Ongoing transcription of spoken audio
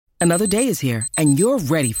Another day is here, and you're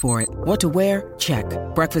ready for it. What to wear? Check.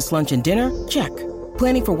 Breakfast, lunch, and dinner? Check.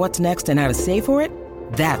 Planning for what's next and how to save for it?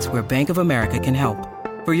 That's where Bank of America can help.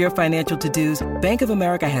 For your financial to-dos, Bank of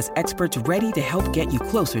America has experts ready to help get you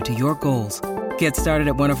closer to your goals. Get started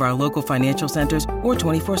at one of our local financial centers or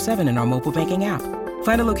 24/7 in our mobile banking app.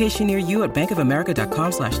 Find a location near you at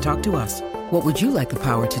bankofamerica.com/talktous. What would you like the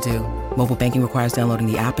power to do? Mobile banking requires downloading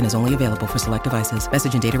the app and is only available for select devices.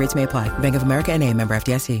 Message and data rates may apply. Bank of America N.A., member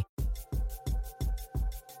FDIC.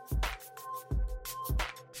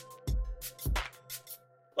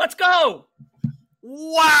 Let's go.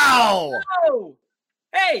 Wow. Oh,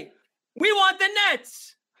 hey, we want the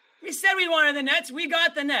Nets. We said we wanted the Nets. We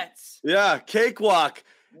got the Nets. Yeah, cakewalk.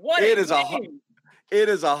 What it a is game. It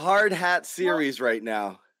is a hard hat series right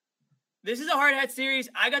now. This is a hard hat series.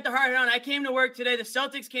 I got the hard hat on. I came to work today. The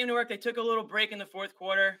Celtics came to work. They took a little break in the fourth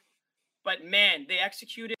quarter. But, man, they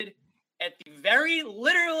executed at the very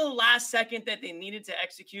literal last second that they needed to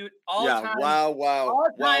execute. Wow.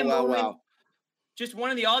 Just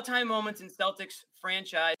one of the all-time moments in Celtics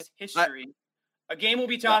franchise history. A game we'll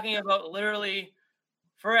be talking about literally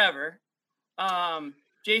forever.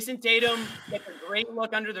 Jason Tatum gets a great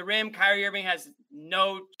look under the rim. Kyrie Irving has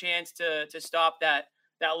no chance to stop that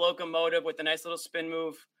locomotive with a nice little spin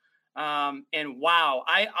move. And wow,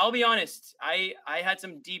 I'll be honest. I had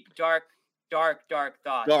some deep, dark thoughts.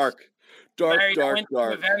 Dark. Went to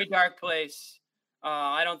a very dark place.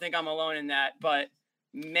 I don't think I'm alone in that. But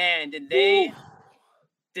man,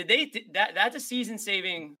 that's a season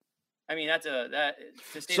saving. I mean, to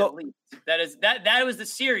say the least. That was the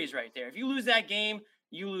series right there. If you lose that game,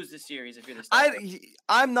 you lose the series. If you're the Celtics.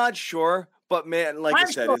 I'm not sure, but man, like I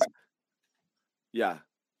said, sure.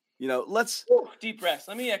 Let's deep rest.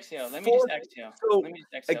 Let me exhale. Let me just exhale.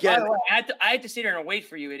 Again, I had to sit here and wait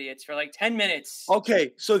for you idiots for like 10 minutes.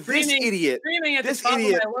 Okay, so this idiot screaming at the top of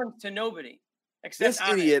my lungs to nobody except this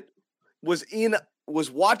idiot was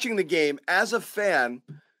watching the game as a fan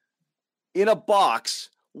in a box,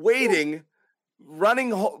 waiting,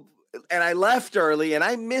 running home, and I left early, and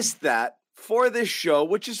I missed that for this show,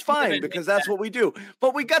 which is fine because that's what we do.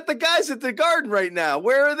 But we got the guys at the Garden right now.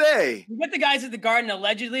 Where are they? We got the guys at the Garden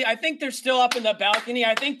allegedly. I think they're still up in the balcony.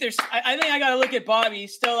 I think I got to look at Bobby.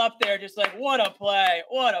 He's still up there, just like what a play.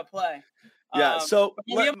 Yeah. So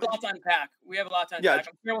we have a lot to unpack. I'm sure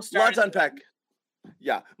we'll start. Lots to unpack.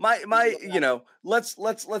 Yeah.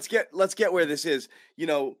 Let's get where this is.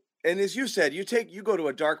 And as you said, you go to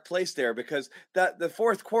a dark place there because the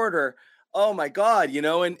fourth quarter. Oh my God, and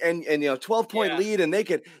 12-point lead, and they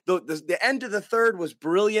could the end of the third was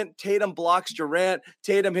brilliant. Tatum blocks Durant.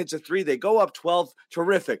 Tatum hits a three. They go up 12.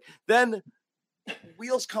 Terrific. Then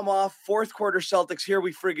wheels come off. Fourth quarter Celtics. Here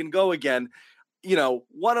we friggin' go again.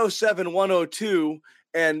 107-102,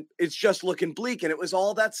 and it's just looking bleak. And it was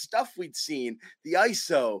all that stuff we'd seen. The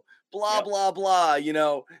ISO, blah blah blah.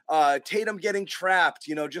 Tatum getting trapped.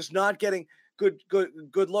 Just not getting good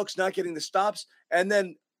looks, not getting the stops, and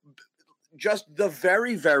then. Just the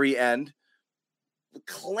very, very end,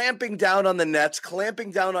 clamping down on the Nets, clamping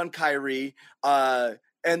down on Kyrie, and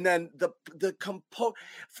then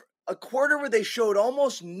a quarter where they showed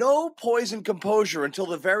almost no poise and composure until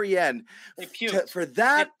the very end. For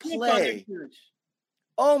that play,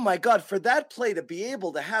 oh my God, for that play to be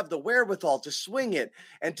able to have the wherewithal to swing it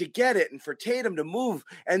and to get it, and for Tatum to move,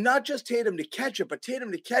 and not just Tatum to catch it, but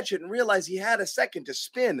Tatum to catch it and realize he had a second to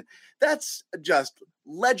spin. That's just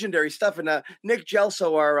legendary stuff. And Nick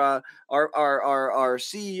Gelso, our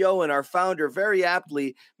CEO and our founder, very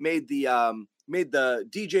aptly made the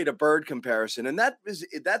DJ to Bird comparison, and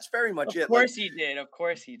that's very much it. Of course he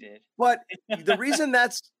did. But the reason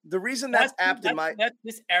that's apt in my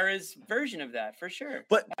this era's version of that for sure.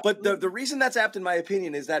 But the reason that's apt in my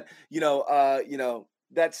opinion is that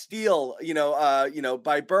that steal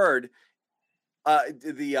by Bird,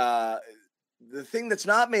 the thing that's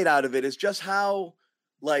not made out of it is just how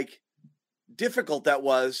difficult that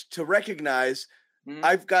was to recognize.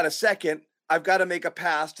 I've got a second. I've got to make a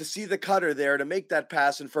pass to see the cutter there to make that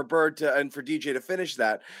pass, and for Bird and for DJ to finish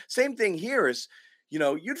that. Same thing here is,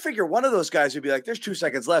 you'd figure one of those guys would be like, there's 2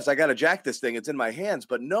 seconds left. I got to jack this thing. It's in my hands.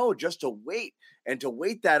 But no, just to wait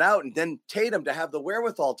that out. And then Tatum to have the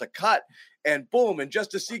wherewithal to cut and boom. And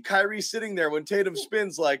just to see Kyrie sitting there when Tatum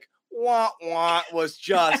spins was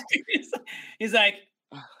just. He's like,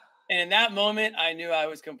 and in that moment, I knew I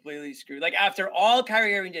was completely screwed. After all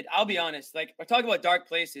Kyrie Irving did, I'll be honest, we're talking about dark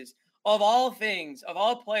places. Of all things, of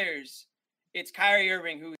all players, it's Kyrie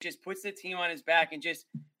Irving who just puts the team on his back and just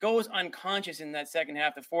goes unconscious in that second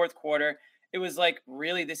half, the fourth quarter. It was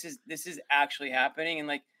really, this is actually happening. And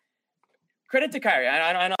credit to Kyrie.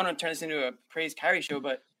 I don't want to turn this into a praise Kyrie show,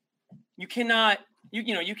 but you cannot, you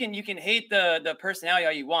can hate the personality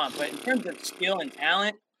all you want, but in terms of skill and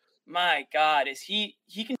talent, my God, he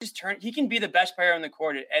can be the best player on the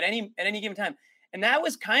court at any given time. And that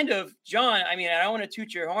was kind of, John, I mean, I don't want to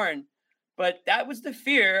toot your horn, but that was the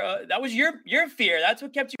fear. That was your fear. That's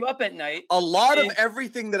what kept you up at night. A lot of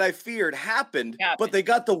everything that I feared happened, but they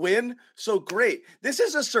got the win. So great. This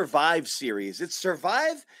is a survive series. It's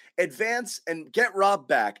survive, advance, and get Rob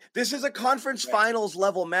back. This is a conference finals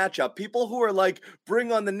level matchup. People who are like,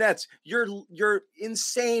 bring on the Nets. You're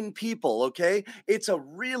insane people, okay? It's a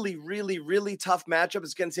really, really, really tough matchup.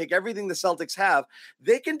 It's going to take everything the Celtics have.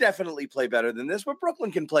 They can definitely play better than this, but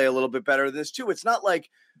Brooklyn can play a little bit better than this too. It's not like,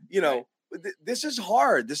 this is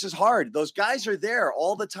hard. This is hard. Those guys are there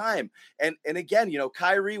all the time. And again,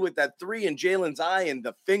 Kyrie with that 3 in Jalen's eye and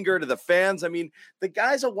the finger to the fans. I mean, the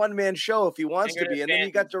guy's a one-man show if he wants to be. And then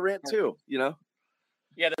you got Durant too, Yeah,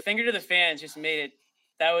 the finger to the fans just made it.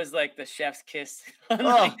 That was like the chef's kiss.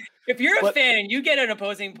 If you're a fan and you get an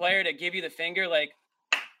opposing player to give you the finger, like,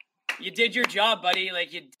 you did your job, buddy.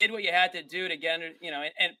 Like, you did what you had to do to get,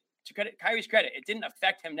 and to Kyrie's credit, it didn't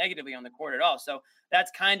affect him negatively on the court at all. So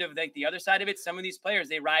that's kind of like the other side of it. Some of these players,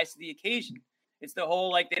 they rise to the occasion. It's the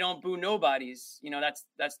whole, like, they don't boo nobodies.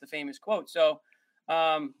 That's the famous quote. So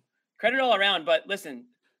credit all around. But listen,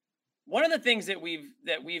 one of the things that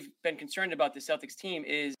we've been concerned about the Celtics team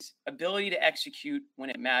is ability to execute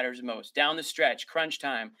when it matters most. Down the stretch, crunch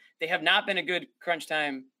time. They have not been a good crunch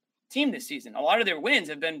time team this season. A lot of their wins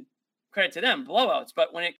have been, credit to them, blowouts.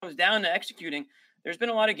 But when it comes down to executing, there's been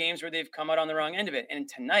a lot of games where they've come out on the wrong end of it. And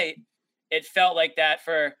tonight, it felt like that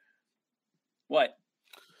for,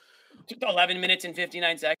 11 minutes and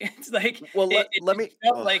 59 seconds? Like, it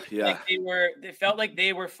felt like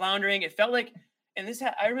they were floundering. It felt like, and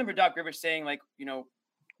I remember Doc Rivers saying, like,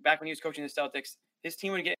 back when he was coaching the Celtics, his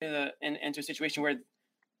team would get into a situation where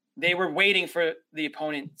they were waiting for the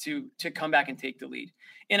opponent to come back and take the lead.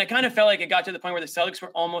 And it kind of felt like it got to the point where the Celtics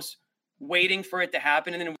were almost waiting for it to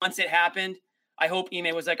happen. And then once it happened, I hope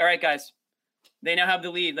Ime was like, all right, guys, they now have the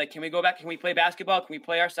lead. Like, can we go back? Can we play basketball? Can we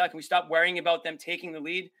play our style? Can we stop worrying about them taking the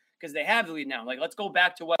lead? Because they have the lead now. Like, let's go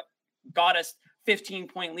back to what got us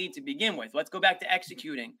 15-point lead to begin with. Let's go back to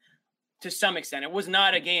executing to some extent. It was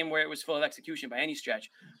not a game where it was full of execution by any stretch,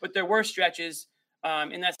 but there were stretches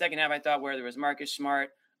in that second half, I thought, where there was Marcus Smart,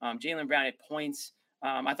 Jaylen Brown at points.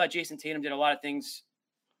 I thought Jason Tatum did a lot of things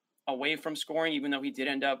away from scoring, even though he did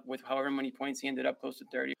end up with however many points he ended up, close to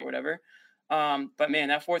 30 or whatever. But man,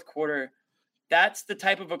 that fourth quarter, that's the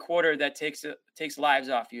type of a quarter that takes lives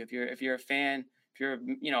off you. If you're a fan, if you're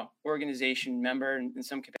organization member in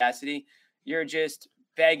some capacity, you're just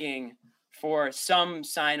begging for some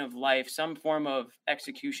sign of life, some form of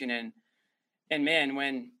execution. And man,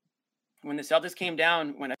 when the Celtics came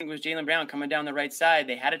down, when I think it was Jaylen Brown coming down the right side,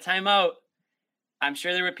 they had a timeout. I'm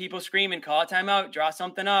sure there were people screaming, call a timeout, draw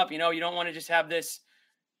something up. You don't want to just have this.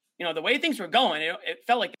 The way things were going, it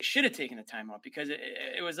felt like they should have taken a timeout because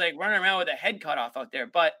it was like running around with a head cut off out there.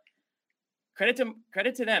 But credit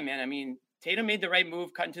to them, man. I mean, Tatum made the right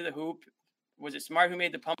move, cutting to the hoop. Was it Smart who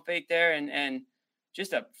made the pump fake there? And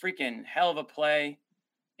just a freaking hell of a play.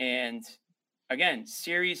 And again,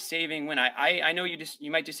 series saving win. I know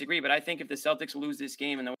you might disagree, but I think if the Celtics lose this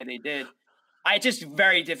game in the way they did, it's just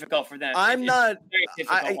very difficult for them. I'm not very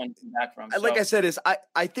difficult one to come back from. Like I said,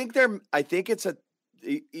 I think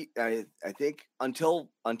until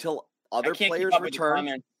other players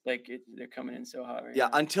return, they're coming in so hot right now.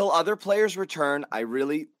 Until other players return, I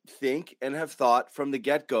really think and have thought from the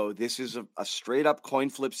get-go, this is a straight up coin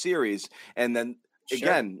flip series. And then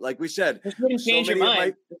again, like we said, this wouldn't change your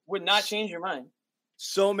mind. Would not change your mind.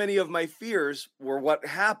 So many of my fears were what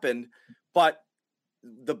happened, but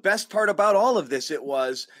the best part about all of this, it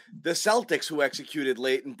was the Celtics who executed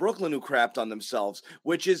late and Brooklyn who crapped on themselves,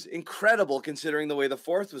 which is incredible considering the way the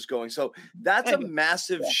fourth was going. So that's a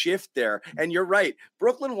massive shift there. And you're right.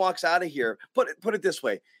 Brooklyn walks out of here. Put it this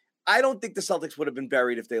way. I don't think the Celtics would have been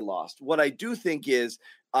buried if they lost. What I do think is,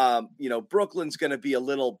 Brooklyn's going to be a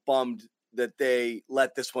little bummed that they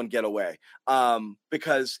let this one get away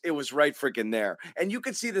because it was right freaking there. And you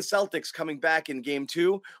could see the Celtics coming back in game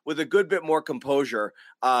 2 with a good bit more composure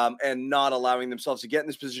and not allowing themselves to get in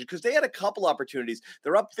this position because they had a couple opportunities.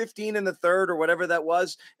 They're up 15 in the third or whatever that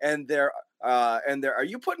was. And they're are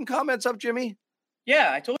you putting comments up, Jimmy?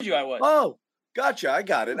 Yeah, I told you I was. Oh, gotcha. I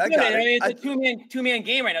got it. I got it. I mean, it's a two-man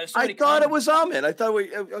game right now. I thought it was Ahmed. I thought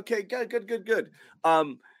okay, good.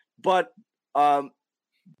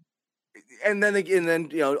 and then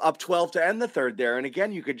up 12 to end the third there. And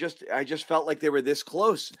again, I just felt like they were this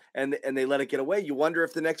close, and they let it get away. You wonder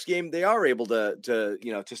if the next game they are able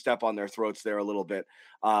to step on their throats there a little bit,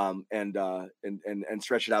 and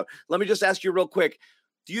stretch it out. Let me just ask you real quick: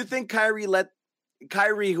 do you think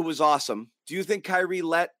Kyrie, who was awesome, do you think Kyrie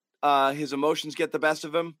let his emotions get the best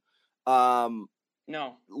of him? No.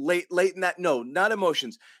 Late in that, no, not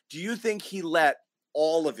emotions. Do you think he let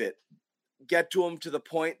all of it get to him to the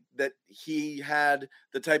point that he had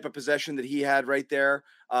the type of possession that he had right there,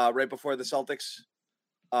 right before the Celtics,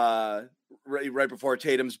 right before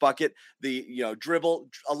Tatum's bucket, the dribble,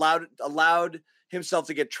 allowed himself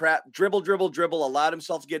to get trapped, dribble, allowed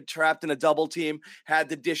himself to get trapped in a double team, had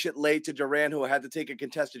to dish it late to Durant, who had to take a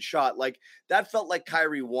contested shot. Like, that felt like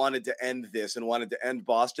Kyrie wanted to end this and wanted to end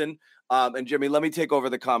Boston. And Jimmy, let me take over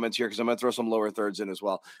the comments here, because I'm going to throw some lower thirds in as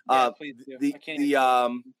well. Yeah, please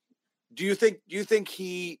do. Do you think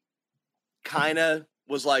he kind of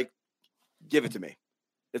was like, give it to me,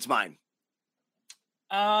 it's mine?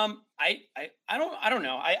 I don't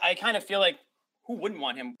know. I kind of feel like, who wouldn't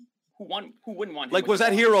want him? Who wouldn't want him? Like, was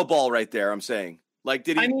that hero ball right there? I'm saying, like,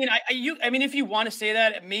 did he? I mean, if you want to say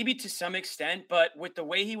that, maybe to some extent, but with the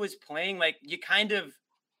way he was playing, like, you kind of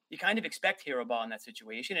expect hero ball in that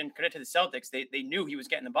situation. And credit to the Celtics, they knew he was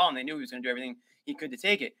getting the ball, and they knew he was going to do everything he could to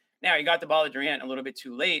take it. Now, he got the ball to Durant a little bit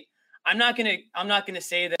too late. I'm not gonna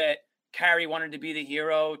say that Kyrie wanted to be the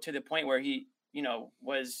hero to the point where he,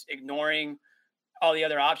 was ignoring all the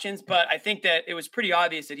other options. But I think that it was pretty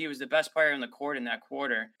obvious that he was the best player on the court in that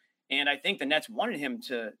quarter. And I think the Nets wanted him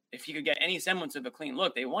to, if he could get any semblance of a clean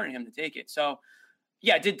look, they wanted him to take it. So,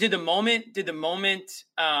 yeah, did the moment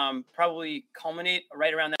probably culminate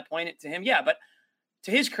right around that point to him? Yeah, but to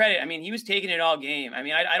his credit, I mean, he was taking it all game. I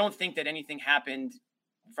mean, I don't think that anything happened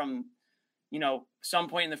from, some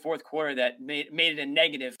point in the fourth quarter that made it a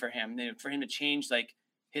negative for him to change, like,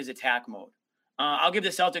 his attack mode. I'll give the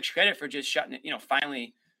Celtics credit for just shutting it,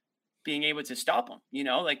 finally being able to stop them.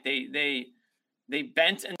 Like, they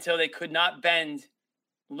bent until they could not bend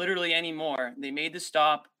literally anymore. They made the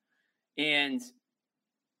stop, and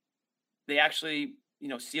they actually,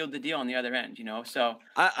 sealed the deal on the other end, So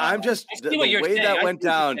I'm just the way that went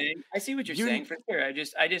down. I see what you're saying for sure.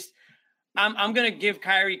 I'm going to give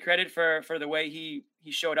Kyrie credit for the way he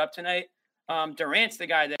showed up tonight. Durant's the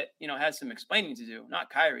guy that, has some explaining to do, not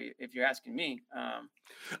Kyrie, if you're asking me.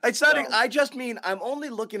 It's not. I just mean, I'm only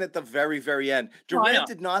looking at the very, very end.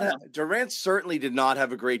 Durant certainly did not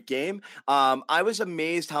have a great game. I was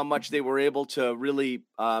amazed how much they were able to really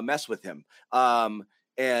mess with him.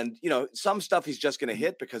 And some stuff he's just going to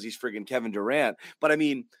hit because he's friggin' Kevin Durant. But I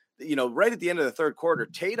mean, right at the end of the third quarter,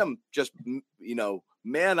 Tatum just,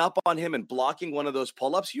 man up on him and blocking one of those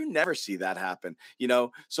pull-ups. You never see that happen,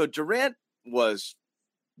 So Durant was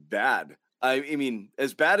bad. I mean,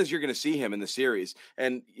 as bad as you're going to see him in the series.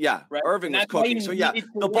 And yeah, right. Irving was cooking. So yeah,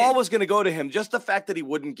 the ball was going to go to him. Just the fact that he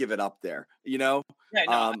wouldn't give it up there, Yeah, no,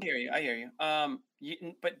 I hear you.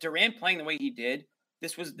 But Durant playing the way he did,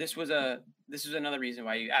 this was another reason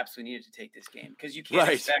why you absolutely needed to take this game, because you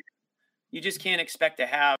just can't expect to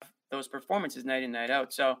have those performances night in, night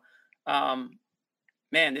out. So,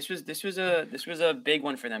 man, this was a big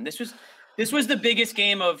one for them. This was the biggest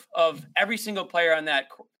game of every single player on that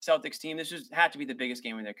Celtics team. Had to be the biggest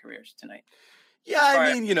game of their careers tonight. Yeah,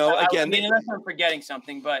 I mean, again, unless I'm forgetting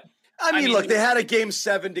something, but I mean, look, they had a game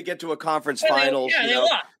 7 to get to a conference finals. They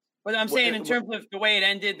lost. But I'm saying, in terms of the way it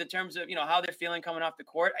ended, the terms of how they're feeling coming off the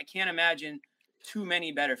court, I can't imagine too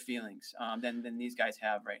many better feelings than these guys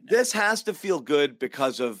have right now. This has to feel good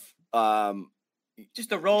because of just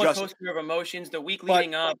the roller coaster of emotions, the week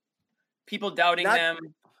leading up, people doubting them.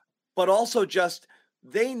 But also just,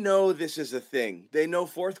 they know this is a thing. They know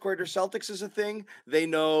fourth quarter Celtics is a thing. They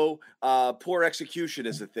know poor execution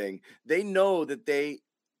is a thing. They know that they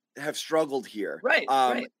have struggled here. Right,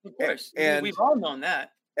 right. Of course. And we've all known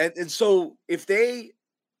that. And so if they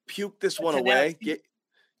puked this one away,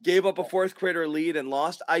 gave up a fourth quarter lead and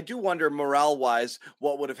lost, I do wonder morale-wise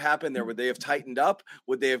what would have happened there. Would they have tightened up?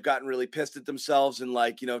 Would they have gotten really pissed at themselves and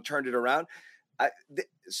turned it around? I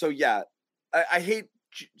hate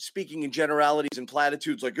speaking in generalities and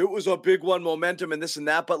platitudes, like it was a big one, momentum and this and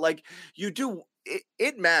that, but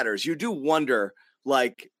it matters. You do wonder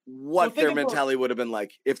what their mentality would have been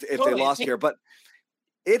like if they lost here. But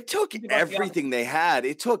it took everything they had.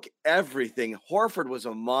 It took everything. Horford was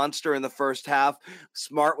a monster in the first half.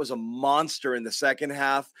 Smart was a monster in the second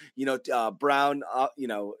half. Brown,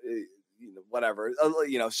 whatever,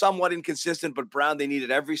 somewhat inconsistent, but Brown, they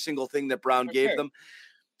needed every single thing that Brown gave them.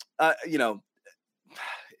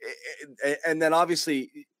 And then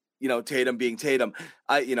obviously, Tatum being Tatum.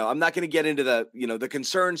 I'm not going to get into the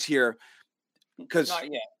concerns here because not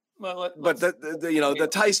yet. Well, but the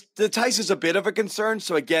Tice is a bit of a concern.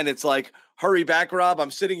 So again, it's like, hurry back, Rob.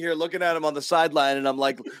 I'm sitting here looking at him on the sideline, and I'm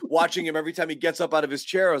like watching him every time he gets up out of his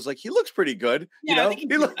chair. I was like, he looks pretty good. Yeah,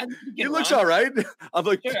 he looks all right. I'm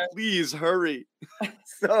like, sure. Please hurry.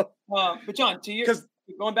 So, but John,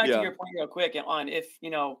 going back to your point real quick on if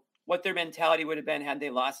what their mentality would have been had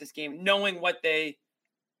they lost this game, knowing what they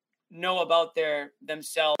know about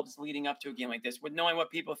themselves leading up to a game like this, with knowing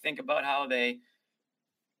what people think about how they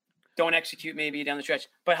don't execute maybe down the stretch.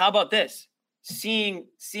 But how about this? Seeing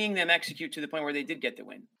them execute to the point where they did get the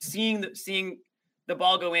win, seeing the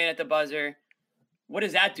ball go in at the buzzer, what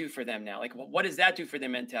does that do for them now? Like, what does that do for their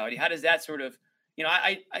mentality? How does that sort of,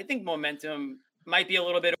 I think momentum might be a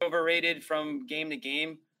little bit overrated from game to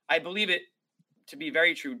game. I believe it to be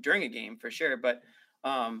very true during a game for sure. But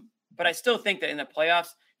I still think that in the playoffs,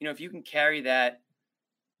 if you can carry that,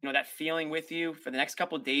 that feeling with you for the next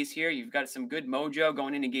couple of days here, you've got some good mojo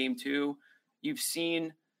going into game 2. You've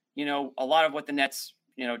seen, a lot of what the Nets,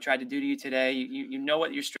 tried to do to you today. You know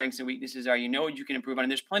what your strengths and weaknesses are. You know what you can improve on.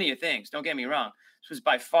 And there's plenty of things. Don't get me wrong. This was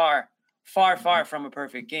by far, far, far from a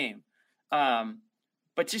perfect game.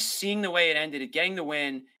 But just seeing the way it ended, getting the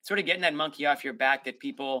win, sort of getting that monkey off your back that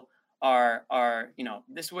people are,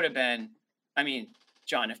 this would have been,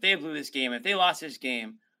 John, if they blew this game, if they lost this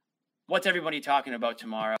game, what's everybody talking about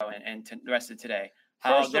tomorrow and the rest of today?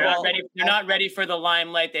 How they're not ready for the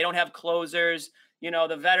limelight. They don't have closers.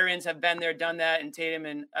 The veterans have been there, done that, and Tatum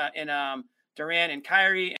and Durant and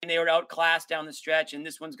Kyrie, and they were outclassed down the stretch, and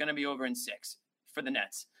this one's going to be over in 6 for the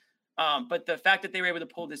Nets. But the fact that they were able to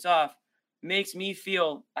pull this off makes me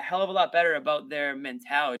feel a hell of a lot better about their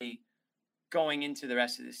mentality going into the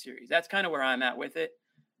rest of the series. That's kind of where I'm at with it.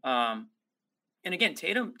 And again,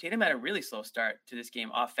 Tatum had a really slow start to this game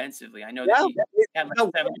offensively. I know that he had like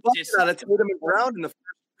 7 assists. Tatum and Brown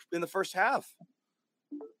in the first half.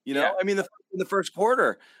 In the first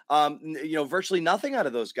quarter, virtually nothing out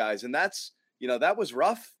of those guys, and that's that was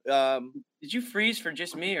rough. Did you freeze for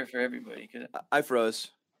just me or for everybody? Cause I froze.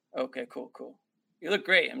 Okay, cool. You look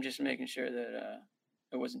great. I'm just making sure that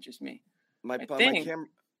it wasn't just me. My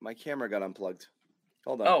camera got unplugged.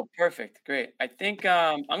 Hold on. Oh, perfect. Great. I think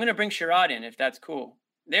I'm going to bring Sherrod in if that's cool.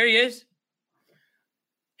 There he is.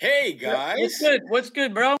 Hey, guys. What's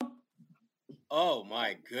good, bro? Oh,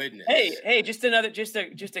 my goodness. Hey, just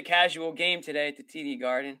a casual game today at the TD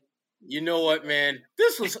Garden. You know what, man?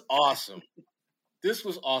 This was awesome.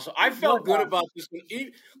 I felt good about this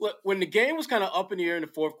one. Look, when the game was kind of up in the air in the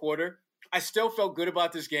fourth quarter, I still felt good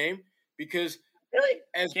about this game because really?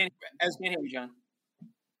 Can't hear you, John.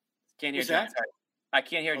 Can't hear John. Sorry. I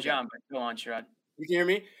can't hear John, but go on, Sherrod. You can hear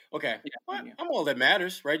me? Okay. Yeah, well, I'm all that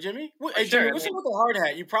matters, right, Jimmy? Hey, sure, Jimmy, what's up with the hard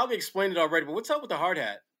hat? You probably explained it already, but what's up with the hard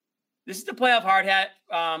hat? This is the playoff hard hat.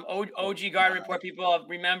 OG Garden Report people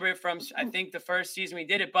remember it from, I think, the first season we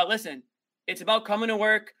did it. But listen, it's about coming to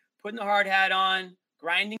work, putting the hard hat on,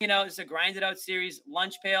 grinding it out. It's a grinded out series.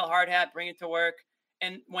 Lunch pail, hard hat, bring it to work.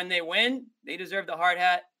 And when they win, they deserve the hard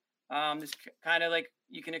hat. This kind of like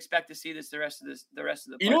you can expect to see this the rest of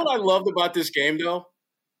the. You know what I loved about this game, though?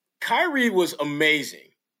 Kyrie was amazing.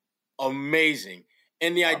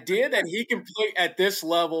 And the idea that he can play at this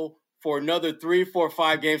level for another 3, 4,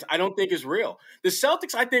 5 games, I don't think is real. The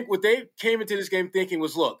Celtics, I think what they came into this game thinking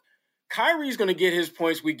was, look, Kyrie's going to get his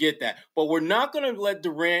points. We get that. But we're not going to let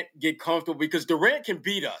Durant get comfortable because Durant can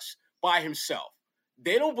beat us by himself.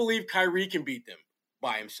 They don't believe Kyrie can beat them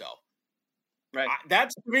by himself. Right.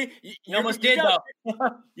 That's to me. You almost did, though. You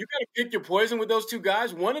got to pick your poison with those two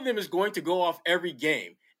guys. One of them is going to go off every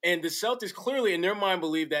game. And the Celtics clearly in their mind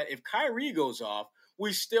believe that if Kyrie goes off,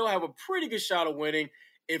 we still have a pretty good shot of winning.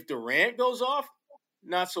 If Durant goes off,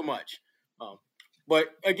 not so much. But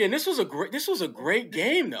again, this was a great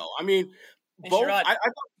game, though. I mean, both. Sherrod, I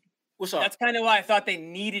thought, what's up? That's kind of why I thought they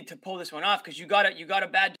needed to pull this one off because you got a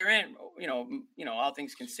bad Durant. All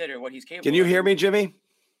things considered, what he's capable. Can you hear me, Jimmy?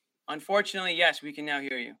 Unfortunately, yes, we can now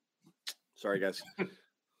hear you. Sorry, guys.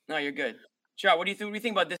 No, you're good. Sure. What do you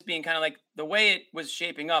think about this being kind of like the way it was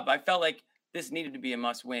shaping up? I felt like this needed to be a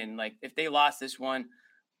must win. Like if they lost this one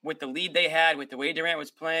with the lead they had, with the way Durant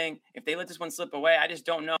was playing, if they let this one slip away, I just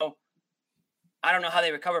don't know. I don't know how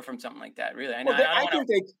they recover from something like that, really. I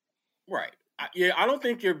don't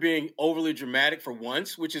think you're being overly dramatic for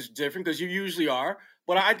once, which is different because you usually are.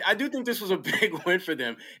 But I do think this was a big win for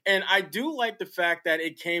them. And I do like the fact that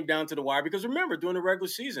it came down to the wire because remember, during the regular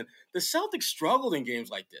season, the Celtics struggled in games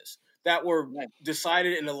like this that were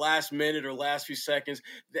decided in the last minute or last few seconds.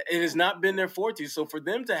 It has not been their forte. So for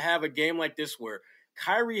them to have a game like this where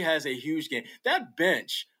Kyrie has a huge game. That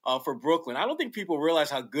bench for Brooklyn, I don't think people realize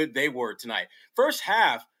how good they were tonight. First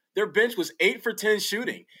half, their bench was 8 for 10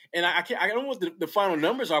 shooting. And I don't know what the final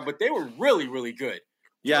numbers are, but they were really, really good.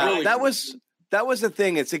 Yeah, really that good. was the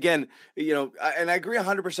thing. It's, again, and I agree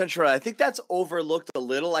 100% sure. I think that's overlooked a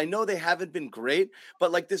little. I know they haven't been great,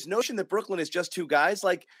 but like this notion that Brooklyn is just two guys,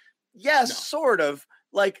 like, yes, no. Sort of.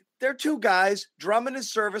 Like, they're two guys. Drummond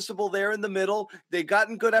is serviceable there in the middle. They've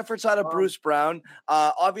gotten good efforts out of Bruce Brown.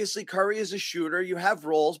 Obviously, Curry is a shooter. You have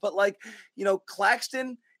roles, but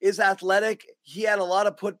Claxton is athletic. He had a lot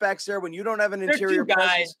of putbacks there. When you don't have an interior guys,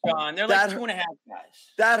 presence, John. They're like 2.5 guys.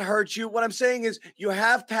 That hurts you. What I'm saying is, you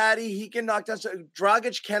have Patty. He can knock down.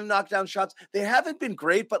 Dragic can knock down shots. They haven't been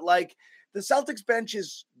great, but the Celtics bench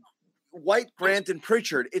is White, Grant, and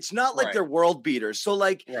Pritchard. It's not like they're world beaters. So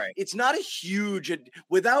it's not a huge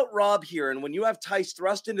without Rob here. And when you have Tice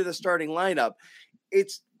thrust into the starting lineup,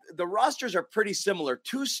 the rosters are pretty similar.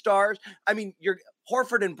 2 stars. I mean,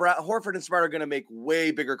 Horford and Smart are going to make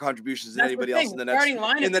way bigger contributions than anybody else in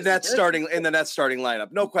the Nets starting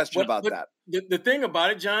lineup. No question about that. The thing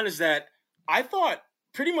about it, John, is that I thought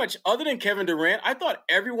pretty much, other than Kevin Durant, I thought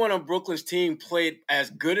everyone on Brooklyn's team played as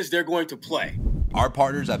good as they're going to play. Our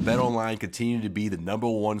partners at BetOnline continue to be the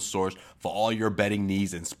 #1 source for all your betting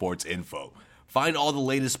needs and sports info. Find all the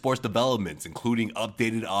latest sports developments, including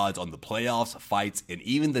updated odds on the playoffs, fights, and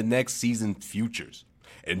even the next season's futures.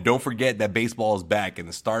 And don't forget that baseball is back and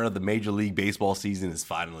the start of the Major League Baseball season is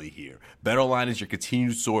finally here. BetOnline is your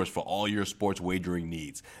continued source for all your sports wagering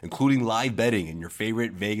needs, including live betting and your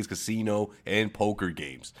favorite Vegas casino and poker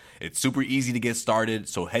games. It's super easy to get started,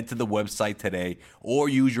 so head to the website today or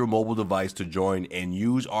use your mobile device to join and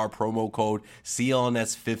use our promo code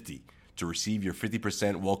CLNS50 to receive your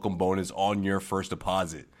 50% welcome bonus on your first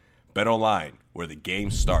deposit. BetOnline, where the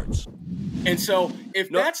game starts. And so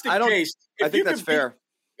if that's the case, I think that's fair.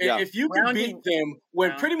 Yeah. If you can beat them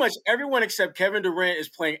when pretty much everyone except Kevin Durant is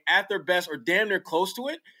playing at their best or damn near close to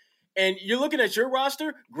it, and you're looking at your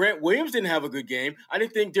roster, Grant Williams didn't have a good game. I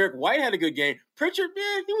didn't think Derek White had a good game. Pritchard,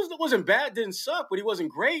 he wasn't bad, didn't suck, but he wasn't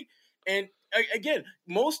great. And again,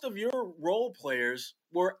 most of your role players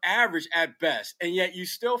were average at best, and yet you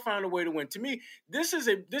still found a way to win. To me, this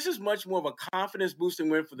is much more of a confidence-boosting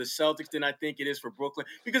win for the Celtics than I think it is for Brooklyn.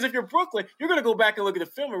 Because if you're Brooklyn, you're going to go back and look at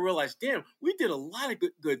the film and realize, damn, we did a lot of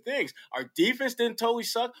good things. Our defense didn't totally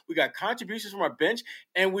suck. We got contributions from our bench,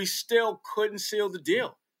 and we still couldn't seal the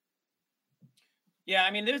deal. Yeah,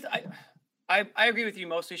 I mean, I agree with you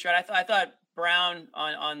mostly, Shredd. I thought Brown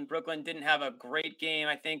on Brooklyn didn't have a great game.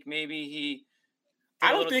 I think maybe he.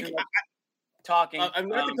 I don't think. Talking. I'm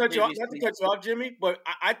not to cut you off, Jimmy, but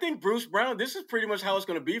I think Bruce Brown, this is pretty much how it's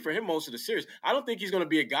going to be for him most of the series. I don't think he's going to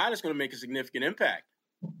be a guy that's going to make a significant impact.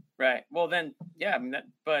 Right. Well, then, yeah. I mean,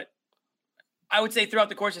 but I would say throughout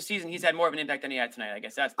the course of the season, he's had more of an impact than he had tonight. I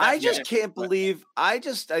guess that's I just can't believe. I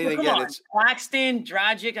think again, it's Claxton,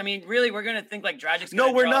 Dragic. I mean, really, we're going to think like Dragic's.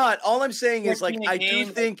 No, we're not. All I'm saying is I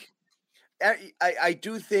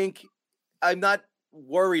do think I'm not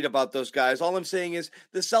worried about those guys. All I'm saying is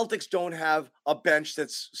the Celtics don't have a bench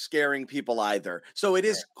that's scaring people either. So it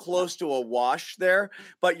is close to a wash there,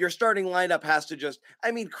 but your starting lineup has to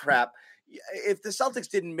crap. If the Celtics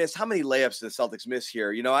didn't miss, how many layups did the Celtics miss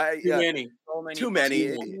here? Too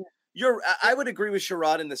many. I would agree with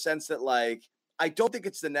Sherrod in the sense that I don't think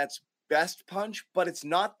it's the Nets' best punch, but it's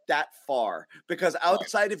not that far because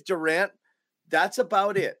outside of Durant, that's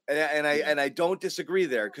about it. And I don't disagree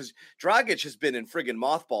there because Dragic has been in friggin'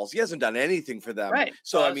 mothballs. He hasn't done anything for them. Right.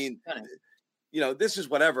 So, this is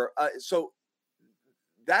whatever. So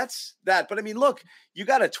that's that. But, look, you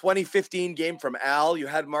got a 2015 game from Al. You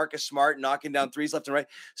had Marcus Smart knocking down threes left and right.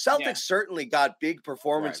 Celtics certainly got big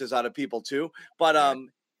performances out of people too. But,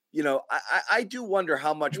 I do wonder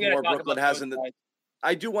how much more Brooklyn has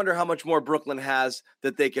I do wonder how much more Brooklyn has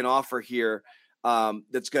that they can offer here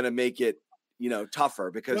that's going to make it,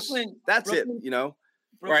 tougher because Brooklyn,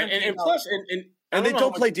 right. And plus, and they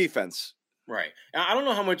don't play defense. Right. And I don't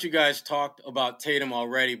know how much you guys talked about Tatum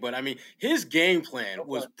already, but his game plan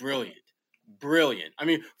was brilliant. Brilliant.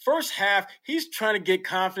 First half, he's trying to get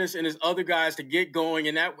confidence in his other guys to get going,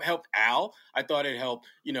 and that helped Al. I thought it helped,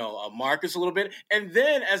 Marcus a little bit. And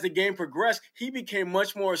then as the game progressed, he became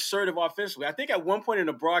much more assertive offensively. I think at one point in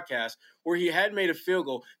the broadcast where he had made a field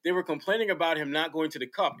goal, they were complaining about him not going to the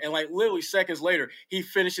cup. And literally seconds later, he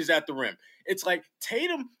finishes at the rim. It's like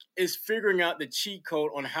Tatum is figuring out the cheat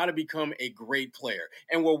code on how to become a great player.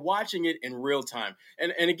 And we're watching it in real time.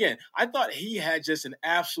 And again, I thought he had just an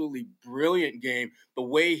absolutely brilliant game, the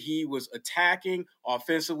way he was attacking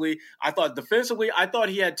offensively. I thought defensively, I thought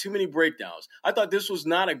he had too many breakdowns. I thought this was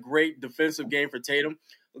not a great defensive game for Tatum.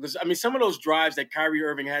 Because, I mean, some of those drives that Kyrie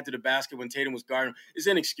Irving had to the basket when Tatum was guarding him is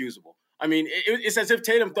inexcusable. I mean, it's as if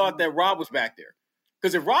Tatum thought that Rob was back there.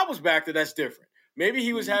 Because if Rob was back there, that's different. Maybe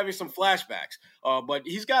he was having some flashbacks, but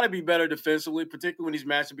he's got to be better defensively, particularly when he's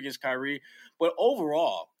matched up against Kyrie. But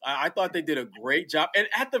overall, I thought they did a great job. And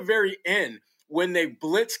at the very end, when they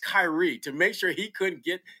blitzed Kyrie to make sure he couldn't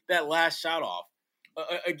get that last shot off,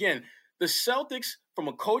 again, the Celtics, from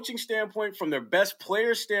a coaching standpoint, from their best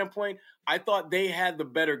player standpoint, I thought they had the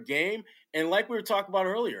better game. And like we were talking about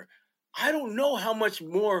earlier, I don't know how much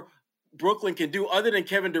more Brooklyn can do other than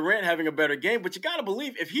Kevin Durant having a better game. But you got to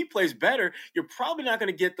believe if he plays better, you're probably not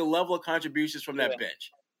going to get the level of contributions from that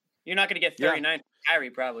bench. You're not going to get 39 from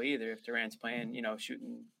Kyrie probably either if Durant's playing,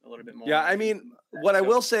 shooting a little bit more. Yeah, I mean, what I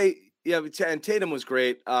will say, and Tatum was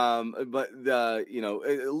great, but a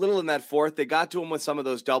little in that fourth, they got to him with some of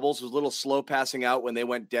those doubles. It was a little slow passing out when they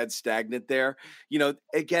went dead stagnant there.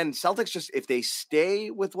 Again, Celtics just, if they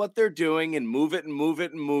stay with what they're doing and move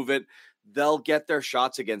it, they'll get their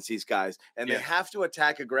shots against these guys, and they have to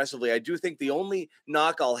attack aggressively. I do think the only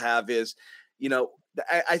knock I'll have is,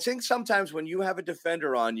 I think sometimes when you have a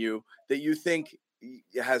defender on you that you think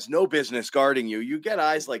has no business guarding you, you get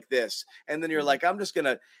eyes like this, and then you're like, I'm just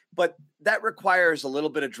gonna. But that requires a little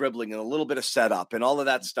bit of dribbling and a little bit of setup and all of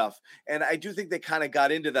that stuff. And I do think they kind of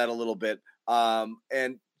got into that a little bit.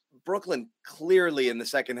 And Brooklyn clearly in the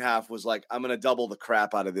second half was like, I'm going to double the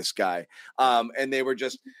crap out of this guy. And they were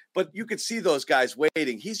just, but you could see those guys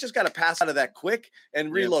waiting. He's just got to pass out of that quick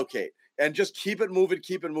and relocate and just keep it moving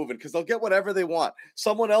because they'll get whatever they want.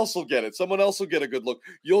 Someone else will get it. Someone else will get a good look.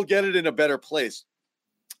 You'll get it in a better place.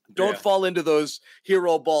 Don't fall into those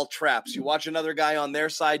hero ball traps. You watch another guy on their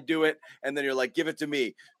side do it, and then you're like, give it to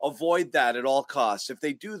me. Avoid that at all costs. If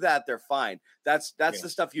they do that, they're fine. That's the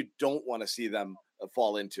stuff you don't want to see them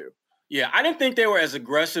fall into. Yeah, I didn't think they were as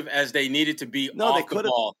aggressive as they needed to be off the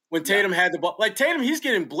ball. When Tatum had the ball. Like Tatum, he's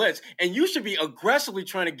getting blitzed, and you should be aggressively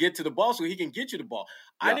trying to get to the ball so he can get you the ball.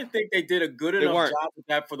 I didn't think they did a good enough job with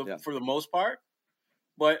that for the most part.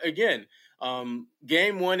 But again,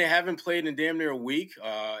 game one, they haven't played in damn near a week,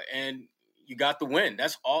 and you got the win.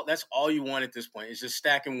 That's all you want at this point. It's just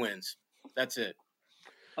stacking wins. That's it.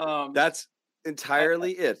 That's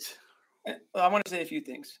entirely it. I want to say a few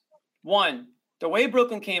things. One, the way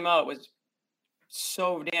Brooklyn came out was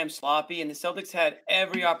so damn sloppy, and the Celtics had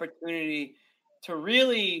every opportunity to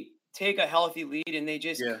really take a healthy lead, and they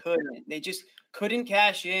just couldn't. They just couldn't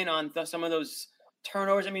cash in on some of those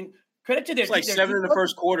turnovers. I mean, credit to their like 7 in the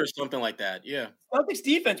first quarter, something like that. Yeah. Celtics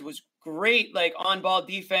defense was great, like on-ball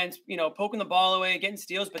defense, poking the ball away, getting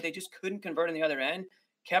steals, but they just couldn't convert on the other end.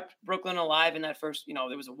 Kept Brooklyn alive in that first,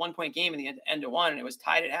 there was a 1-point game in the end of one, and it was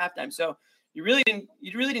tied at halftime. So you really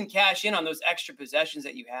didn't cash in on those extra possessions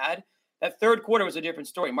that you had. That third quarter was a different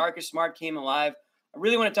story. Marcus Smart came alive. I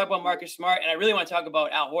really want to talk about Marcus Smart, and I really want to talk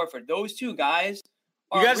about Al Horford. Those two guys.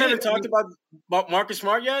 You guys haven't talked about Marcus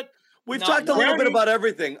Smart yet? We've talked a little bit about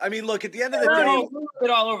everything. I mean, look, at the end of the day,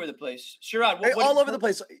 all over the place. Sherrod, all over the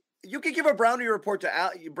place. You could give a Brownie report to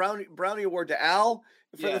Al, Brownie award to Al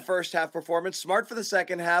for the first half performance, Smart for the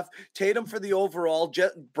second half, Tatum for the overall,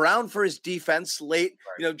 Brown for his defense late.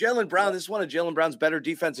 Right. Jaylen Brown, this is one of Jaylen Brown's better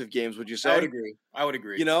defensive games, would you say? I would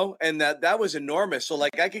agree. And that was enormous. So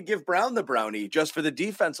like I could give Brown the Brownie just for the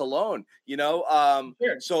defense alone, Sure.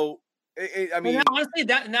 So I mean, honestly,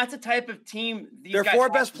 that's a type of team. Their four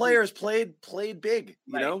best players played big,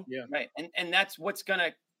 right. Yeah. Right. And that's what's going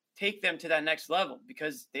to take them to that next level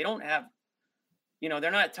because they don't have,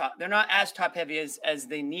 they're not as top heavy as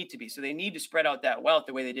they need to be. So they need to spread out that wealth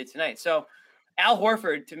the way they did tonight. So Al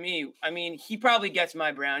Horford, to me, I mean, he probably gets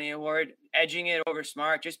my Brownie award, edging it over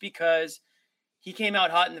Smart just because he came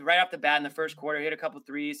out hot right off the bat in the first quarter, hit a couple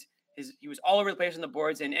threes. He was all over the place on the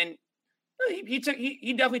boards and he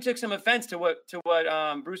definitely took some offense to what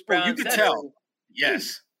Bruce Brown said. You could tell.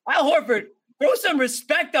 Yes. Al Horford, throw some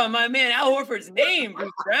respect on my man Al Horford's name,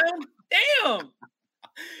 Bruce Brown. Damn.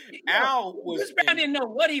 Bruce Brown didn't know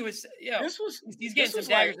what he was. He's getting some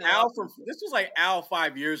daggers. This was like Al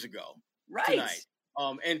 5 years ago. Right. Tonight.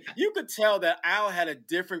 And you could tell that Al had a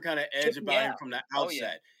different kind of edge about him from the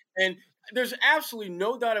outset. And there's absolutely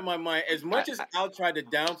no doubt in my mind, as much as Al tried to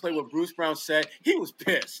downplay what Bruce Brown said, he was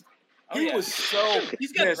pissed. He was so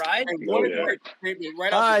He's got pride.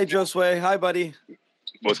 Right Hi, Josue. Hi, buddy.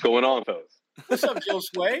 What's going on, fellas? What's up, Joe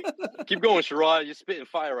Sway? Keep going, Sherrod. You're spitting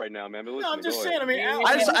fire right now, man. No, I'm just saying. I mean,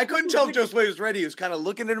 I couldn't tell if Joe Sway was ready. He was kind of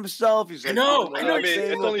looking at himself. He's like, I know. I mean,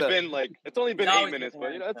 it's only been 8 minutes,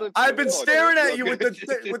 but I've been staring at you with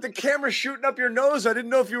the camera shooting up your nose. I didn't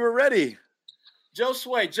know if you were ready. Joe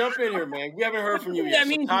Sway, jump in here, man. We haven't heard from you yet. That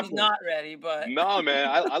means he's not ready, but no, man.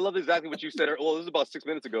 I love exactly what you said. Well, this is about 6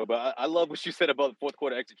 minutes ago, but I love what you said about the fourth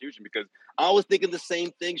quarter execution because I was thinking the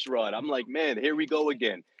same thing, Sherrod. I'm like, man, here we go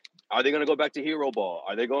again. Are they going to go back to hero ball?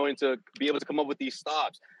 Are they going to be able to come up with these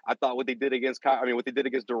stops? I thought what they did against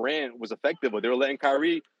Durant was effective, but they were letting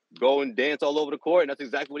Kyrie go and dance all over the court, and that's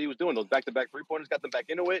exactly what he was doing. Those back-to-back three-pointers got them back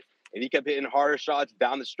into it, and he kept hitting harder shots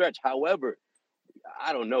down the stretch. However,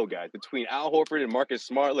 I don't know, guys. Between Al Horford and Marcus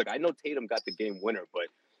Smart, look, I know Tatum got the game winner, but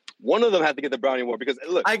one of them had to get the Brownie Award because,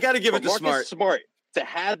 look, I got to give it to Marcus Smart to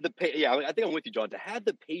have the I think I'm with you, John, to have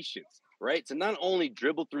the patience, right, to not only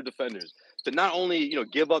dribble through defenders, to not only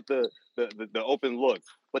give up the open look,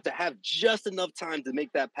 but to have just enough time to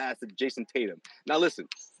make that pass to Jason Tatum. Now, listen,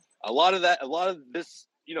 a lot of this,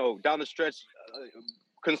 down the stretch,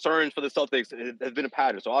 concerns for the Celtics has been a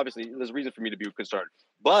pattern. So obviously, there's a reason for me to be concerned.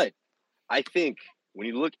 But I think when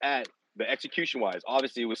you look at the execution-wise,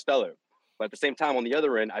 obviously it was stellar. But at the same time, on the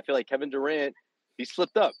other end, I feel like Kevin Durant, he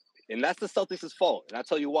slipped up. And that's the Celtics' fault. And I'll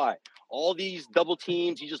tell you why. All these double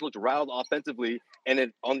teams, he just looked riled offensively. And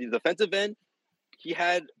then on the defensive end, he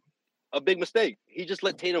had a big mistake. He just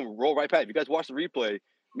let Tatum roll right past. If you guys watch the replay,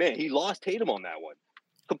 man, he lost Tatum on that one.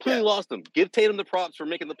 Completely lost him. Give Tatum the props for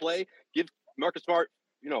making the play. Give Marcus Smart,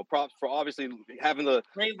 props for obviously having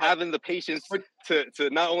the patience to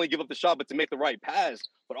not only give up the shot, but to make the right pass.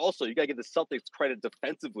 But also, you got to give the Celtics credit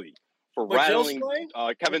defensively for rattling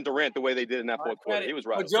Kevin Durant the way they did in that fourth quarter. He was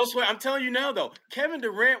right. But Joe Sway, I'm telling you now, though, Kevin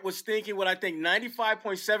Durant was thinking what I think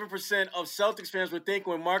 95.7% of Celtics fans were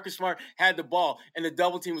thinking when Marcus Smart had the ball and the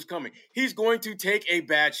double team was coming. He's going to take a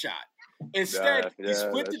bad shot. Instead, he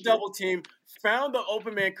split the double team, found the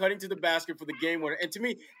open man cutting to the basket for the game winner. And to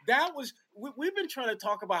me, that was – we've been trying to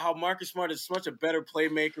talk about how Marcus Smart is such a better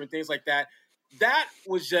playmaker and things like that. That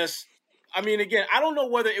was just – I mean, again, I don't know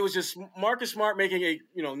whether it was just Marcus Smart making a,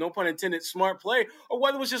 no pun intended, smart play or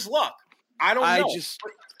whether it was just luck. I don't know.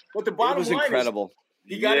 But the bottom line incredible.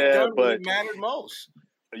 Is he got it done when it mattered most.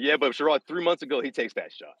 Yeah, but Sherrod, 3 months ago, he takes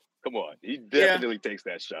that shot. Come on. He definitely takes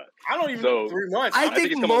that shot. I don't even know 3 months. I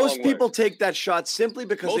think most people take that shot simply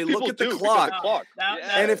because they look at the clock.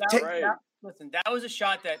 Listen, that was a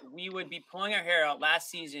shot that we would be pulling our hair out last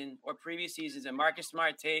season or previous seasons, and Marcus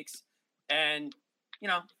Smart takes, and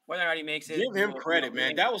whether or not he makes it. Give him credit,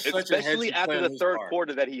 man. That was such especially after the third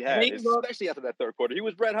quarter that he had. Especially after that third quarter. He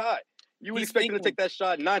was red hot. You would expect him to take that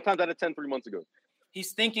shot 9 times out of 10 3 months ago.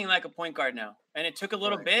 He's thinking like a point guard now. And it took a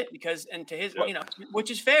little bit to his, which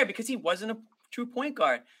is fair because he wasn't a true point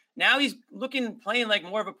guard. Now he's playing like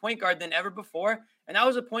more of a point guard than ever before. And that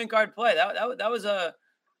was a point guard play. That was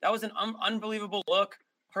an unbelievable look.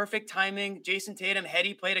 Perfect timing. Jason Tatum,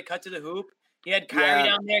 heady play to cut to the hoop. He had Kyrie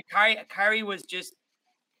down there. Kyrie was just,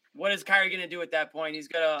 what is Kyrie going to do at that point? He's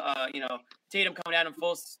got Tatum coming down in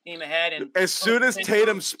full steam ahead. And as soon as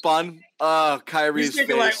Tatum spun, Kyrie's face.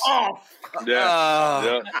 Like,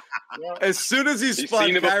 As soon as he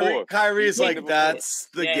spun, Kyrie's like, that's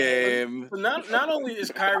the game. So not only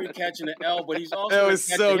is Kyrie catching the L, but he's also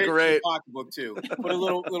so great. Pocketbook too. Put a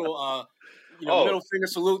little middle finger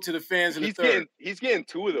salute to the fans in the third. He's getting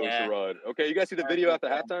 2 of those, Sherrod. Okay, you guys see the video after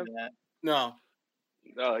halftime? No.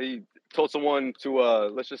 He told someone to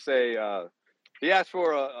let's just say he asked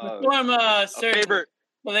for a favor.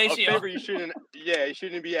 Malaysia. You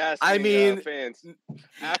shouldn't be asking fans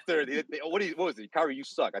after what was it? Kyrie, you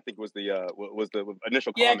suck. I think was the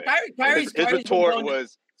initial comment. Kyrie's his retort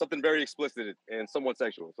was something very explicit and somewhat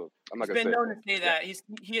sexual. So I'm not going to say. He's been known to say that.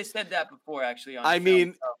 He has said that before, actually. That's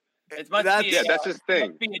his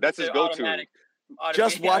thing. That's his go-to.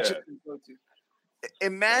 Just watch it.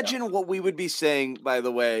 Imagine what we would be saying, by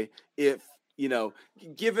the way, if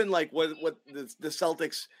given like what the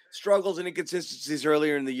Celtics struggles and inconsistencies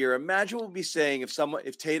earlier in the year. Imagine what we'd be saying if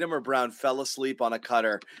Tatum or Brown fell asleep on a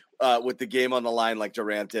cutter with the game on the line like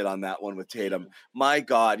Durant did on that one with Tatum. My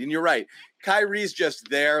God. And you're right. Kyrie's just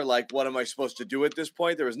there. Like, what am I supposed to do at this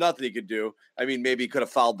point? There was nothing he could do. I mean, maybe he could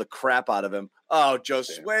have fouled the crap out of him. Oh, Joe,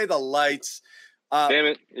 sway the lights. Damn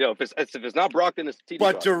it. If it's not Brock, then it's TD.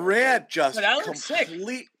 But Durant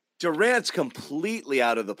Durant's completely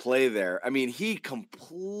out of the play there. I mean, he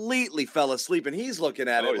completely fell asleep, and he's looking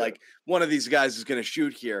at it like one of these guys is going to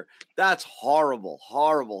shoot here. That's horrible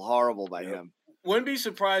by him. Wouldn't be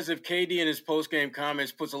surprised if KD in his post-game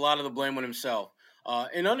comments puts a lot of the blame on himself.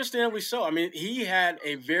 And understandably so. I mean, he had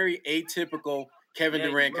a very atypical Kevin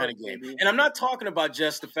Durant kind of game. And I'm not talking about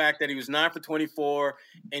just the fact that he was 9 for 24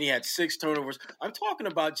 and he had 6 turnovers. I'm talking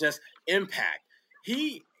about just impact.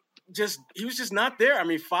 He was just not there. I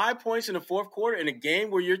mean, 5 points in the fourth quarter in a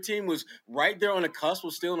game where your team was right there on the cusp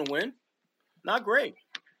of stealing a win. Not great.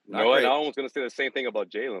 No, and I was going to say the same thing about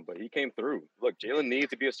Jalen, but he came through. Look, Jalen needs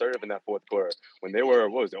to be assertive in that fourth quarter. When they were,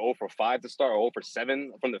 0 for 5 to start, 0 for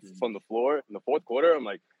 7 from the floor in the fourth quarter, I'm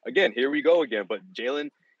like, again, here we go again. But Jalen,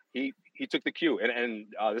 he took the cue. And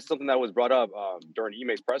this is something that was brought up during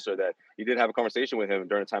Ime's presser, that he did have a conversation with him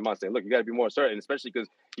during the timeout saying, look, you got to be more assertive, and especially because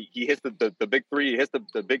he hits the big three, he hits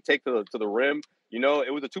the big take to the rim. You know,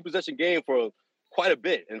 it was a 2-possession game for quite a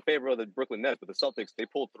bit in favor of the Brooklyn Nets, but the Celtics, they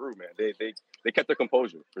pulled through, man. They kept their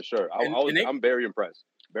composure for sure. I'm very impressed.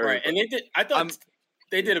 Very impressed. And they did. I thought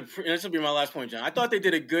they did this will be my last point, John. I thought they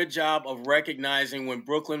did a good job of recognizing when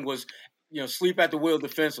Brooklyn was, sleep at the wheel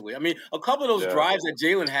defensively. I mean, a couple of those drives that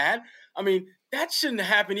Jalen had, I mean, that shouldn't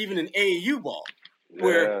happen even in AAU ball,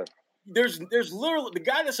 where there's literally the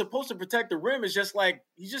guy that's supposed to protect the rim is just like,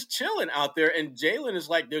 he's just chilling out there, and Jalen is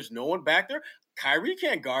like, there's no one back there. Kyrie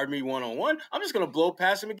can't guard me one-on-one. I'm just going to blow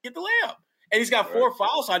past him and get the layup. And he's got 4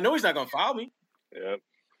 fouls, so I know he's not going to foul me.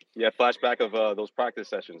 Yeah, flashback of those practice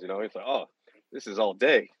sessions. He's like, oh, this is all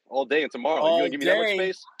day and tomorrow. You going to give me that much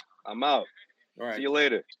space? I'm out. All right. See you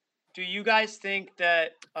later. Do you guys think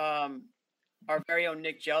that our very own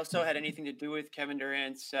Nick Gelso had anything to do with Kevin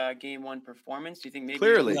Durant's Game 1 performance? Do you think maybe?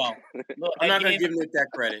 Clearly. No. I'm not going to give Nick that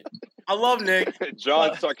credit. I love Nick.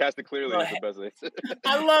 John sarcastic clearly is the best answer.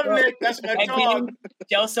 I love Nick. That's my dog.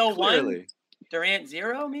 Gelso won, Durant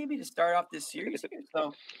 0 maybe to start off this series.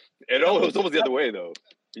 So it was almost the other way though.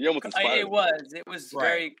 He almost inspired. It was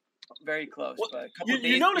very, very close. Well, but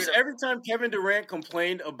you notice every time Kevin Durant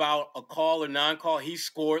complained about a call or non-call, he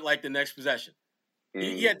scored like the next possession.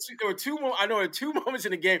 There were 2 moments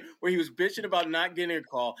in the game where he was bitching about not getting a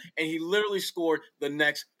call, and he literally scored the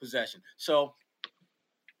next possession. So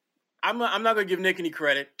I'm not going to give Nick any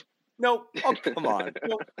credit. Nope. Oh, come on.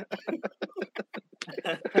 Nope.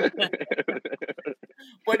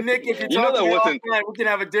 But Nick, if you're talking offline, we can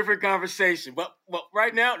have a different conversation. But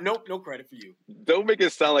right now, nope, no credit for you. Don't make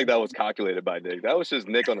it sound like that was calculated by Nick. That was just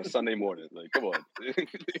Nick on a Sunday morning. Like, come on.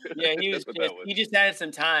 Yeah, he just added some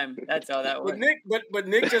time. That's all that was. But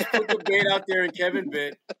Nick just put the bait out there, and Kevin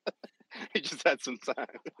bit. He just had some time.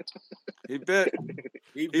 He bit.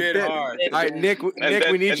 He bit hard. All right, Nick, we need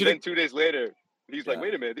you. And then 2 days later, he's like,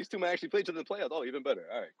 wait a minute, these 2 men actually played each other in the playoffs. Oh, even better.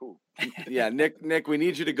 All right, cool. Yeah, Nick, we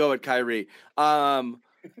need you to go at Kyrie. But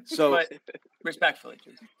respectfully,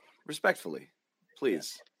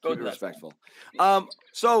 please. Keep it respectful.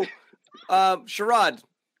 Sherrod,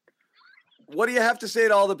 what do you have to say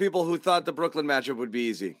to all the people who thought the Brooklyn matchup would be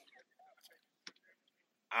easy?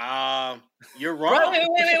 You're wrong.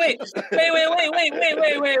 Wait. Sherrod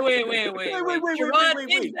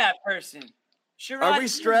is that person. Sherrod Are we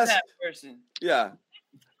stressed? Is that person. Yeah.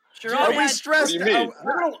 Sherrod Are we stressed? What do you mean?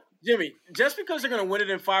 Jimmy, just because they're going to win it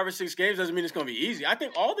in 5 or 6 games doesn't mean it's going to be easy. I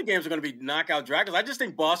think all the games are going to be knockout dragons. I just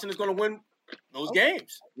think Boston is going to win those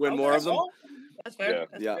games. Win more of them? That's fair.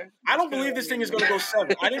 Yeah. Fair. I don't believe this thing is going to go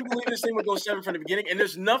 7. I didn't believe this thing would go 7 from the beginning, and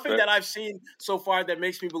there's nothing that I've seen so far that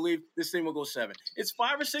makes me believe this thing will go 7. It's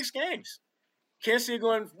 5 or 6 games. Can't see it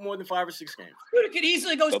going more than 5 or 6 games. Dude, it could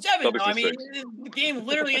easily go 7. I mean, the game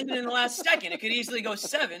literally ended in the last second. It could easily go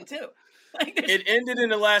 7, too. It ended in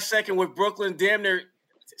the last second with Brooklyn damn near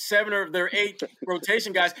 7 of their 8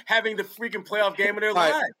 rotation guys having the freaking playoff game of their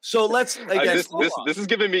lives. Right. So let's this is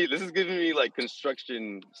giving me like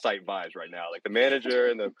construction site vibes right now. Like the manager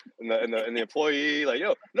and the employee, like,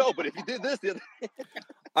 yo, no, but if you did this, the other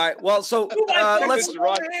all right. Well, so let's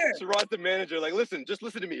Sherrod the manager, like, just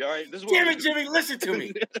listen to me, all right? This is Damn it, Jimmy, listen to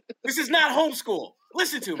me. This is not homeschool.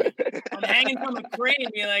 Listen to me. I'm hanging from a crane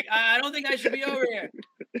and being like, I don't think I should be over here.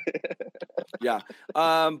 Yeah.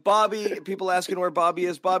 Bobby, people asking where Bobby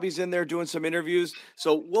is. Bobby's in there doing some interviews.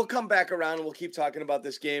 So we'll come back around and we'll keep talking about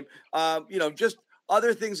this game. Just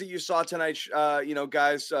other things that you saw tonight,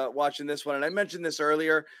 guys watching this one. And I mentioned this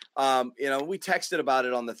earlier. We texted about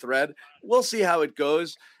it on the thread. We'll see how it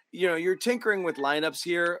goes. You're tinkering with lineups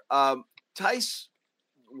here. Tice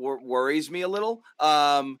worries me a little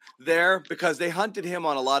there because they hunted him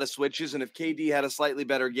on a lot of switches. And if KD had a slightly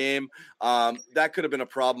better game, that could have been a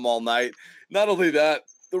problem all night. Not only that,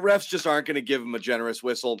 the refs just aren't going to give him a generous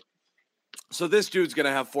whistle. So this dude's going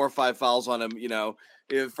to have 4 or 5 fouls on him, in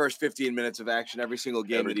the first 15 minutes of action every single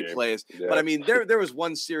game he plays. Yeah. But I mean, there was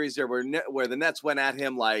one series there where the Nets went at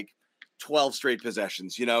him like 12 straight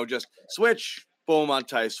possessions, just switch, boom on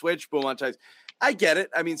Tice, switch, boom on Tice. I get it.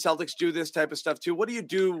 I mean, Celtics do this type of stuff too. What do you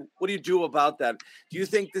do? What do you do about that? Do you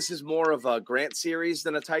think this is more of a Grant series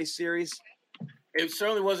than a Tice series? It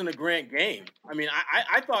certainly wasn't a Grant game. I mean,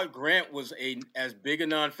 I thought Grant was as big a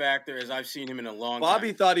non-factor as I've seen him in a long time.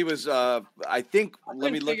 Bobby thought he was, I think,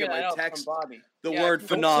 let me look at my text. Bobby. The word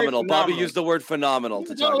phenomenal. Bobby used the word phenomenal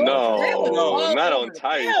to talk about. No, not on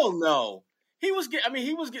Tice. Hell no. He was getting,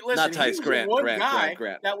 listen, not Tice, Grant, one Grant, guy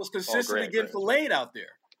Grant. that was consistently getting filleted out there.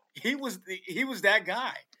 He was that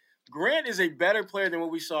guy. Grant is a better player than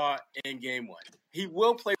what we saw in game 1. He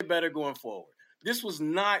will play better going forward. This was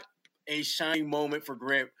not a shining moment for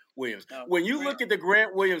Grant Williams. No, when you look at the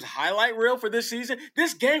Grant Williams highlight reel for this season,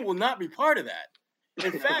 this game will not be part of that.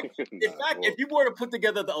 In fact, if you were to put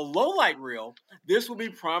together a low-light reel, this will be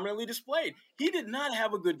prominently displayed. He did not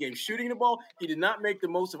have a good game shooting the ball. He did not make the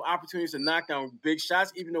most of opportunities to knock down big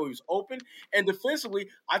shots, even though he was open. And defensively,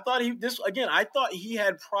 I thought he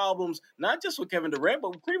had problems, not just with Kevin Durant,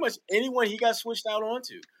 but pretty much anyone he got switched out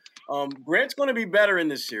onto. Grant's going to be better in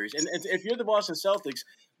this series. And if you're the Boston Celtics,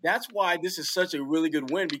 that's why this is such a really good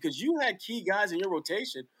win, because you had key guys in your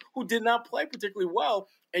rotation who did not play particularly well,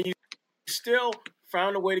 and you still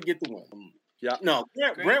found a way to get the win. Yeah. No,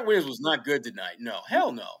 Grant Williams was not good tonight. No,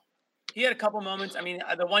 hell no. He had a couple moments. I mean,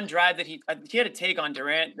 the one drive that he had a take on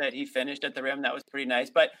Durant that he finished at the rim. That was pretty nice.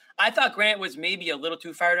 But I thought Grant was maybe a little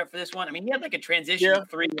too fired up for this one. I mean, he had like a transition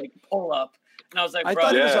 3 pull up, and I was like, I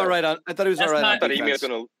thought he was all right on. I thought he was all right. I thought Ime was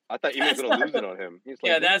gonna lose it on him. He's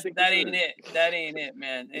like, that ain't it. That ain't it,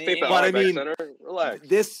 man. But I mean,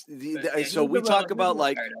 relax. So we talk about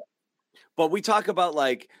like. But we talk about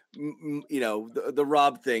like, the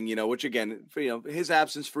Rob thing, which again, his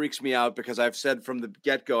absence freaks me out because I've said from the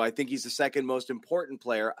get-go, I think he's the second most important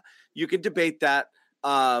player. You could debate that,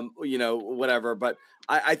 whatever, but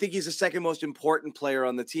I think he's the second most important player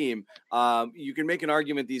on the team. You can make an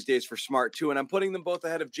argument these days for Smart too, and I'm putting them both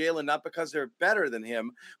ahead of Jalen, not because they're better than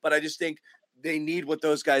him, but I just think they need what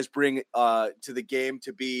those guys bring to the game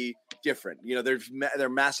to be different. They're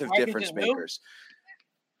massive difference makers.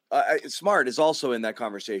 Smart is also in that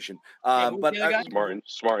conversation. But Smart and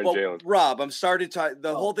Jalen. Rob, I'm starting to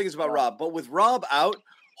the whole thing is about Rob, but with Rob out,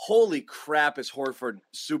 holy crap, is Horford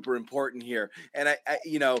super important here. And I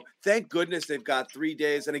thank goodness they've got 3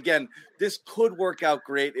 days. And again, this could work out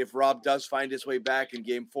great if Rob does find his way back in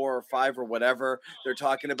game 4 or 5 or whatever they're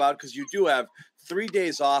talking about, because you do have 3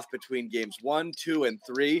 days off between games 1, 2, and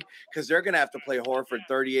 3, because they're going to have to play Horford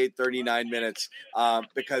 38, 39 minutes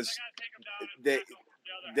because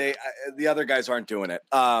the other guys aren't doing it.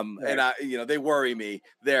 And they worry me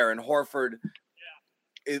there. And Horford,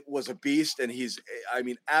 it was a beast, and he's,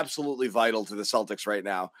 absolutely vital to the Celtics right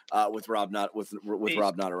now. With Rob not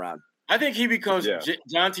around. I think he becomes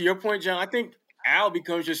John. To your point, John, I think Al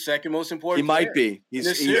becomes your second most important. He might be.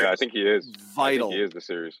 I think he is vital. I think he is the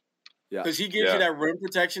series. Yeah, because he gives you that rim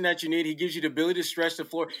protection that you need. He gives you the ability to stretch the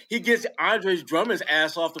floor. He gets Andre Drummond's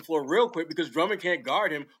ass off the floor real quick because Drummond can't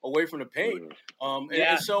guard him away from the paint.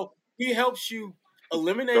 And so he helps you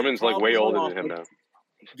eliminate. Drummond's like way older than him now.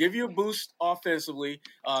 Give you a boost offensively,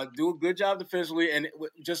 do a good job defensively, and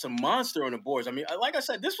just a monster on the boards. I mean, like I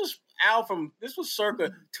said, this was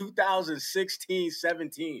circa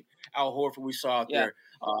 2016-17 Al Horford we saw out there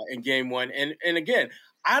in game 1. And again,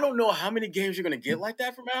 I don't know how many games you're going to get like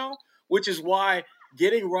that from Al, which is why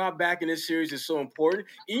getting Rob back in this series is so important.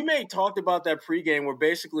 Ime talked about that pregame where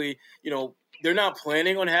basically, they're not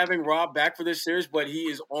planning on having Rob back for this series, but he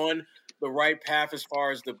is on the right path as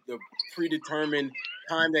far as the predetermined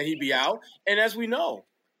time that he be out. And as we know,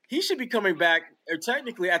 he should be coming back, or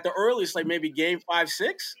technically at the earliest, like maybe game 5,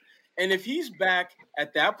 6. And if he's back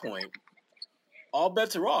at that point, all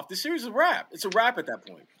bets are off. The series is a wrap. It's a wrap at that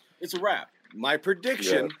point. It's a wrap. My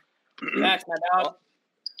prediction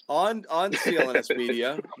on CLNS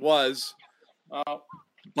Media was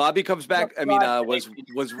Bobby comes back. Was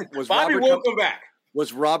Bobby Robert will come back.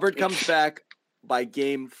 Was Robert comes back by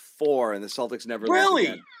game 4, and the Celtics never really?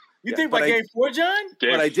 Again. You think by game 4, John?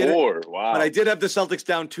 Game 4, wow. But I did have the Celtics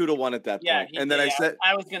down 2-1 at that point. And then I said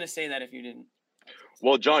I was going to say that if you didn't.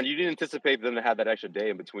 Well, John, you didn't anticipate them to have that extra day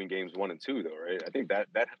in between games 1 and 2, though, right? I think that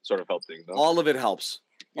sort of helped things. All of it helps.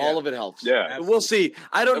 Yeah. All of it helps. Yeah. Absolutely. We'll see.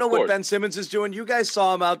 I don't know what Ben Simmons is doing. You guys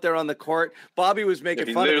saw him out there on the court. Bobby was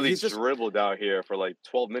making fun of him. He literally dribbled out here for like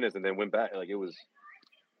 12 minutes and then went back. Like, it's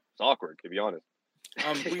awkward, to be honest.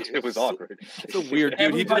 It was awkward. It's a weird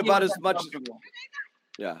dude. He did about as much.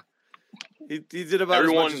 Yeah. He did about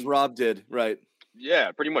as much as Rob did. Right.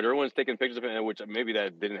 Yeah, pretty much. Everyone's taking pictures of him, which maybe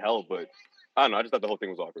that didn't help, but I don't know. I just thought the whole thing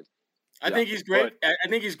was awkward. I think he's great. I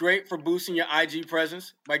think he's great for boosting your IG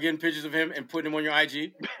presence by getting pictures of him and putting them on your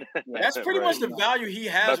IG. That's pretty much the value he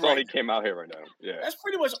has. That's all he came out here right now. Yeah, that's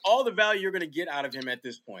pretty much all the value you're going to get out of him at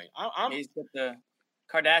this point. He's with the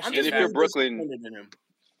Kardashians. And if you're Brooklyn,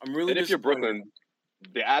 I'm really. And if you're Brooklyn,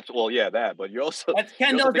 that. But you're also that's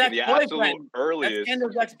Kendall's ex-boyfriend. Earliest. That's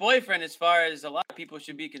Kendall's ex-boyfriend, as far as a lot of people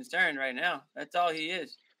should be concerned right now. That's all he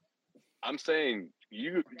is. I'm saying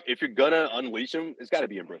if you're gonna unleash him, it's got to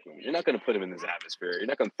be in Brooklyn. You're not gonna put him in this atmosphere. You're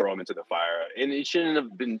not gonna throw him into the fire. And it shouldn't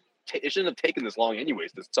have taken this long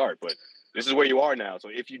anyways to start. But this is where you are now. So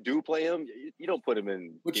if you do play him, you don't put him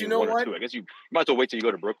in. But you know what? I guess you might as well wait till you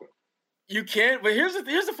go to Brooklyn. You can't. But here's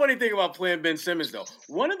the funny thing about playing Ben Simmons, though.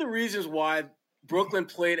 One of the reasons why Brooklyn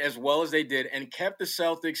played as well as they did and kept the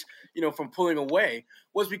Celtics, from pulling away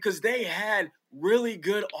was because they had really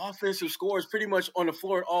good offensive scores pretty much on the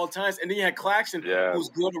floor at all times. And then you had Claxton, who's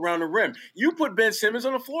good around the rim. You put Ben Simmons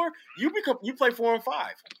on the floor, you play 4 and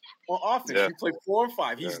 5 on offense. Yeah. You play 4 and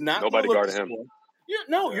 5. He's not nobody guarding him.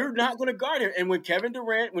 You're not going to guard him. And when Kevin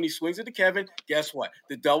Durant, when he swings it to Kevin, guess what?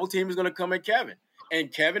 The double team is going to come at Kevin.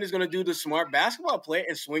 And Kevin is going to do the smart basketball play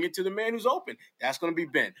and swing it to the man who's open. That's going to be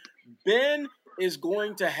Ben. Ben is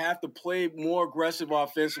going to have to play more aggressive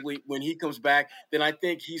offensively when he comes back than I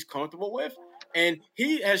think he's comfortable with. And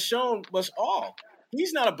he has shown us all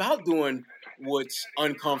he's not about doing what's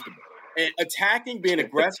uncomfortable. And attacking, being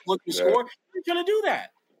aggressive, looking to score, he's going to do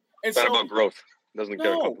that. And it's not about growth. Doesn't get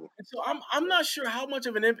uncomfortable. And so I'm not sure how much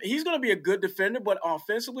of an impact. He's going to be a good defender, but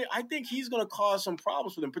offensively, I think he's going to cause some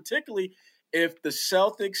problems for them, particularly if the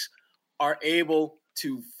Celtics are able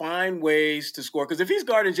to find ways to score. Because if he's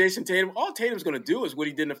guarding Jason Tatum, all Tatum's going to do is what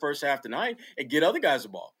he did in the first half tonight and get other guys the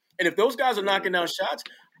ball. And if those guys are knocking down shots,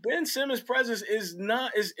 Ben Simmons' presence is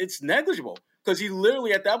negligible because he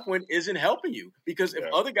literally at that point isn't helping you. Because if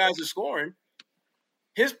other guys are scoring,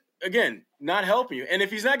 not helping you. And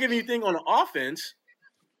if he's not giving you anything on offense,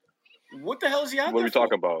 what the hell is he out there? What are we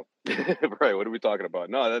talking about? Right, what are we talking about?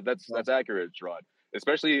 No, that's accurate, Rod.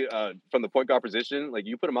 Especially from the point guard position, like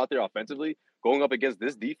you put him out there offensively, going up against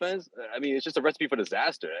this defense, I mean, it's just a recipe for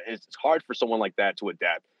disaster. It's hard for someone like that to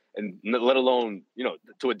adapt, and let alone,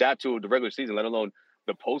 to adapt to the regular season, let alone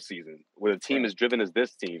the postseason, where the team is driven as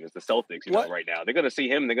this team, as the Celtics, right now. They're gonna see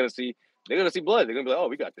him, they're gonna see blood. They're gonna be like, oh,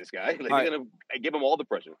 we got this guy. They're gonna give him all the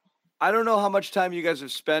pressure. I don't know how much time you guys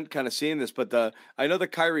have spent kind of seeing this, but I know the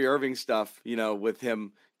Kyrie Irving stuff, with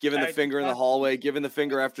him giving the finger in the hallway, giving the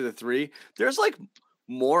finger after the three. There's like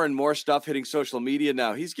more and more stuff hitting social media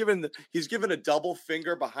now. He's given a double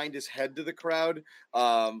finger behind his head to the crowd,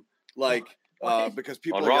 because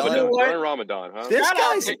people on Ramadan, huh? This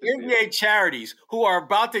guy's NBA charities who are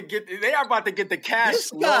about to get the cash.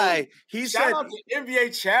 This guy, shout out to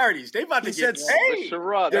NBA charities. They about to get paid.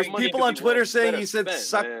 There's people on Twitter saying he said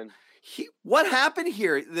suck. What happened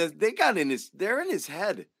here? They're in his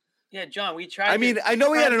head. Yeah, John, we tried. I mean, I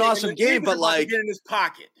know he had an awesome game, but like, get in his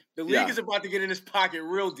pocket. The league is about to get in his pocket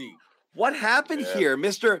real deep. What happened here,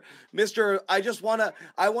 Mister? I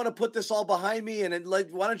want to put this all behind me, and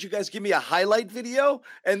why don't you guys give me a highlight video?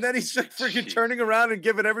 And then he's like freaking turning around and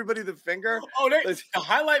giving everybody the finger. Oh, the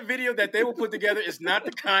highlight video that they will put together is not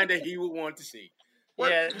the kind that he would want to see.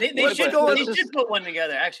 Yeah, they should put one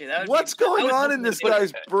together. Actually, what's going on in this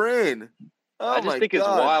guy's brain? Oh, I just think it's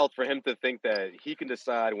wild for him to think that he can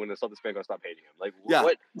decide when the Celtics fan gonna stop hating him. Like,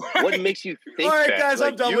 what makes you think? All right, that? guys,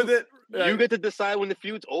 I'm done with it. You get to decide when the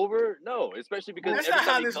feud's over? No, especially because every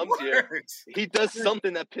time he comes here, he does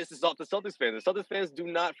something that pisses off the Celtics fans. The Celtics fans do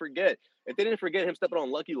not forget. If they didn't forget him stepping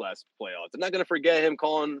on Lucky last playoffs, they're not gonna forget him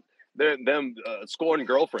calling them scoring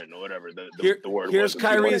girlfriend or whatever the word here's was.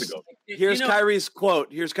 Kyrie's quote.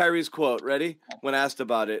 Here's Kyrie's quote. Ready? When asked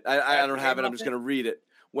about it, I don't have it. I'm just gonna read it.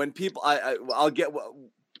 When people, I'll get.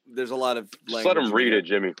 There's a lot of language. Just let him read it,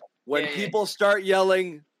 Jimmy. When people start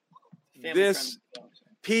yelling this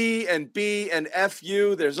P and B and F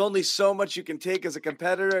you, there's only so much you can take as a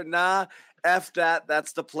competitor. Nah, F that.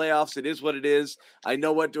 That's the playoffs. It is what it is. I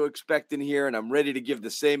know what to expect in here, and I'm ready to give the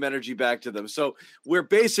same energy back to them. So we're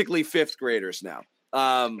basically fifth graders now.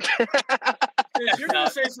 You're gonna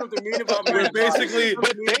say something mean about me. They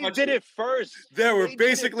did it first. We're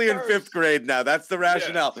basically in fifth grade now. That's the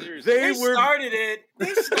rationale. Yeah, they started it.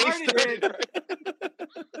 They started it.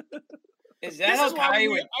 Is that how Kyrie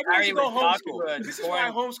would homeschool? This is why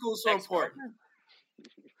homeschool is so important.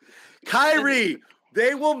 Kyrie,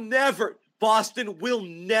 Boston will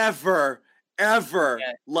never, ever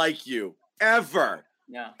like you. Ever.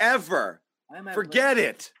 No. Ever. Forget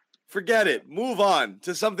it. Move on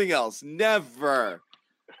to something else. Never.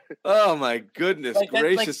 Oh my goodness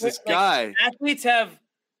gracious! This guy. Athletes have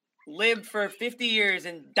lived for 50 years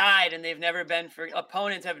and died, and they've never been for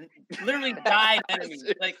opponents have literally died enemies.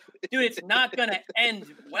 Like, dude, it's not gonna end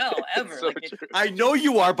well ever. So like, I know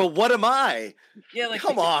you are, but what am I? Yeah, like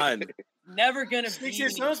come on. Never gonna be.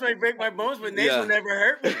 6 stones might break my bones, but Nates will never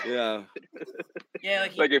hurt me. Yeah. Yeah,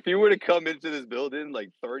 like if you were to come into this building like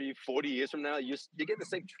 30, 40 years from now, you get the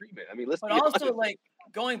same treatment. I mean, let's. But also, honest. Like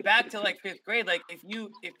going back to like 5th grade, like if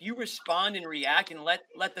you respond and react and let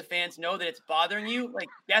the fans know that it's bothering you, like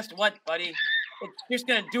guess what, buddy? It's just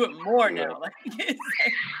gonna do it more now. Like,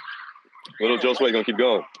 little Josue gonna keep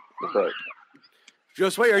going. That's right.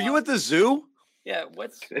 Josue, are you at the zoo? Yeah,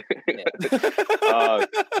 what's? Yeah.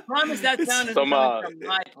 Promise that sound is coming from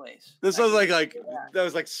my place. This was like that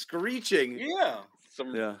was like screeching. Yeah.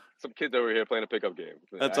 Some kids over here playing a pickup game.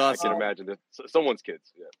 That's awesome. I can imagine this. Someone's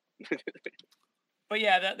kids. Yeah. But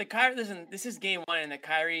yeah, the Kyrie. Listen, this is game 1, and the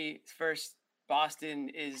Kyrie first Boston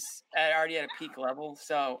is already at a peak level.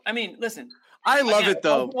 So I mean, listen. I love it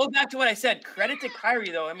though. Go back to what I said. Credit to Kyrie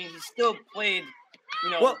though. I mean, he still played.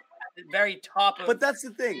 Well, at the very top of. But that's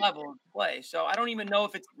the thing. Level of play. So I don't even know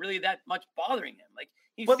if it's really that much bothering him. Like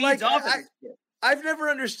he feeds off of this kid. I've never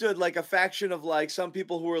understood like a faction of like some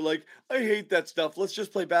people who are like, I hate that stuff. Let's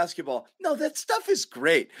just play basketball. No, that stuff is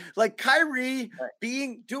great. Like Kyrie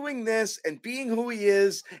doing this and being who he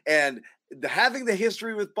is and having the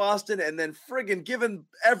history with Boston and then friggin' giving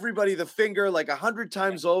everybody the finger like 100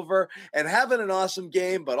 times over and having an awesome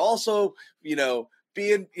game, but also,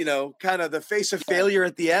 being, kind of the face of failure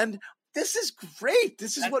at the end. This is great.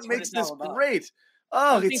 This is what makes this great.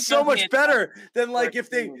 Oh, it's so much better than like if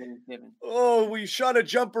we shot a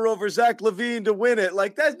jumper over Zach LaVine to win it.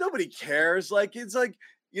 Like that, nobody cares. Like it's like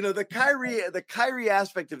the Kyrie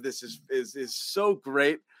aspect of this is so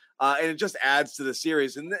great, and it just adds to the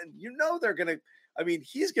series. And then they're gonna. I mean,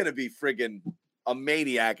 he's gonna be friggin' a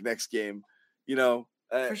maniac next game.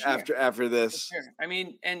 After this. For sure. I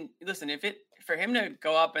mean, and listen, for him to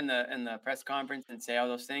go up in the press conference and say all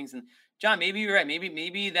those things, and John, maybe you're right.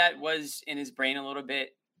 Maybe that was in his brain a little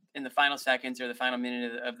bit in the final seconds or the final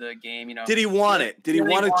minute of the game. Did he want it? Did he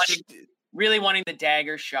want it? Really wanting the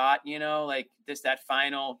dagger shot, like that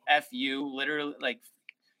final FU, literally like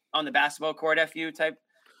on the basketball court FU type.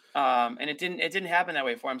 And it didn't happen that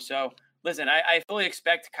way for him. So listen, I fully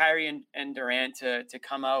expect Kyrie and Durant to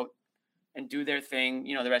come out and do their thing.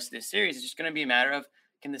 The rest of this series is just going to be a matter of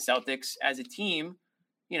can the Celtics as a team,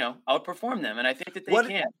 outperform them, and I think that they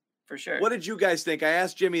can. For sure. What did you guys think? I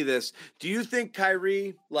asked Jimmy this. Do you think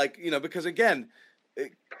Kyrie, because again,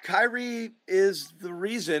 Kyrie is the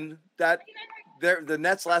reason that the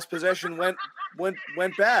Nets' last possession went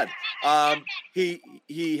bad.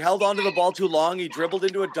 He held onto the ball too long. He dribbled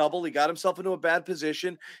into a double. He got himself into a bad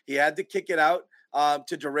position. He had to kick it out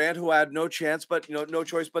to Durant, who had no chance, but no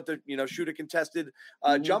choice but to shoot a contested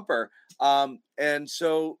jumper. And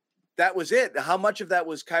so that was it. How much of that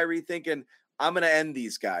was Kyrie thinking, I'm going to end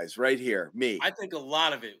these guys right here, me? I think a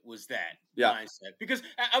lot of it was that mindset. Because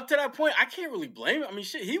up to that point, I can't really blame him. I mean,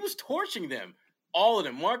 shit, he was torching them. All of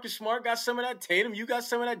them. Marcus Smart got some of that. Tatum, you got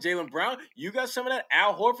some of that. Jaylen Brown, you got some of that.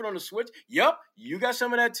 Al Horford on the switch. Yup, you got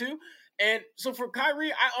some of that too. And so for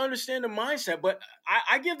Kyrie, I understand the mindset, but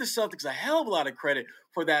I give the Celtics a hell of a lot of credit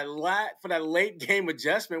for that late game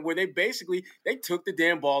adjustment where they took the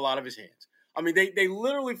damn ball out of his hands. I mean, they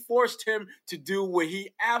literally forced him to do what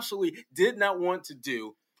he absolutely did not want to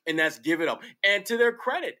do, and that's give it up. And to their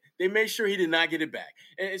credit, they made sure he did not get it back.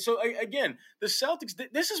 And so, again, the Celtics,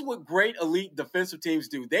 this is what great elite defensive teams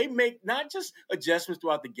do. They make not just adjustments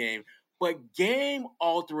throughout the game, but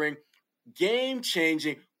game-altering,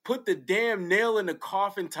 game-changing, put the damn nail in the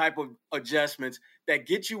coffin type of adjustments that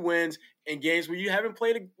get you wins in games where you haven't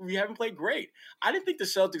played great. I didn't think the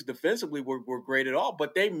Celtics defensively were great at all,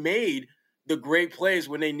 but they made the great plays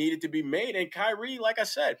when they needed to be made. And Kyrie, like I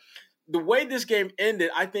said, the way this game ended,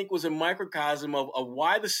 I think, was a microcosm of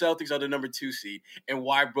why the Celtics are the number 2 seed and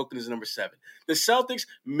why Brooklyn is number 7. The Celtics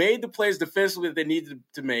made the plays defensively that they needed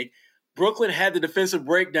to make. Brooklyn had the defensive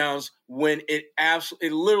breakdowns when it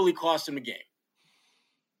literally cost them the game.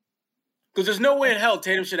 Because there's no way in hell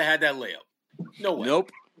Tatum should have had that layup. No way.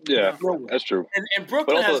 Nope. Yeah, that's true. And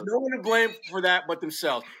Brooklyn has no one to blame for that but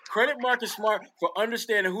themselves. Credit Marcus Smart for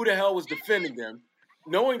understanding who the hell was defending them,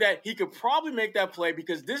 knowing that he could probably make that play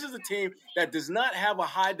because this is a team that does not have a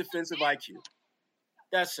high defensive IQ.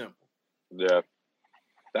 That's simple. Yeah,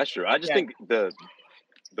 that's true. I just think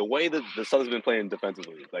the way that the Celtics have been playing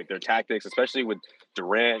defensively, like their tactics, especially with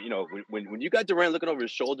Durant, when you got Durant looking over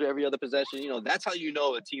his shoulder every other possession, that's how a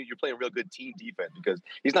team, you're playing real good team defense because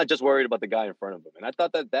he's not just worried about the guy in front of him. And I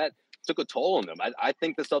thought that took a toll on them. I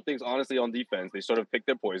think the Celtics, honestly, on defense, they sort of picked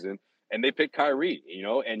their poison, and they picked Kyrie,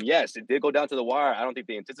 And yes, it did go down to the wire. I don't think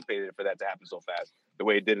they anticipated it for that to happen so fast, the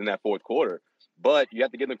way it did in that fourth quarter. But you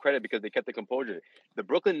have to give them credit because they kept the composure. The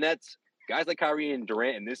Brooklyn Nets, guys like Kyrie and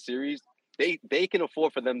Durant in this series, they can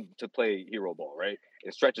afford for them to play hero ball, right?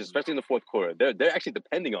 In stretches, especially in the fourth quarter. They're actually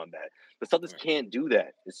depending on that. The Celtics can't do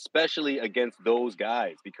that, especially against those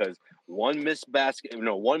guys, because one missed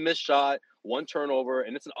shot, one turnover,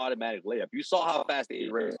 and it's an automatic layup. You saw how fast they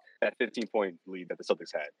erased that 15-point lead that the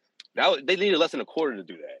Celtics had. Now they needed less than a quarter to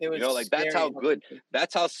do that. That's how good,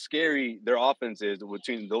 that's how scary their offense is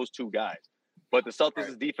between those two guys. But the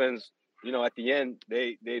Celtics' defense, at the end,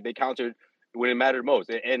 they countered when it mattered most.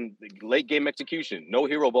 And late game execution, no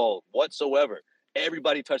hero ball whatsoever.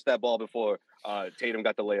 Everybody touched that ball before Tatum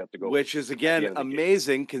got the layup to go. Which is, again,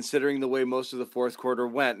 amazing considering the way most of the fourth quarter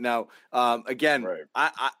went. Now, again,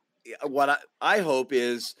 right. What I hope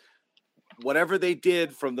is whatever they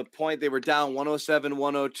did from the point they were down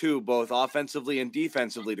 107-102, both offensively and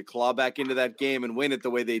defensively, to claw back into that game and win it the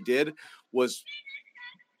way they did was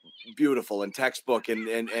beautiful and textbook and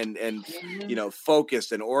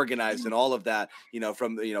focused and organized and all of that,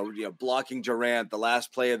 from blocking Durant, the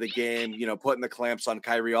last play of the game, putting the clamps on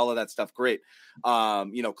Kyrie, all of that stuff. Great.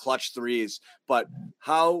 Clutch threes. But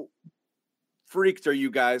how freaked are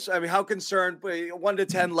you guys? I mean, how concerned, 1 to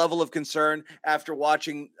 10 level of concern after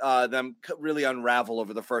watching them really unravel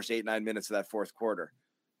over the first 8-9 minutes of that fourth quarter?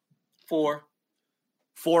 4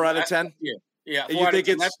 out of 10. Yeah, you think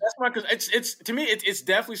that's because it's to me it's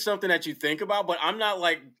definitely something that you think about, but I'm not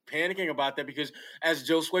like panicking about that because, as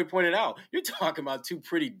Joe Sway pointed out, you're talking about two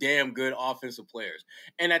pretty damn good offensive players,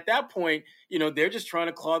 and at that point, they're just trying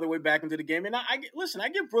to claw their way back into the game. And I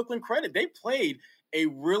give Brooklyn credit; they played a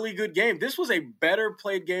really good game. This was a better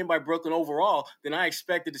played game by Brooklyn overall than I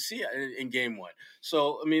expected to see in game one.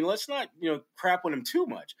 So, I mean, let's not, crap on them too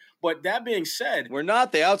much. But that being said, we're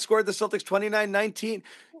not. They outscored the Celtics 29-19,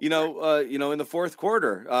 in the fourth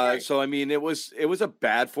quarter. Right. So, I mean, it was a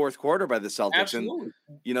bad fourth quarter by the Celtics. Absolutely.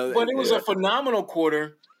 And, but it was a phenomenal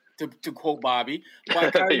quarter, to quote Bobby.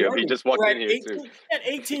 He just walked in here, too. He had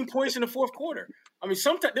 18 points in the fourth quarter. I mean,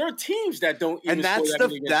 sometimes there are teams that don't even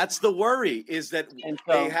and that's the worry, is that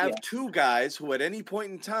they have two guys who at any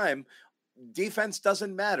point in time, defense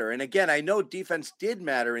doesn't matter. And again, I know defense did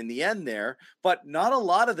matter in the end there, but not a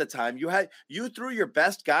lot of the time. You threw your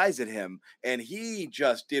best guys at him and he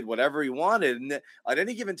just did whatever he wanted. And at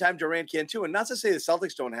any given time, Durant can too. And not to say the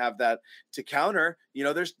Celtics don't have that to counter.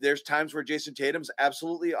 There's times where Jason Tatum's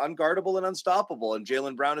absolutely unguardable and unstoppable, and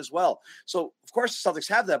Jaylen Brown as well. So of course the Celtics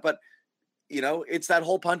have that, but it's that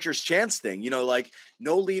whole puncher's chance thing,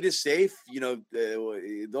 no lead is safe.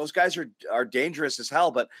 Those guys are dangerous as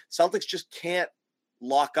hell, but Celtics just can't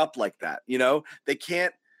lock up like that. They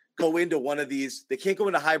can't go into one of these. They can't go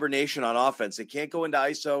into hibernation on offense. They can't go into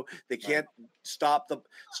ISO. They can't stop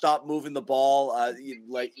moving the ball.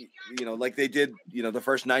 Like they did, the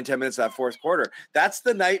first 9-10 minutes of that fourth quarter. That's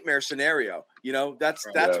the nightmare scenario. That's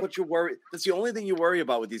what you worry. That's the only thing you worry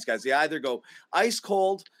about with these guys. They either go ice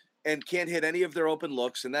cold and can't hit any of their open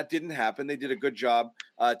looks, and that didn't happen. They did a good job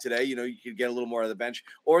today. You could get a little more out of the bench,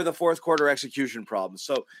 or the fourth quarter execution problems.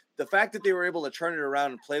 So the fact that they were able to turn it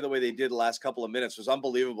around and play the way they did the last couple of minutes was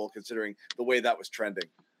unbelievable, considering the way that was trending.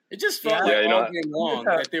 It just felt like all game long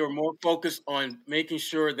that they were more focused on making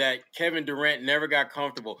sure that Kevin Durant never got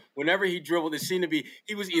comfortable. Whenever he dribbled, it seemed to be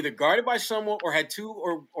he was either guarded by someone or had two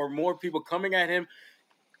or more people coming at him,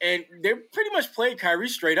 and they pretty much played Kyrie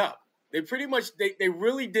straight up. They pretty much they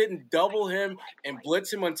really didn't double him and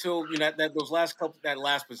blitz him until that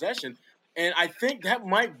last possession, and I think that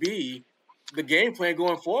might be the game plan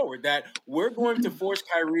going forward. That we're going to force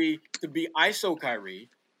Kyrie to be ISO Kyrie,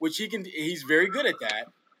 which he's very good at that,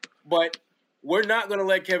 but we're not going to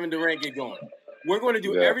let Kevin Durant get going. We're going to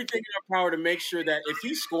do everything in our power to make sure that if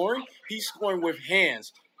he's scoring with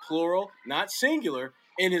hands, plural, not singular,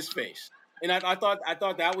 in his face. And I thought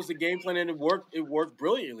that was the game plan, and it worked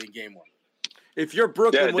brilliantly in game one. If you're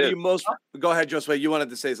Brooklyn, what do you most – go ahead, Josue. You wanted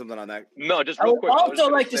to say something on that. No, just real quick. I would also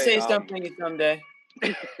like to say something someday. All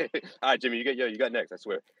right, Jimmy, you got next, I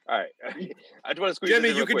swear. All right. I just want to squeeze Jimmy,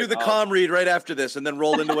 you can do the calm read right after this and then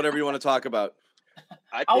roll into whatever you want to talk about.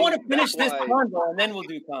 I want to finish this convo, and then we'll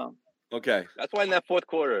do calm. Okay. That's why in that fourth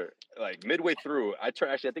quarter, like midway through, I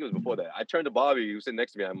think it was before that. I turned to Bobby, who was sitting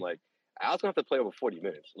next to me. I'm like, Al's going to have to play over 40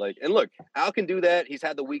 minutes. And look, Al can do that. He's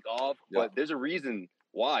had the week off, but there's a reason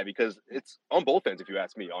why, because it's on both ends, if you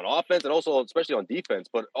ask me, on offense and also especially on defense,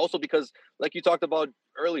 but also because, like you talked about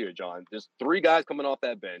earlier, John, there's 3 guys coming off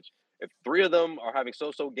that bench. If 3 of them are having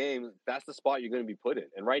so-so games, that's the spot you're going to be put in.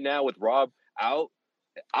 And right now with Rob out,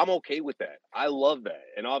 I'm okay with that. I love that.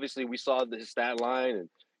 And obviously we saw his stat line and,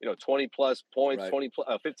 20 plus points,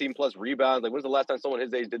 15 plus rebounds. Like, when's the last time someone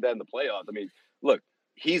his age did that in the playoffs? I mean, look,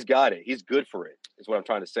 he's got it. He's good for it, is what I'm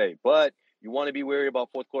trying to say. But you want to be wary about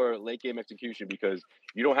fourth quarter late game execution because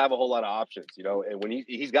you don't have a whole lot of options, and when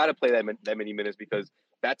he's got to play that many minutes because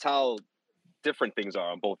that's how different things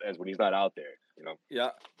are on both ends when he's not out there, Yeah.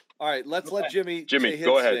 All right, let's let Jimmy say his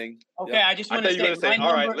go ahead. thing. Okay, Yep. I just want to say,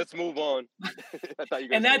 all right, let's move on.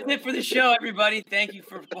 And that's it for the show, everybody. Thank you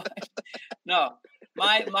for No,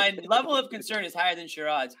 my level of concern is higher than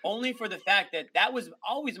Sherrod's, only for the fact that was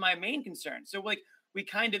always my main concern. So, we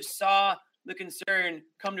kind of saw the concern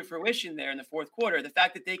come to fruition there in the fourth quarter. The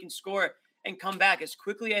fact that they can score and come back as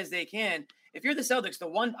quickly as they can. If you're the Celtics, the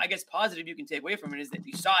one, I guess, positive you can take away from it is that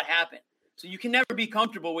you saw it happen. So you can never be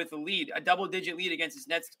comfortable with a lead. A double-digit lead against this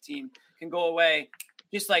Nets team can go away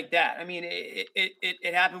just like that. I mean,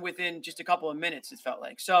 it happened within just a couple of minutes, it felt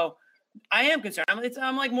like. So I am concerned.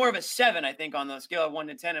 I'm like more of a 7, I think, on the scale of 1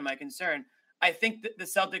 to 10 in my concern. I think that the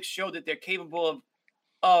Celtics showed that they're capable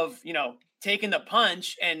of taking the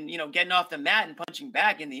punch and, getting off the mat and punching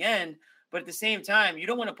back in the end. But at the same time, you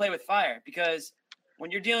don't want to play with fire because when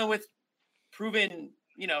you're dealing with proven,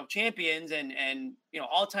 champions and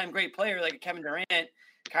all-time great player like Kevin Durant,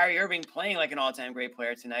 Kyrie Irving playing like an all-time great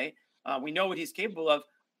player tonight. We know what he's capable of.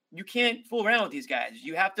 You can't fool around with these guys.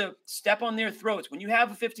 You have to step on their throats. When you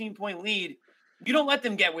have a 15-point lead, you don't let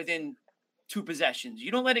them get within 2 possessions.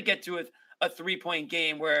 You don't let it get to a 3-point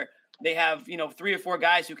game where they have, 3 or 4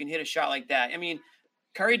 guys who can hit a shot like that. I mean,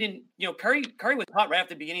 Curry didn't, Curry was hot right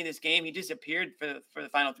after the beginning of this game. He disappeared for the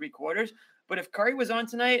final 3 quarters. But if Curry was on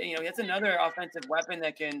tonight, that's another offensive weapon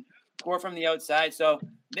that can score from the outside. So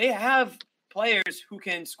they have players who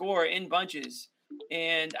can score in bunches.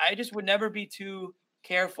 And I just would never be too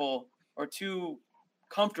careful or too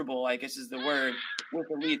comfortable, I guess is the word, with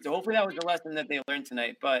the lead. So hopefully that was the lesson that they learned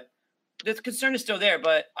tonight. But the concern is still there.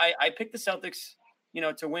 But I picked the Celtics,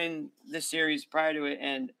 to win this series prior to it.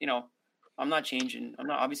 And, I'm not changing. I'm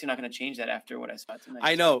obviously not going to change that after what I saw tonight.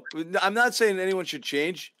 I know. I'm not saying anyone should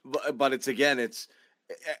change, but it's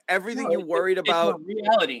everything you worried about. It's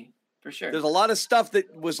reality, for sure. There's a lot of stuff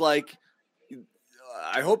that was like,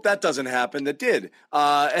 I hope that doesn't happen. That did.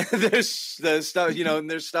 And there's stuff, and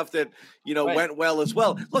there's stuff that, Right. went well as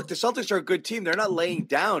well. Look, the Celtics are a good team. They're not laying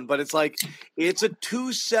down, but it's like, it's a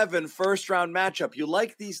 2-7 first round matchup. You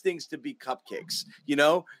like these things to be cupcakes,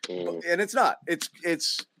 and it's not.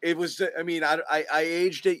 It was. I mean, I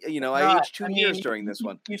aged it. I aged 2 years during this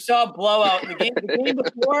one. You saw a blowout. The game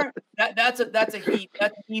before that's a heat.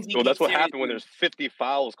 That's an easy. Well, that's what series. happened when there's 50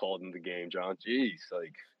 fouls called in the game, John. Jeez,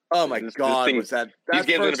 like. Oh my God! Was that these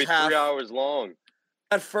games are going to be half, 3 hours long?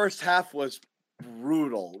 That first half was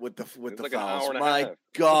brutal with the like fouls. An hour My and a half.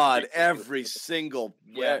 God, every single.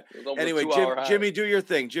 Yeah. Anyway, Jimmy, do your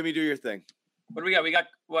thing. Jimmy, do your thing. What do we got? We got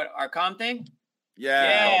what, our comm thing?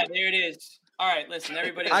 Yeah. Yeah, there it is. All right, listen,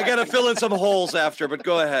 everybody. I got to fill in some holes after, but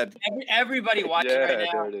go ahead. Everybody watching right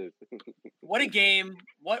now. There it is. What a game!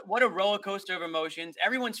 What a roller coaster of emotions.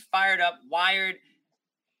 Everyone's fired up, wired.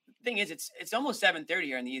 Thing is, it's almost 7:30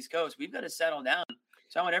 here on the East Coast. We've got to settle down.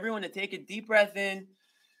 So I want everyone to take a deep breath in,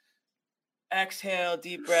 exhale,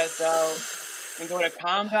 deep breath out, and go to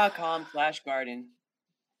calm.com/garden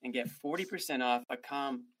and get 40% off a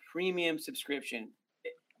Calm premium subscription.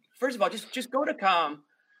 First of all, just go to Calm,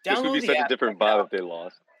 This would be download such the a app. different vibe if they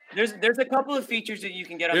lost. There's a couple of features that you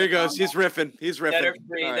can get on Here the he goes. Calm He's riffing. that are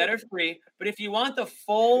free. All right. That are free. But if you want the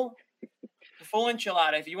full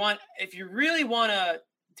enchilada, if you really want to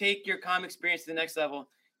take your Calm experience to the next level,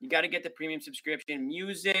 you got to get the premium subscription.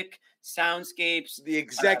 Music, soundscapes, The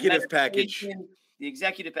executive package. The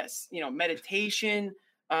executive, meditation,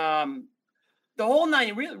 the whole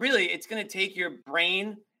nine. Really, it's going to take your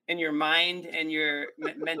brain and your mind and your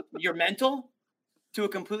mental to a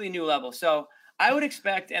completely new level. So I would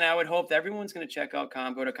expect and I would hope that everyone's going to check out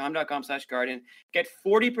Calm. Go to calm.com/garden, get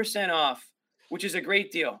 40% off, which is a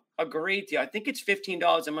great deal. A great deal. I think it's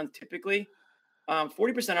 $15 a month typically.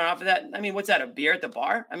 40% off of that. I mean, what's that? A beer at the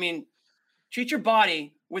bar? I mean, treat your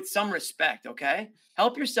body with some respect, okay?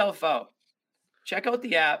 Help yourself out. Check out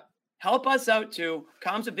the app. Help us out too.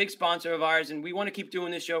 Calm's a big sponsor of ours, and we want to keep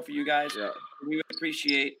doing this show for you guys. Yeah. We would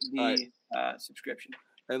appreciate the subscription.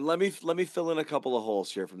 And let me fill in a couple of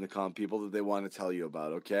holes here from the Calm people that they want to tell you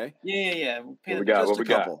about, okay? Yeah. What we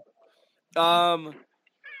got?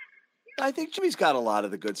 I think Jimmy's got a lot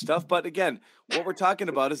of the good stuff, but again, what we're talking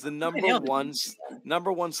about is the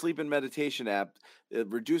number one sleep and meditation app. It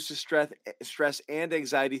reduces stress and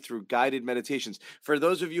anxiety through guided meditations. For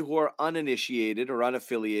those of you who are uninitiated or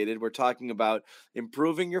unaffiliated, we're talking about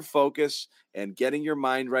improving your focus and getting your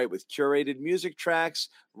mind right with curated music tracks,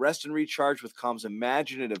 rest and recharge with Calm's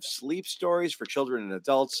imaginative sleep stories for children and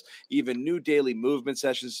adults, even new daily movement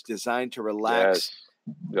sessions designed to relax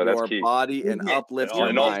your body and uplift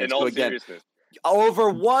your mind. In all seriousness. Over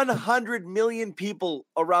 100 million people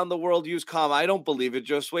around the world use Calm. I don't believe it,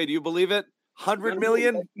 Josue. Do you believe it? 100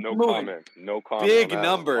 million? No comment. No comment. Big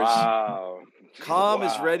numbers. Wow. Calm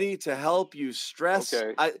is ready to help you stress.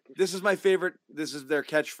 Okay. This is my favorite. This is their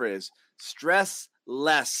catchphrase. Stress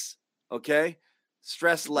less. Okay?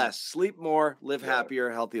 Stress less. Sleep more. Live happier,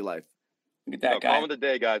 healthy life. Calm of the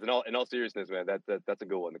day, guys. In all seriousness, man, that's a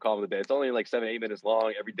good one. The calm of the day. It's only like 7-8 minutes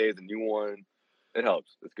long. Every day is a new one. It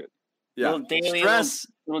helps. It's good. Yeah.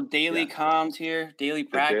 Little daily calms here. Daily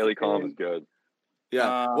practice. The daily calm is good.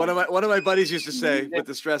 Yeah. One of my buddies used to say with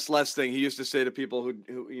the stress less thing, he used to say to people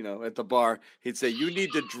who at the bar, he'd say, "You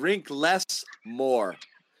need to drink less more."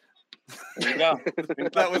 There you go.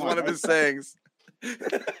 That was one of his sayings.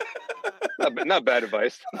 Not bad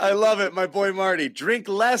advice. I love it. My boy Marty. Drink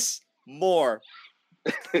less more.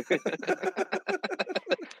 Shout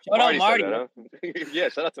out Marty. That, huh? Yeah,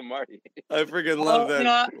 shout out to Marty. I freaking love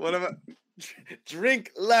that. What am I?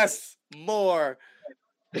 Drink less more.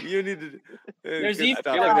 You need to. There's it's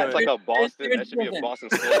like a Boston. That should be a Boston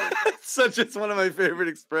slogan. It's one of my favorite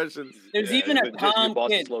expressions. There's even a calm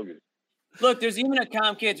kid. Slogan. Look, there's even a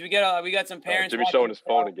calm kids. We got some parents. Jimmy's showing his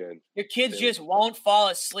phone again. Your kids just won't fall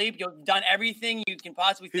asleep. You've done everything you can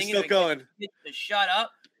possibly think. He's still going. To shut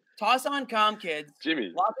up. Toss on calm kids.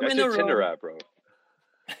 Jimmy, lock them that's in the your room. Tinder app, bro.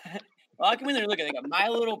 Lock them in there. Look at they got My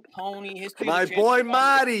Little Pony history. My boy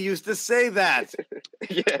Marty used to say that.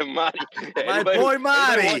 Yeah, Marty. My boy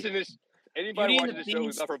Marty. Anybody watching this show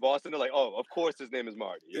who's not from Boston, they're like, "Oh, of course his name is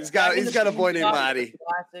Marty." Yeah. He's got a boy named Marty.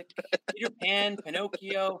 Classic. Peter Pan,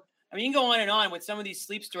 Pinocchio. I mean, you can go on and on with some of these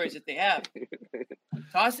sleep stories that they have.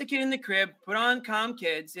 Toss the kid in the crib, put on Calm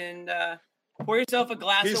Kids, and pour yourself a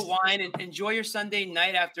glass of wine and enjoy your Sunday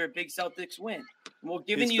night after a big Celtics win. And we're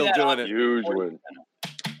giving you that huge win.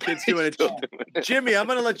 Kids doing it. Jimmy, I'm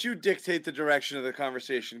going to let you dictate the direction of the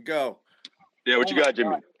conversation. Go. Yeah, what you got,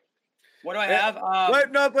 Jimmy? What do I have?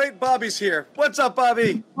 Wait, Bobby's here. What's up,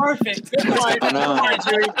 Bobby? Perfect. Come on,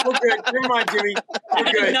 Jimmy. We're good. Come on, Jimmy.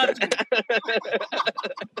 We're good.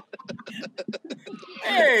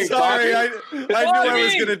 Hey, sorry,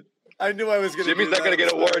 I knew I was gonna. Jimmy's not gonna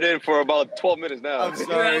get a word in for about 12 minutes now. I'm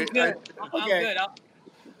sorry. I'm good.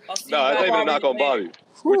 I'll see no, that's not even a knock on Bobby.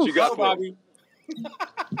 What you got, Bobby?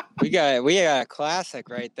 We got a classic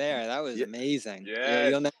right there. That was amazing. Yeah,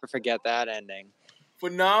 you'll never forget that ending.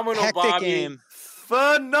 Phenomenal, Hectic Bobby. Game.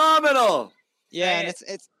 Phenomenal. Yeah, and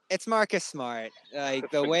it's Marcus Smart. Like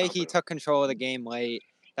the way he took control of the game late,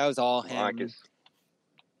 that was all him. Marcus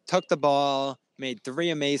took the ball, made 3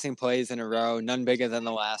 amazing plays in a row, none bigger than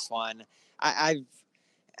the last one.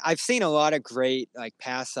 I've seen a lot of great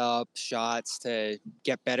pass up shots to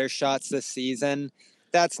get better shots this season.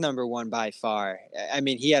 That's number one by far. I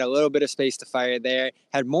mean, he had a little bit of space to fire there,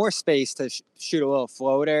 had more space to shoot a little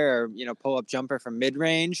floater or, pull up jumper from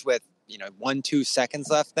mid-range with, 1-2 seconds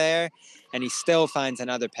left there. And he still finds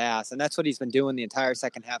another pass. And that's what he's been doing the entire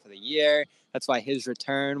second half of the year. That's why his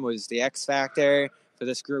return was the X factor for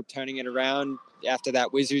this group turning it around after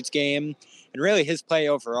that Wizards game. And really his play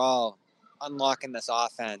overall, unlocking this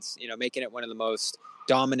offense, making it one of the most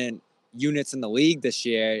dominant units in the league this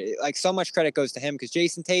year. So much credit goes to him because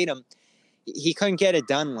Jason Tatum, he couldn't get it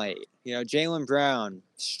done late. Jaylen Brown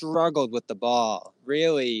struggled with the ball.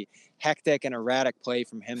 Really hectic and erratic play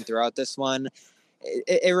from him throughout this one.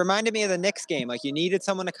 It reminded me of the Knicks game. You needed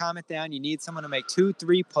someone to calm it down. You need someone to make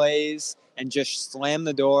 2-3 plays and just slam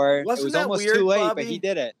the door. It was almost weird, too late, Bobby? But he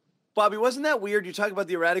did it. Bobby, wasn't that weird? You talk about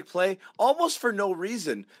the erratic play almost for no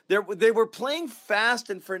reason. They were playing fast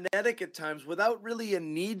and frenetic at times without really a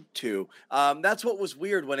need to. That's what was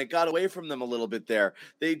weird when it got away from them a little bit there.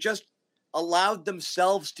 They just allowed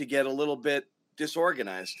themselves to get a little bit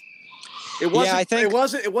disorganized. It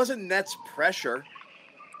wasn't Nets pressure.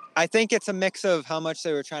 I think it's a mix of how much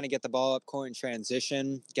they were trying to get the ball up court in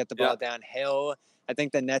transition, get the ball downhill. I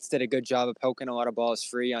think the Nets did a good job of poking a lot of balls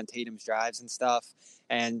free on Tatum's drives and stuff.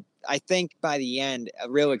 And I think by the end, a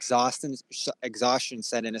real exhaustion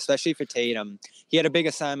set in, especially for Tatum. He had a big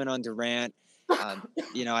assignment on Durant.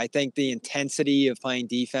 I think the intensity of playing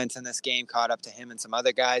defense in this game caught up to him and some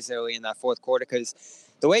other guys early in that fourth quarter because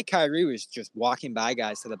the way Kyrie was just walking by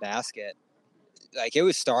guys to the basket, it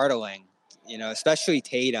was startling. especially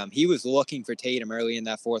Tatum. He was looking for Tatum early in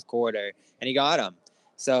that fourth quarter, and he got him.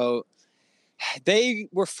 So they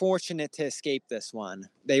were fortunate to escape this one.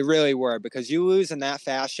 They really were, because you lose in that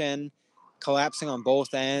fashion, collapsing on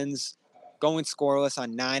both ends, going scoreless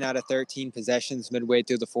on 9 out of 13 possessions midway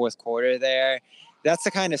through the fourth quarter there. That's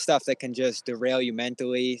the kind of stuff that can just derail you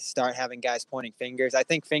mentally, start having guys pointing fingers. I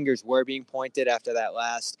think fingers were being pointed after that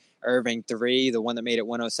last Irving 3, the one that made it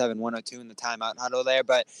 107-102 in the timeout huddle there.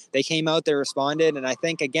 But they came out, they responded. And I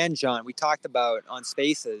think, again, John, we talked about on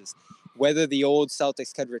Spaces whether the old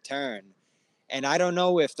Celtics could return. And I don't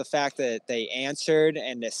know if the fact that they answered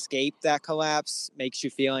and escaped that collapse makes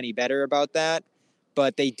you feel any better about that.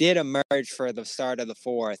 But they did emerge for the start of the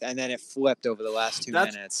fourth, and then it flipped over the last 2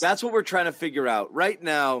 minutes. That's what we're trying to figure out. Right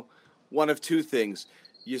now, one of two things.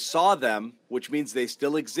 You saw them, which means they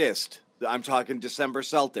still exist. I'm talking December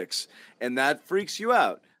Celtics, and that freaks you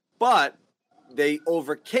out. But they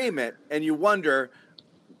overcame it, and you wonder,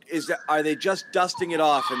 are they just dusting it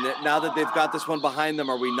off? And now that they've got this one behind them,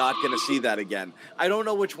 are we not going to see that again? I don't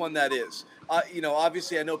know which one that is.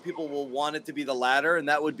 Obviously, I know people will want it to be the latter, and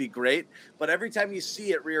that would be great. But every time you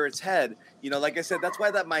see it rear its head, like I said, that's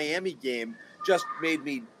why that Miami game just made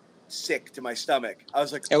me sick to my stomach. I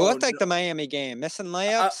was like, it looked like the Miami game, missing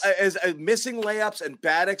layups, missing layups and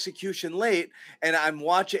bad execution late. And I'm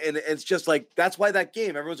watching, and it's just like, that's why that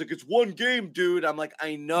game. Everyone's like, it's one game, dude. I'm like,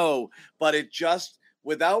 I know, but it just,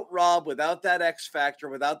 without Rob, without that X factor,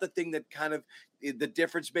 without the thing that kind of the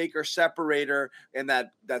difference maker, separator, and that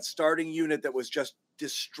starting unit that was just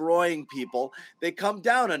destroying people, they come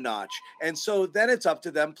down a notch. And so then it's up to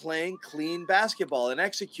them playing clean basketball and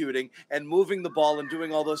executing and moving the ball and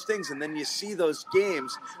doing all those things. And then you see those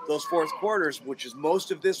games, those fourth quarters, which is most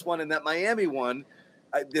of this one and that Miami one.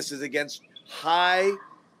 This is against high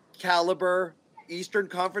caliber Eastern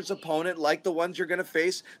Conference opponent like the ones you're going to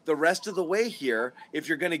face the rest of the way here if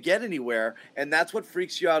you're going to get anywhere. And that's what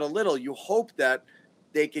freaks you out a little. You hope that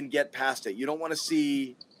they can get past it. You don't want to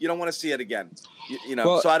see it again.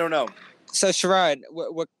 Well, so I don't know. So Sherrod,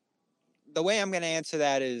 the way I'm going to answer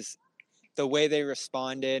that is the way they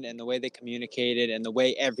responded and the way they communicated and the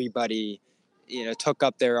way everybody took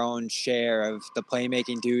up their own share of the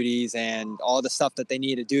playmaking duties and all the stuff that they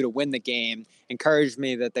need to do to win the game encouraged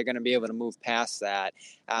me that they're going to be able to move past that.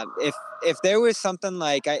 If there was something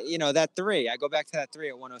like, that 3, I go back to that 3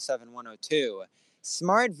 at 107-102,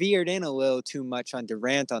 Smart veered in a little too much on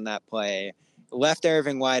Durant on that play, left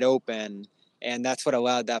Irving wide open, and that's what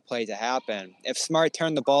allowed that play to happen. If Smart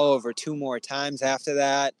turned the ball over 2 more times after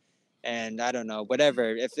that, and I don't know,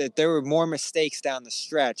 whatever, if there were more mistakes down the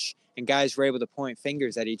stretch, and guys were able to point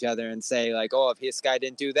fingers at each other and say, like, oh, if this guy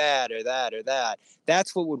didn't do that or that or that,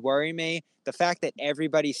 that's what would worry me. The fact that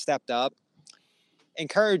everybody stepped up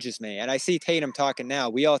encourages me. And I see Tatum talking now.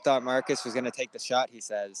 We all thought Marcus was going to take the shot, he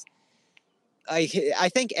says. I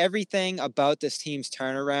think everything about this team's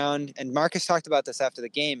turnaround, and Marcus talked about this after the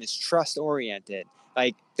game, is trust-oriented.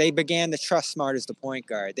 Like, they began to trust Smart as the point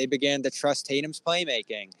guard. They began to trust Tatum's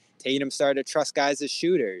playmaking. Tatum started to trust guys as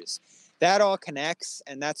shooters. That all connects,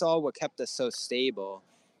 and that's all what kept us so stable.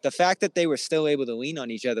 The fact that they were still able to lean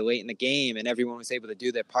on each other late in the game and everyone was able to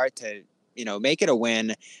do their part to, make it a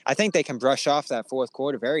win, I think they can brush off that fourth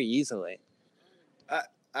quarter very easily.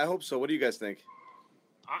 I hope so. What do you guys think?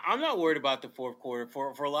 I'm not worried about the fourth quarter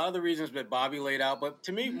for a lot of the reasons that Bobby laid out. But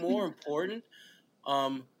to me, more important,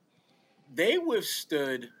 they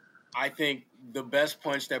withstood, I think, the best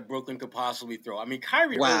punch that Brooklyn could possibly throw. I mean,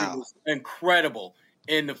 Kyrie Irving was incredible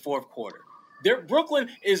in the fourth quarter. Brooklyn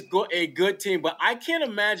is a good team, but I can't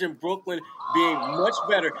imagine Brooklyn being much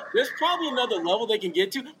better. There's probably another level they can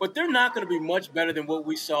get to, but they're not going to be much better than what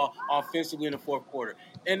we saw offensively in the fourth quarter.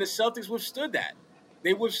 And the Celtics withstood that.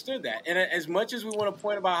 They withstood that. And as much as we want to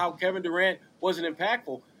point about how Kevin Durant wasn't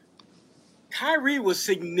impactful, Kyrie was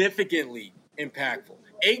significantly impactful.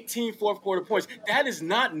 18 fourth quarter points. That is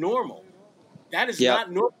not normal. That is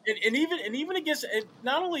not normal. And even against,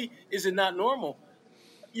 not only is it not normal,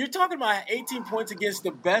 you're talking about 18 points against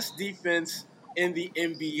the best defense in the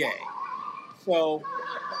NBA. So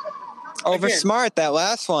over Smart, that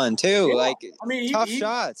last one too. Yeah, tough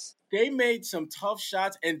shots. They made some tough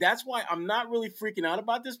shots, and that's why I'm not really freaking out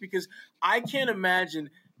about this, because I can't imagine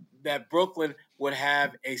that Brooklyn would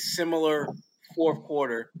have a similar fourth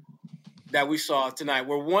quarter that we saw tonight,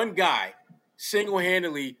 where one guy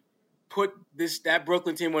single-handedly put that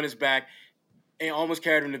Brooklyn team on his back and almost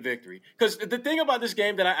carried him to victory. Because the thing about this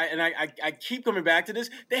game that I keep coming back to this,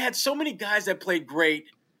 they had so many guys that played great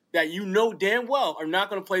that damn well are not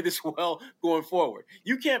going to play this well going forward.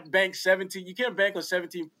 You can't bank 17. You can't bank on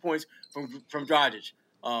 17 points from Dragic.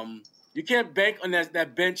 You can't bank on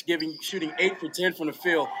that bench shooting 8 for 10 from the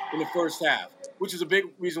field in the first half, which is a big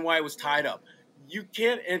reason why it was tied up. You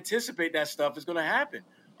can't anticipate that stuff is going to happen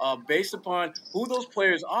based upon who those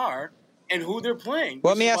players are and who they're playing.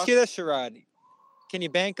 Well, let me ask you this, Sherrod. Can you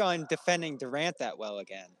bank on defending Durant that well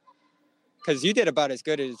again? Because you did about as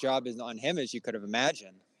good a job on him as you could have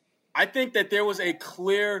imagined. I think that there was a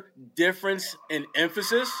clear difference in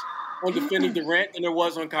emphasis on defending Durant than there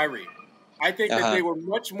was on Kyrie. I think that they were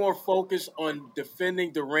much more focused on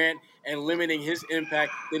defending Durant and limiting his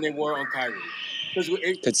impact than they were on Kyrie.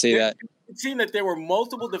 Could see that. It seemed that there were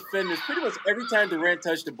multiple defenders pretty much every time Durant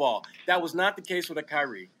touched the ball. That was not the case with a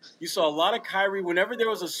Kyrie. You saw a lot of Kyrie. Whenever there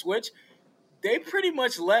was a switch, they pretty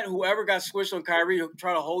much let whoever got switched on Kyrie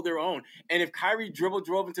try to hold their own. And if Kyrie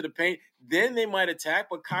drove into the paint, then they might attack.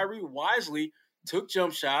 But Kyrie wisely took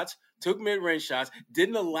jump shots, took mid-range shots,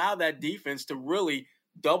 didn't allow that defense to really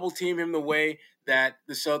double team him the way that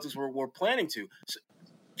the Celtics were planning to. So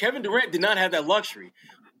Kevin Durant did not have that luxury.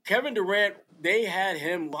 Kevin Durant, they had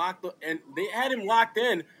him locked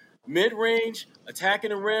in mid-range, attacking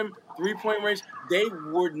the rim, three-point range. They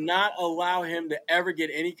would not allow him to ever get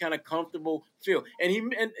any kind of comfortable feel.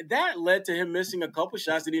 And that led to him missing a couple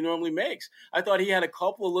shots that he normally makes. I thought he had a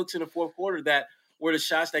couple of looks in the fourth quarter that were the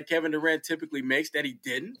shots that Kevin Durant typically makes that he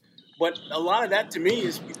didn't. But a lot of that, to me,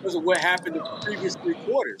 is because of what happened in the previous 3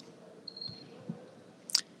 quarters.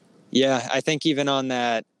 Yeah, I think even on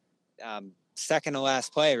that second to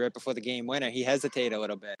last play, right before the game winner, he hesitated a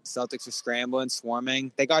little bit. Celtics were scrambling,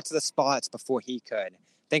 swarming. They got to the spots before he could.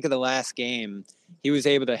 Think of the last game. He was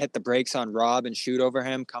able to hit the brakes on Rob and shoot over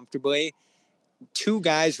him comfortably. 2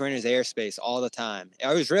 guys were in his airspace all the time.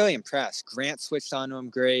 I was really impressed. Grant switched onto him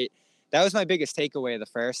great. That was my biggest takeaway of the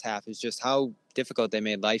first half, is just how difficult they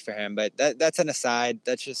made life for him. But that's an aside.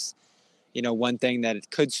 That's just, one thing that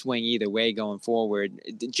it could swing either way going forward.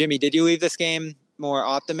 Jimmy, did you leave this game more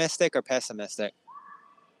optimistic or pessimistic?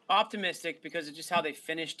 Optimistic, because of just how they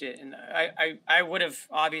finished it. And I would have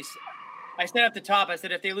obviously, I said at the top, I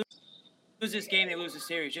said if they lose this game, they lose the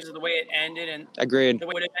series. Just the way it ended and agreed. The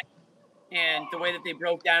way and the way that they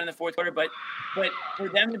broke down in the fourth quarter. But for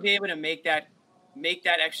them to be able to make that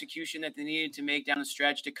execution that they needed to make down the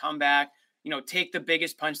stretch, to come back, take the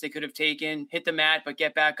biggest punch they could have taken, hit the mat, but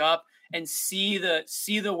get back up and see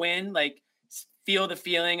the win, like feel the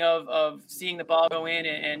feeling of seeing the ball go in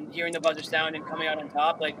and hearing the buzzer sound and coming out on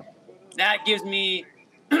top. Like, that gives me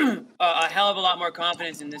a hell of a lot more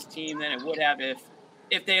confidence in this team than it would have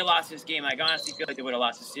if they lost this game. I honestly feel like they would have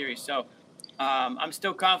lost the series. So I'm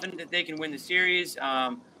still confident that they can win the series.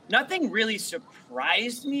 Nothing really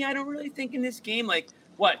surprised me, I don't really think, in this game. Like,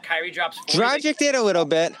 what, Kyrie drops 40? Dragic did a little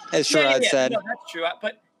bit, as Sherrod said. No, that's true.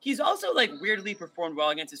 But he's also, like, weirdly performed well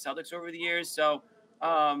against the Celtics over the years. So,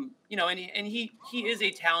 and he is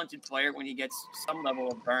a talented player when he gets some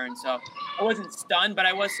level of burn. So I wasn't stunned, but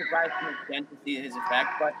I was surprised to an extent to see his effect.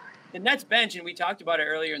 But the Nets bench, and we talked about it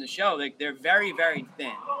earlier in the show, like, they're very, very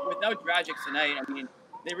thin. Without Dragic tonight, I mean,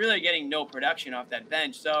 they're really getting no production off that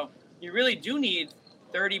bench. So you really do need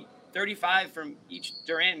 30, 35 from each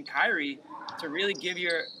Durant and Kyrie to really give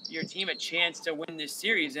your team a chance to win this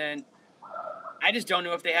series. And I just don't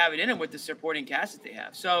know if they have it in them with the supporting cast that they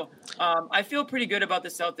have. So I feel pretty good about the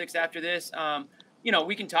Celtics after this.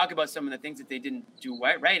 We can talk about some of the things that they didn't do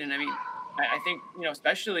right. And I mean, I think,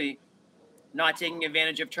 especially not taking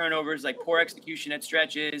advantage of turnovers, like poor execution at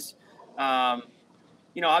stretches.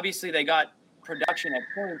 Obviously they got production at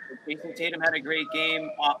points. Jason Tatum had a great game.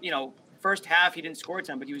 First half, he didn't score a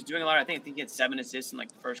ton, but he was doing a lot. I think he had 7 assists in like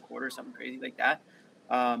the first quarter, something crazy like that.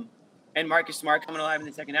 And Marcus Smart coming alive in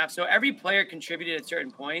the second half. So every player contributed at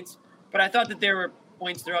certain points, but I thought that there were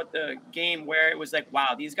points throughout the game where it was like,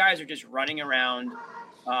 wow, these guys are just running around.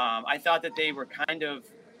 I thought that they were kind of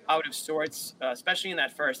out of sorts, especially in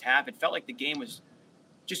that first half. It felt like the game was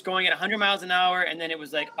just going at 100 miles an hour, and then it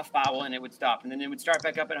was like a foul, and it would stop. And then it would start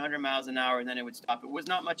back up at 100 miles an hour, and then it would stop. It was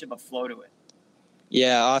not much of a flow to it.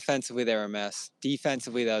 Yeah, offensively they were a mess.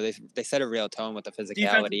 Defensively, though, they set a real tone with the physicality.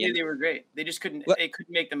 Defensively, they were great. They just couldn't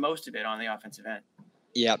make the most of it on the offensive end.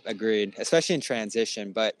 Yep, agreed, especially in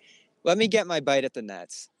transition. But let me get my bite at the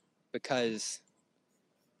Nets, because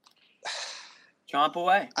chomp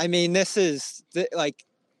away. I mean, this is like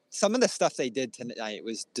some of the stuff they did tonight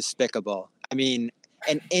was despicable. I mean,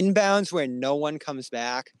 an inbounds where no one comes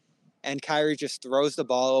back, and Kyrie just throws the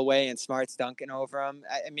ball away and Smart's dunking over him.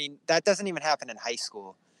 I mean, that doesn't even happen in high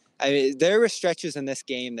school. I mean, there were stretches in this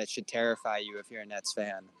game that should terrify you if you're a Nets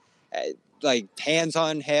fan. Like, hands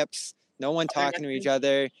on hips, no one talking to each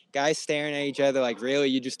other, guys staring at each other like, really,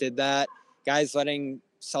 you just did that? Guys letting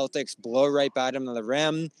Celtics blow right by them to the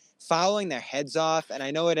rim, fouling their heads off. And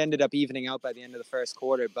I know it ended up evening out by the end of the first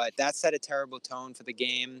quarter, but that set a terrible tone for the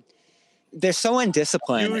game. They're so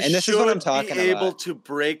undisciplined, and this is what I'm talking about. You should be able to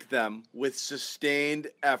break them with sustained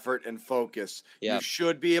effort and focus. Yep. You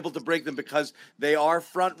should be able to break them because they are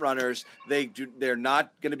front runners. They're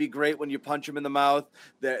not going to be great when you punch them in the mouth.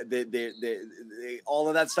 They all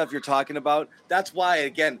of that stuff you're talking about. That's why,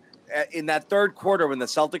 again, in that third quarter when the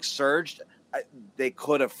Celtics surged, they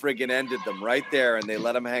could have friggin' ended them right there, and they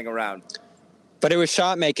let them hang around. But it was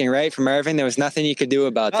shot making, right? From Irving, there was nothing you could do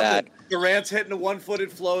about that. Durant's hitting the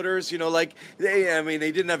one-footed floaters. They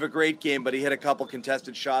didn't have a great game, but he hit a couple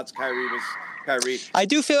contested shots. Kyrie. I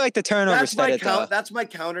do feel like the turnovers fed it, though. That's my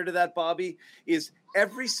counter to that, Bobby, is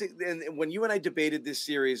and when you and I debated this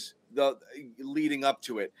series leading up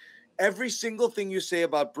to it, every single thing you say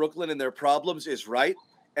about Brooklyn and their problems is right.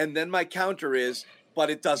 And then my counter is, but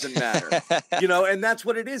it doesn't matter. And that's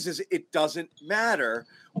what it is it doesn't matter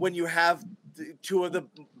when you have two of the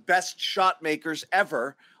best shot makers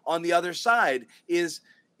ever on the other side. Is,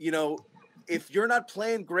 if you're not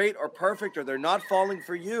playing great or perfect or they're not falling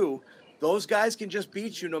for you, those guys can just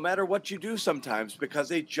beat you no matter what you do sometimes because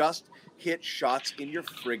they just hit shots in your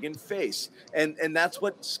friggin' face. And that's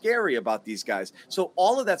what's scary about these guys. So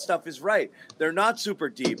all of that stuff is right. They're not super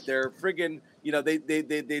deep. They're friggin',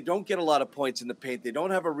 they don't get a lot of points in the paint. They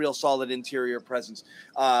don't have a real solid interior presence.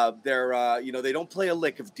 They don't play a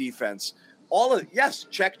lick of defense.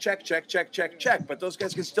 Check. But those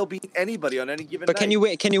guys can still beat anybody on any given night. But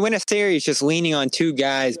can you win a series just leaning on two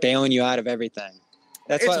guys bailing you out of everything?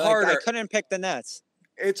 That's why I couldn't pick the Nets.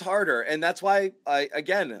 It's harder, and that's why I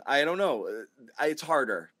don't know. It's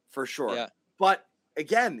harder for sure. Yeah. But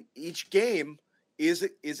again, each game is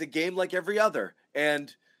a game like every other.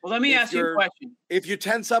 And let me ask you a question. If you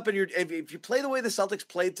tense up and if you play the way the Celtics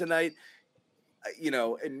played tonight,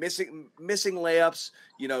 and missing layups,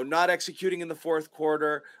 not executing in the fourth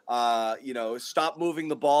quarter, stop moving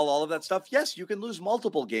the ball, all of that stuff. Yes, you can lose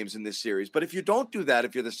multiple games in this series. But if you don't do that,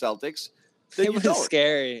 if you're the Celtics, then it was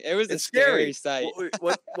scary. It was a scary sight.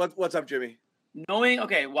 What's up, Jimmy?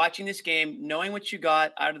 Watching this game, knowing what you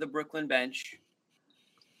got out of the Brooklyn bench,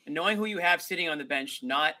 and knowing who you have sitting on the bench,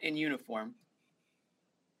 not in uniform,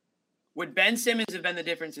 would Ben Simmons have been the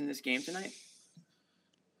difference in this game tonight?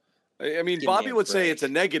 I mean, Bobby would say it's a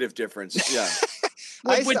negative difference. Yeah.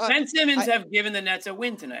 Would Ben Simmons have given the Nets a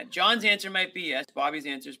win tonight? John's answer might be yes. Bobby's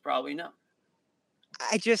answer is probably no.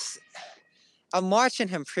 I'm watching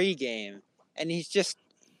him pregame, and he's just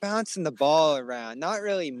bouncing the ball around, not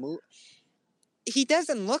really move. He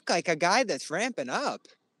doesn't look like a guy that's ramping up.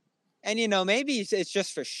 And, maybe it's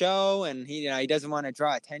just for show, and he doesn't want to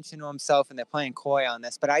draw attention to himself, and they're playing coy on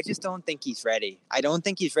this. But I just don't think he's ready. I don't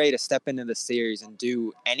think he's ready to step into the series and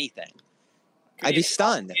do anything. I'd be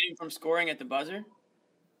stunned. From scoring at the buzzer?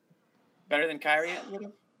 Better than Kyrie would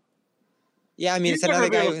have? Yeah, I mean, it's another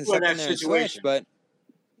guy who can step in there and switch, but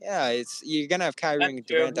you're going to have Kyrie and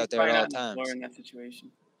Durant out there at all times. In that situation.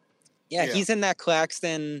 Yeah, he's in that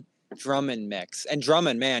Claxton Drummond mix. And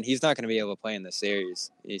Drummond, man, he's not going to be able to play in the series.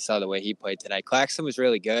 You saw the way he played tonight. Claxton was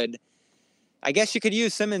really good. I guess you could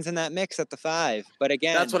use Simmons in that mix at the 5. But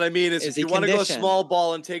again, that's what I mean. Is if you want to go small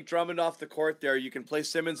ball and take Drummond off the court there, you can play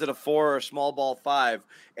Simmons at a 4 or a small ball 5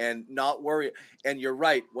 and not worry. And you're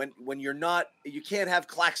right. When you're not, you can't have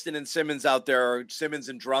Claxton and Simmons out there or Simmons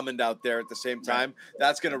and Drummond out there at the same time.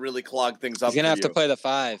 That's going to really clog things up. He's going to have to play the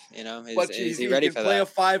 5. Is he ready for that? Play a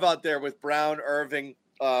 5 out there with Brown, Irving,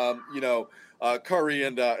 Curry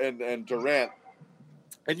and Durant,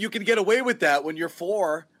 and you can get away with that when you're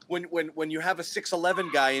 4. When you have a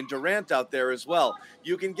 6'11" guy in Durant out there as well,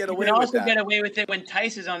 you can get away with that. You can also get away with it when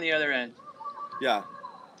Tice is on the other end. Yeah.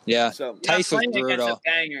 So Tice was brutal.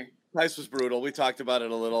 Tice was brutal. We talked about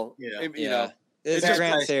it a little. It's a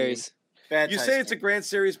Grant series. You say it's a Grant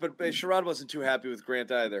series, but Sherrod wasn't too happy with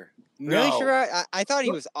Grant either. No. Really, Sherrod? I thought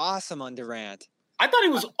he was awesome on Durant. I thought he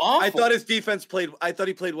was awful. I thought his defense played. I thought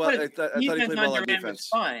he played well. I thought he played well on defense. Was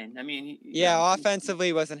fine. I mean, offensively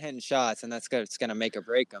he wasn't hitting shots, and that's good. It's going to make or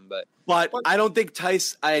break him. But I don't think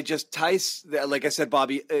Tice. Like I said,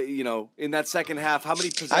 Bobby. In that second half, how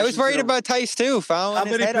many possessions? I was worried about Tice too. How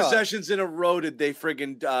many possessions in a row did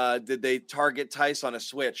they target Tice on a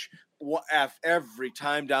switch? Every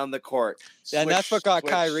time down the court. And that's what got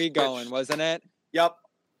Kyrie going, wasn't it? Yep.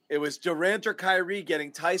 It was Durant or Kyrie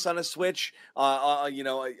getting Tice on a switch, on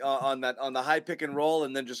the high pick and roll,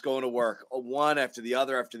 and then just going to work, one after the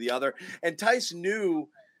other. And Tice knew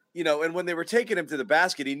and when they were taking him to the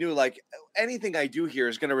basket, he knew like anything I do here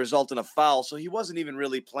is going to result in a foul. So he wasn't even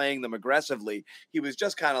really playing them aggressively. He was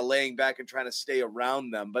just kind of laying back and trying to stay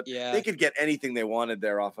around them. But they could get anything they wanted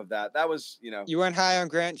there off of that. That was, You weren't high on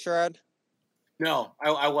Grant, Sherrod? No,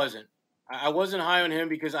 I wasn't. I wasn't high on him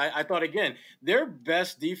because I thought, again, their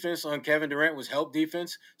best defense on Kevin Durant was help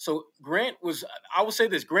defense. So Grant was, I will say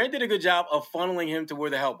this, Grant did a good job of funneling him to where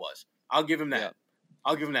the help was. I'll give him that. Yeah.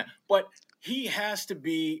 I'll give him that. But he has to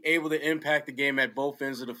be able to impact the game at both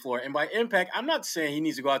ends of the floor. And by impact, I'm not saying he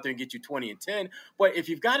needs to go out there and get you 20 and 10, but if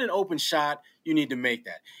you've got an open shot, you need to make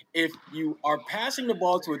that. If you are passing the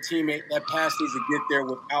ball to a teammate, that pass needs to get there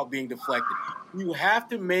without being deflected. You have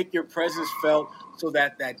to make your presence felt so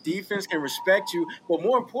that that defense can respect you. But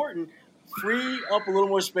more important, free up a little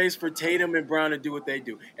more space for Tatum and Brown to do what they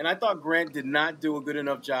do. And I thought Grant did not do a good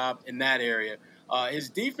enough job in that area. His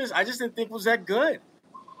defense, I just didn't think was that good.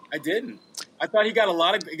 I didn't. I thought he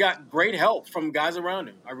got great help from guys around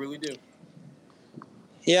him. I really do.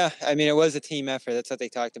 Yeah, I mean, it was a team effort. That's what they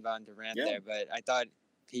talked about in Durant there. But I thought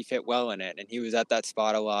he fit well in it, and he was at that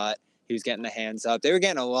spot a lot. He was getting the hands up. They were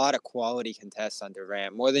getting a lot of quality contests on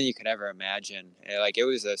Durant, more than you could ever imagine. Like, it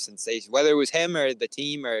was a sensation. Whether it was him or the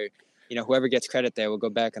team or, whoever gets credit there, we'll go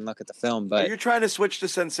back and look at the film. But are you trying to switch to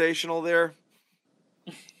sensational there?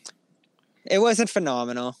 It wasn't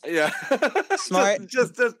phenomenal. Yeah. Smart.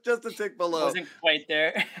 just a tick below. Wasn't quite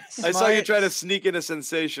there. I saw you try to sneak into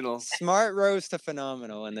sensational. Smart rose to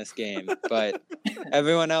phenomenal in this game, but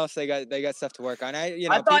everyone else, they got stuff to work on.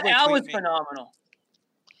 I thought Al was phenomenal.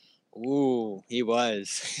 Ooh, he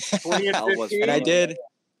was. Al was and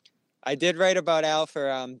I did write about Al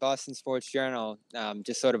for Boston Sports Journal,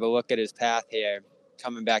 just sort of a look at his path here,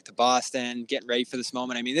 coming back to Boston, getting ready for this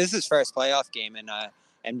moment. I mean, this is his first playoff game in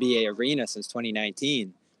NBA arena since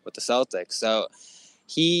 2019 with the Celtics. So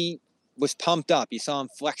he was pumped up. You saw him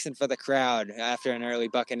flexing for the crowd after an early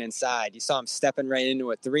bucket inside. You saw him stepping right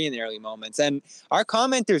into a three in the early moments. And our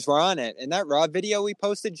commenters were on it. In that raw video we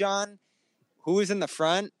posted, John, who was in the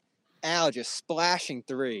front? Al just splashing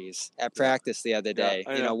threes at practice the other day,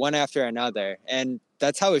 one after another. And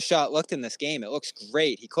that's how his shot looked in this game. It looks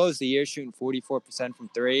great. He closed the year shooting 44% from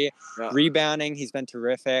three. Yeah. Rebounding, he's been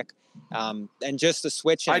terrific. And just the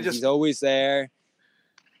switching, he's always there.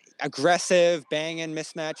 Aggressive, banging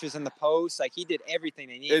mismatches in the post. Like, he did everything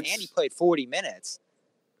they needed. And he played 40 minutes.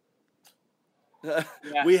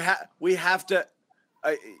 We have to –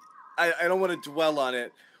 I don't want to dwell on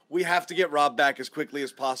it. We have to get Rob back as quickly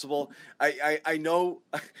as possible. I know,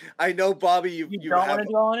 Bobby. You don't want to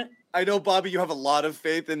dwell on it. I know, Bobby. You have a lot of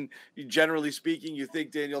faith, and generally speaking, you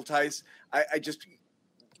think Daniel Tice.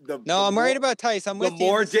 I'm worried about Tice. I'm with you. The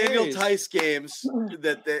more Daniel Tice games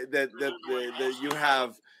that you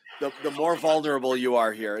have, the more vulnerable you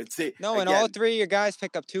are here. And all three of your guys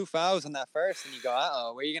pick up 2 fouls in that first, and you go,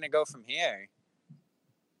 "Uh-oh, where are you going to go from here?"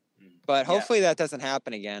 But hopefully that doesn't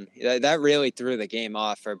happen again. That really threw the game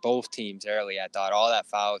off for both teams early, I thought, all that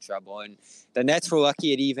foul trouble. And the Nets were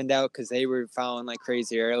lucky it evened out because they were fouling like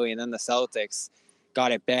crazy early. And then the Celtics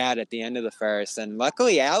got it bad at the end of the first. And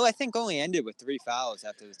luckily, Al, I think, only ended with 3 fouls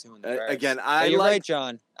after the 2 in the first. Again, you're right,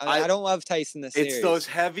 John. I don't love Tice in this series. It's those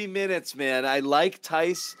heavy minutes, man. I like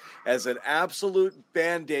Tice as an absolute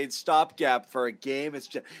Band-Aid stopgap for a game. It's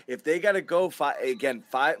just, if they got to go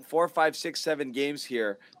 4, 5, 6, 7 games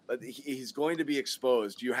here, he's going to be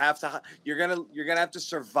exposed. You're gonna have to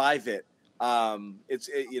survive it.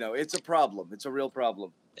 It's a problem. It's a real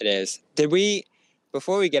problem. It is.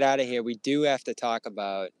 Before we get out of here, we do have to talk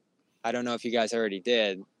about, I don't know if you guys already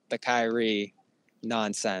did, the Kyrie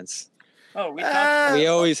nonsense. Oh, we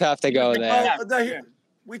always have to go there.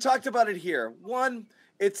 We talked about it here. One,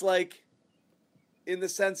 it's like in the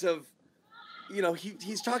sense of,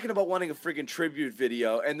 he's talking about wanting a friggin' tribute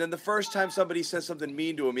video, and then the first time somebody says something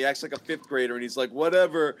mean to him, he acts like a 5th grader, and he's like,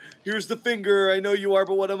 whatever, here's the finger, I know you are,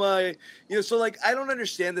 but what am I? So, like, I don't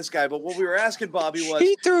understand this guy, but what we were asking Bobby was...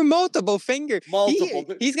 He threw multiple fingers.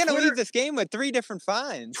 He's going to leave this game with 3 different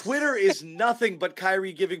fines. Twitter is nothing but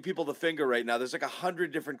Kyrie giving people the finger right now. There's like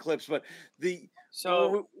 100 different clips, but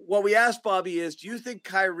what we asked Bobby is, do you think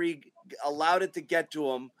Kyrie allowed it to get to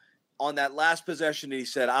him on that last possession? He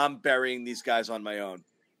said, I'm burying these guys on my own,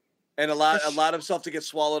 and allowed himself to get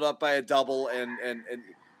swallowed up by a double and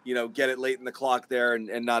get it late in the clock there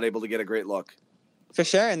and not able to get a great look. For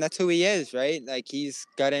sure. And that's who he is, right? Like, he's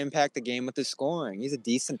got to impact the game with his scoring. He's a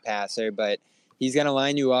decent passer, but he's going to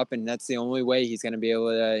line you up, and that's the only way he's going to be able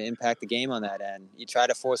to impact the game on that end. You try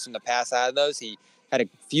to force him to pass out of those. He had a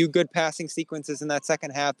few good passing sequences in that second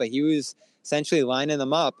half, but he was essentially lining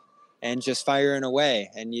them up and just firing away.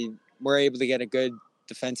 And you were able to get a good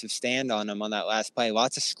defensive stand on him on that last play.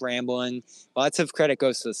 Lots of scrambling. Lots of credit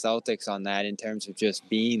goes to the Celtics on that in terms of just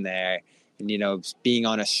being there and, being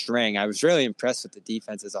on a string. I was really impressed with the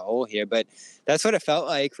defense as a whole here, but that's what it felt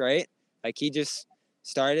like, right? Like he just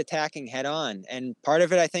started attacking head on. And part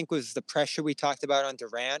of it, I think, was the pressure we talked about on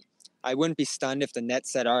Durant. I wouldn't be stunned if the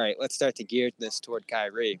Nets said, all right, let's start to gear this toward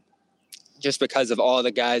Kyrie, just because of all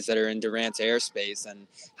the guys that are in Durant's airspace and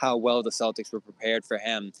how well the Celtics were prepared for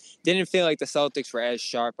him. Didn't feel like the Celtics were as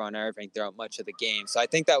sharp on Irving throughout much of the game. So I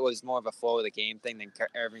think that was more of a flow of the game thing than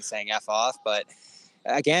Irving saying F off. But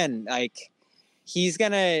again, like he's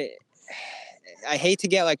going to – I hate to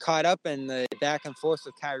get caught up in the back and forth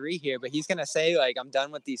with Kyrie here, but he's going to say I'm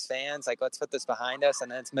done with these fans. Let's put this behind us. And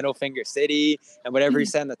then it's middle finger city and whatever he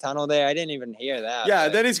said in the tunnel there. I didn't even hear that. Yeah.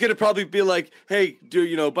 Then he's going to probably be like, hey,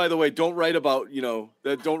 dude, by the way, don't write about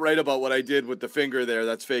what I did with the finger there.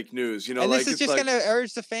 That's fake news. And this is just going to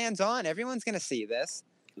urge the fans on. Everyone's going to see this.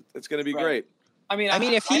 It's going to be great. I mean,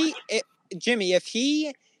 Jimmy, if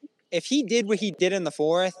he did what he did in the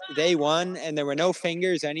fourth, they won, and there were no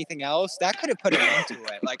fingers or anything else, that could have put an end to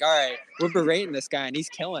it. All right, we're berating this guy, and he's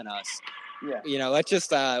killing us. Yeah.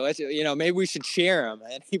 Maybe we should cheer him,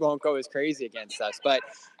 and he won't go as crazy against us. But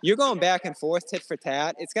you're going back and forth, tit for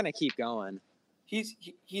tat. It's going to keep going.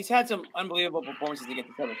 He's had some unbelievable performances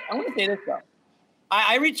against the Celtics. I want to say this, though.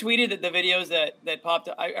 I retweeted the videos that popped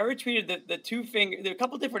up. I retweeted the two finger, a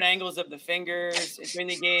couple different angles of the fingers during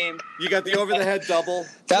the game. You got the over the head double.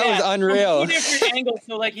 That was unreal. Two different angles.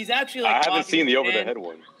 So he's actually I haven't seen the over the head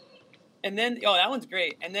one. And then that one's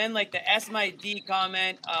great. And then the S my D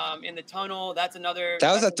comment in the tunnel. That's another.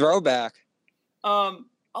 That was a throwback. I'll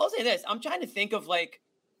say this. I'm trying to think of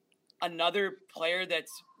another player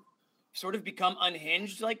that's sort of become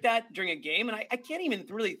unhinged like that during a game, and I can't even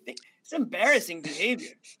really think. It's embarrassing behavior.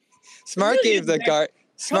 Smart gave the guard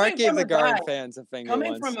fans a finger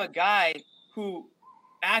coming once. From a guy who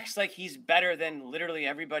acts like he's better than literally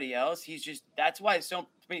everybody else. That's why so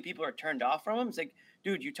many people are turned off from him. It's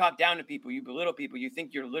dude, you talk down to people, you belittle people, you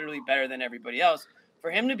think you're literally better than everybody else. For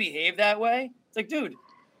him to behave that way, it's dude,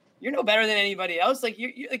 you're no better than anybody else.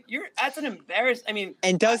 You're that's an embarrassment. I mean,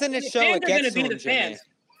 and doesn't it show it gets to him, fans?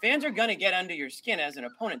 Fans are gonna get under your skin as an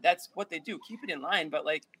opponent. That's what they do. Keep it in line, but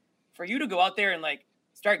for you to go out there and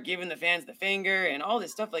start giving the fans the finger and all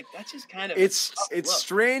this stuff, that's just kind of it's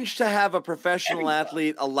strange to have a professional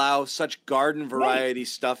athlete allow such garden variety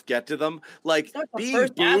stuff get to them. Being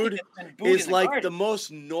booed is the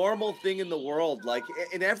most normal thing in the world.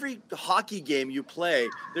 In every hockey game you play,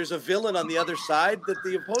 there's a villain on the other side that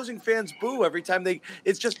the opposing fans boo every time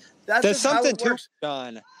that's just something how it works.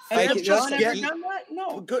 John.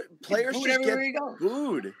 Good players just get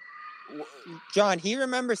booed. John, he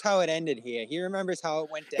remembers how it ended here. He remembers how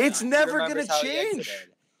it went down. It's never going to change.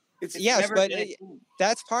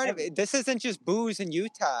 That's part of it. This isn't just booze in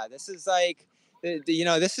Utah. This is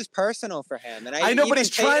this is personal for him. And I know, but he's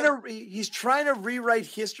trying to rewrite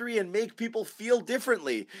history and make people feel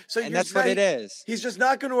differently. And that's what it is. He's just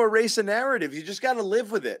not going to erase a narrative. You just got to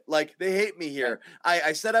live with it. They hate me here.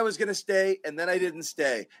 I said I was going to stay, and then I didn't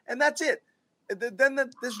stay, and that's it.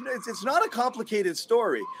 It's not a complicated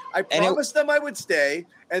story. I promised them I would stay,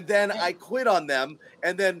 and then I quit on them,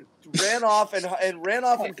 and then ran off and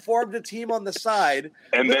formed a team on the side,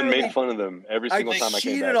 and then made fun of them every single time I came back.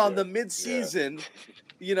 Cheated on them mid-season,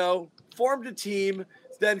 formed a team,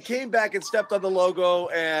 then came back and stepped on the logo,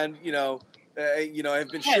 and have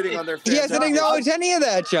been shitting on their fans. He hasn't acknowledged any of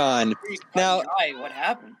that, John. Now, what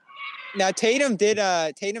happened? Now Tatum did.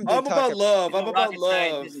 I'm about love. I'm about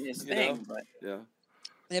love. Yeah.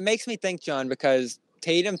 It makes me think, John, because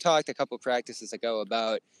Tatum talked a couple practices ago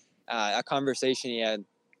about a conversation he had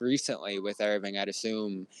recently with Irving, I'd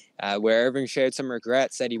assume, where Irving shared some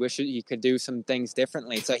regrets, said he wished he could do some things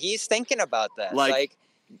differently. So he's thinking about that, like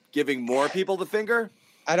giving more people the finger.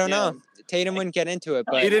 I don't know. Tatum wouldn't get into it,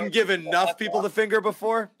 but he didn't give enough people the finger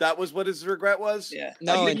before. That was what his regret was. Yeah.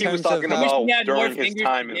 No, I think he was talking about during his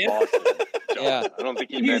time in Boston. Yeah. I don't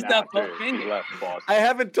think he meant after he left Boston. I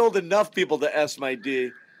haven't told enough people to S my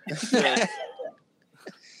D.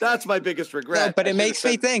 That's my biggest regret. No, but it makes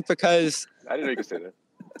me think because I didn't know you could say that.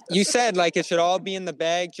 You said it should all be in the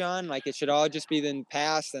bag, John. It should all just be then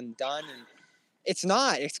passed and done, and it's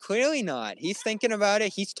not. It's clearly not. He's thinking about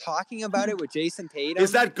it. He's talking about it with Jason Tatum.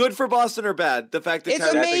 Is that good for Boston or bad? The fact that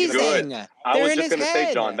it's amazing. Good. I was just going to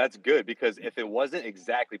say, John, that's good because if it wasn't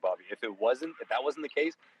exactly, Bobby, if that wasn't the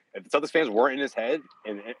case, if the Celtics fans weren't in his head,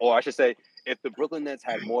 or I should say, if the Brooklyn Nets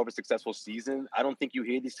had more of a successful season, I don't think you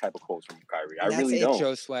hear these type of quotes from Kyrie. I really don't.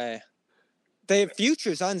 That's it, Josue. The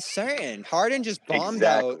future's uncertain. Harden just bombed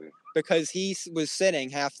out because he was sitting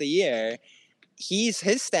half the year.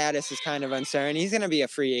 his status is kind of uncertain. He's going to be a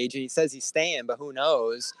free agent. He says he's staying, but who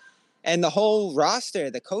knows? And the whole roster,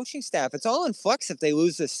 the coaching staff, it's all in flux if they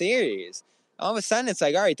lose the series. All of a sudden, it's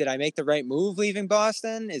like, all right, did I make the right move leaving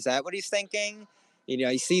Boston? Is that what he's thinking?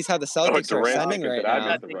 He sees how the Celtics are ascending right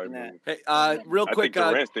now. Hey, real quick, I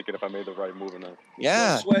think Durant's thinking if I made the right move or not.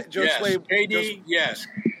 Yeah. Joe Sway, KD, yes.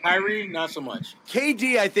 Kyrie, not so much.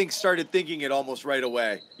 KD, I think, started thinking it almost right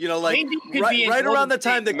away. Right around the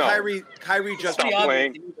time that Kyrie just stopped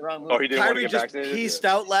playing. Oh, he didn't want to get vaccinated? Pieced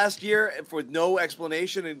out last year with no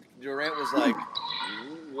explanation, and Durant was like,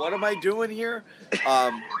 what am I doing here?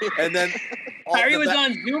 And then Kyrie was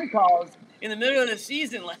on Zoom calls in the middle of the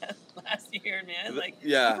season last year, man. He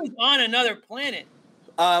was on another planet.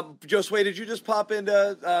 Joe Sway, did you just pop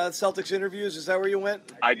into Celtics interviews? Is that where you went?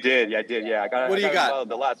 I did. Yeah. What do you got?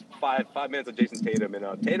 The last five minutes of Jason Tatum.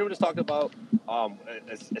 And Tatum just talked about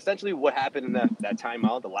essentially what happened in that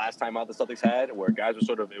timeout, the last timeout the Celtics had, where guys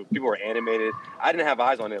were people were animated. I didn't have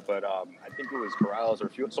eyes on it, but I think it was Corrales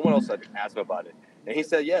or someone else asked him about it. And he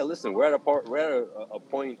said, yeah, listen, we're at a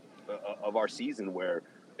point of our season where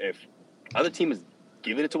if other team is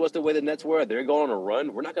giving it to us the way the Nets were, they're going on a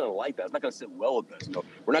run, we're not going to like that. It's not going to sit well with us.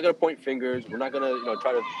 We're not going to point fingers. We're not going to,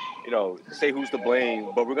 try to, say who's to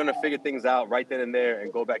blame, but we're going to figure things out right then and there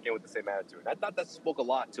and go back in with the same attitude. And I thought that spoke a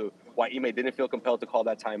lot to why Ime didn't feel compelled to call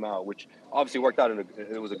that timeout, which obviously worked out, and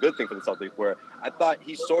it was a good thing for the Celtics, where I thought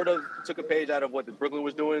he sort of took a page out of what the Brooklyn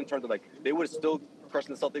was doing in terms of, they would have still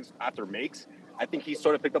pressing the Celtics after makes. I think he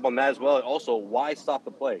sort of picked up on that as well. And also, why stop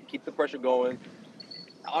the play? Keep the pressure going.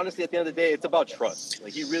 Honestly, at the end of the day, it's about trust.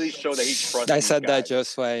 He really showed that he trusts. I said that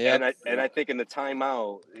just way, yeah. And I think in the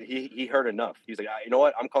timeout, he heard enough. He's like, you know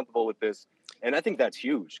what, I'm comfortable with this, and I think that's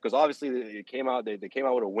huge because obviously it came out. They came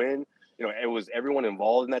out with a win. It was everyone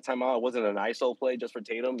involved in that timeout. It wasn't an ISO play just for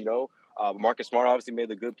Tatum. Marcus Smart obviously made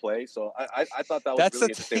the good play. So I thought that was really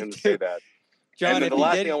interesting him to say that. John, and then the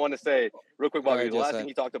last thing I want to say, real quick, Bobby, the last thing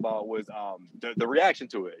he talked about was the reaction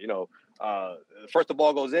to it. First the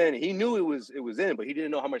ball goes in, he knew it was in, but he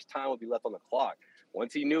didn't know how much time would be left on the clock.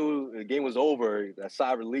 Once he knew the game was over, that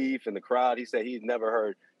sigh of relief in the crowd, he said he'd never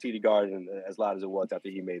heard TD Garden as loud as it was after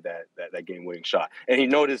he made that game-winning shot. And he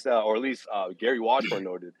noticed, or at least Gary Washburn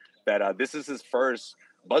noted, that this is his first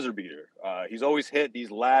buzzer beater. He's always hit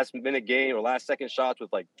these last-minute game or last-second shots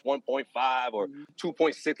with 1.5 or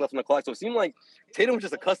 2.6 left on the clock. So it seemed like Tatum was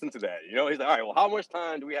just accustomed to that. He's like, all right, well, how much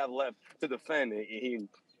time do we have left to defend? And he,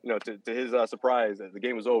 to his surprise, the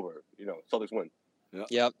game was over. Celtics win.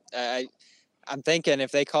 Yep. I'm thinking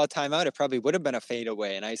if they called timeout, it probably would have been a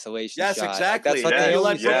fadeaway, an isolation shot. Yes, exactly. That's what they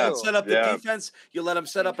always do. Set up the defense. You let them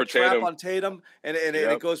set up a trap on Tatum, and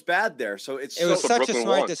it goes bad there. So it was such a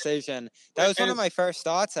smart decision. That was one of my first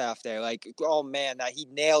thoughts after. Oh man, he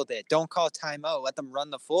nailed it. Don't call timeout. Let them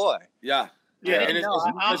run the floor. Yeah.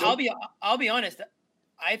 I'll be honest.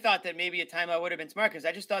 I thought that maybe a timeout would have been smart because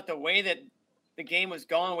I just thought the way that the game was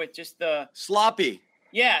going with just the sloppy.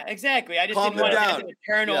 Yeah, exactly. I just didn't want to have a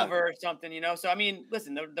turnover or something, So, I mean,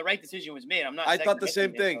 listen, the right decision was made. I thought the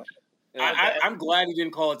same thing. I'm glad he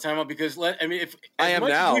didn't call a timeout because, if I am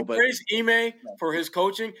now, we praise Ime for his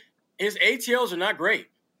coaching, his ATLs are not great.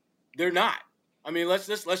 They're not. I mean, let's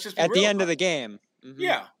just be at real the end of the game. Mm-hmm.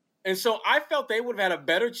 Yeah, and so I felt they would have had a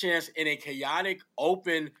better chance in a chaotic,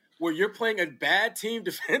 open, where you're playing a bad team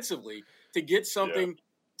defensively to get something.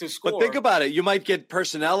 To score. But think about it. You might get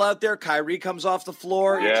personnel out there. Kyrie comes off the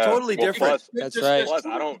floor. Yeah. It's totally different. That's right.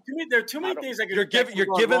 There are too many things that you're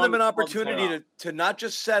giving them an opportunity to not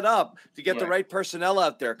just set up, to get the right personnel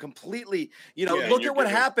out there completely. Look at what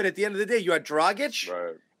happened at the end of the day. You had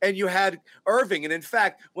Dragic and you had Irving. And in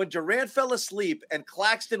fact, when Durant fell asleep and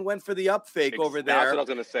Claxton went for the up fake over there. That's what I was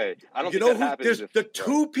going to say. I don't think that happens. The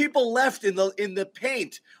two people left in the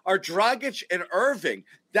paint are Dragic and Irving.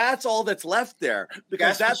 That's all that's left there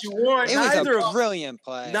because that's what you want. It was a brilliant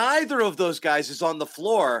play. Neither of those guys is on the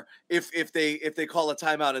floor if they call a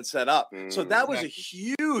timeout and set up. So that was a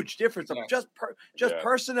huge difference of just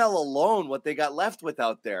personnel alone. What they got left with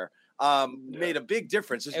out there made a big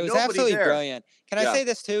difference. There's it was absolutely there. Brilliant. Can I say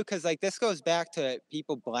this too? Because this goes back to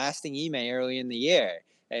people blasting Ime early in the year.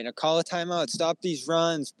 Call a timeout, stop these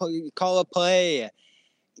runs, call a play.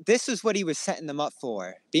 This is what he was setting them up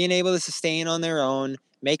for: being able to sustain on their own.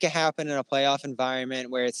 Make it happen in a playoff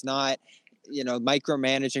environment where it's not,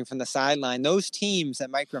 micromanaging from the sideline. Those teams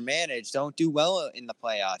that micromanage don't do well in the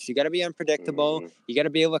playoffs. You got to be unpredictable. You got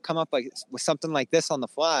to be able to come up with something like this on the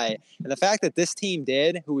fly. And the fact that this team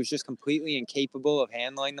did, who was just completely incapable of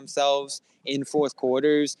handling themselves in fourth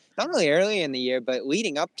quarters, not only early in the year, but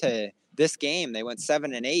leading up to this game, they went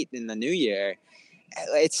 7-8 in the new year.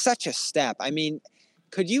 It's such a step. I mean,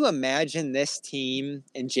 could you imagine this team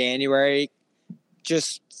in January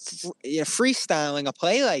just freestyling a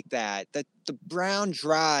play like that? The Brown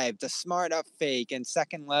drive, the smart up fake and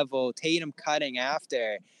second level, Tatum cutting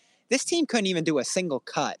after. This team couldn't even do a single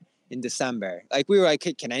cut in December. Like, we were like,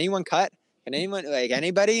 can anyone cut? Can anyone, like,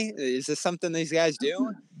 anybody? Is this something these guys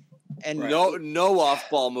do? And no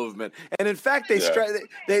off-ball movement. And in fact, they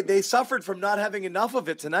suffered from not having enough of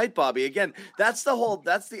it tonight, Bobby. Again, that's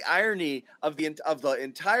the irony of the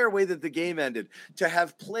entire way that the game ended. To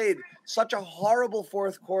have played such a horrible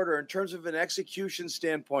fourth quarter in terms of an execution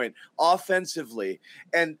standpoint, offensively,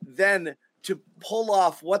 and then to pull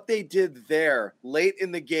off what they did there late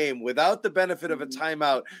in the game without the benefit of a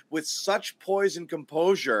timeout with such poise and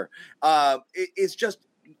composure, it's just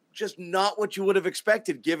not what you would have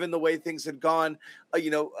expected given the way things had gone,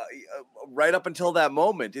 right up until that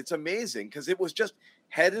moment. It's amazing because it was just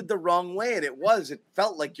headed the wrong way. And it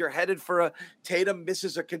felt like you're headed for a Tatum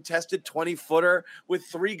misses a contested 20-footer with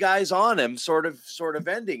three guys on him sort of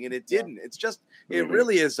ending. And it didn't. It's just, it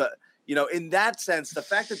really is in that sense, the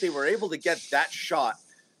fact that they were able to get that shot,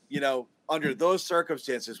 under those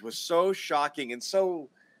circumstances was so shocking and so,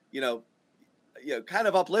 kind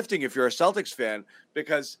of uplifting if you're a Celtics fan,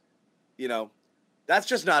 because,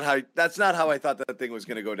 that's not how I thought that thing was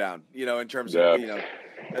going to go down, in terms of,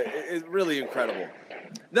 it's really incredible.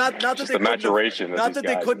 Not that just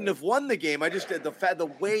they couldn't have won the game. I just,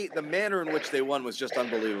 the manner in which they won was just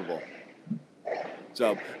unbelievable.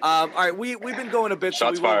 So, all right, we've been going a bit.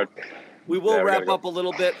 Shots fired. We will wrap up a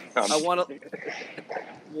little bit. I want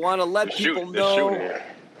to let people know.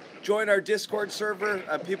 Join our Discord server.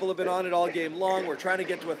 People have been on it all game long. We're trying to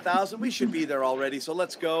get to 1,000. We should be there already, so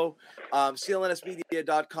let's go.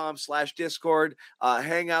 clnsmedia.com/Discord.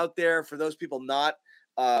 Hang out there. For those people not,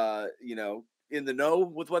 in the know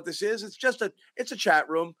with what this is, it's a chat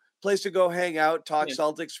room. Place to go hang out, talk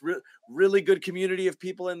Celtics. Really good community of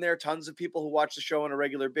people in there. Tons of people who watch the show on a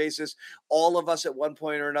regular basis. All of us at one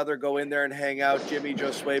point or another go in there and hang out. Jimmy,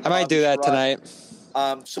 Joe Sway, I might do that tonight.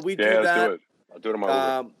 So we do that. Let's do it. I'll do it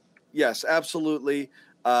tomorrow. Yes, absolutely.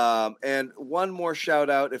 And one more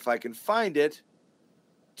shout out, if I can find it,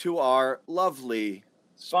 to our lovely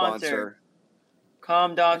sponsor.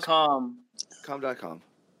 Calm.com. Calm.com.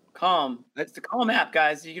 Calm. It's the Calm app,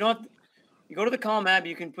 guys. You go to the Calm app.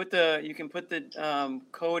 You can put the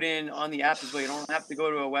code in on the app as well. You don't have to go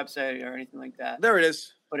to a website or anything like that. There it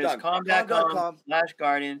is. But it's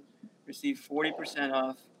calm.com/Guardian. Receive 40%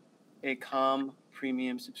 off a Calm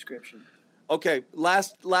premium subscription. Okay,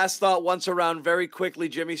 last thought once around very quickly.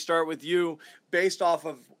 Jimmy, start with you. Based off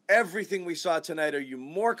of everything we saw tonight, are you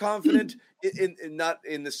more confident in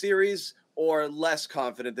the series or less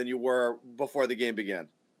confident than you were before the game began?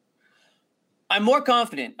 I'm more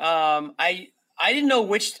confident. I didn't know.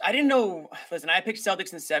 Listen, I picked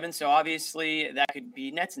Celtics in 7, so obviously that could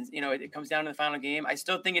be Nets. And it comes down to the final game. I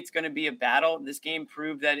still think it's going to be a battle. This game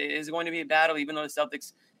proved that it is going to be a battle, even though the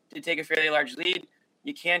Celtics did take a fairly large lead.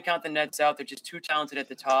 You can't count the Nets out. They're just too talented at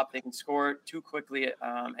the top. They can score too quickly,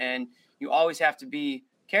 and you always have to be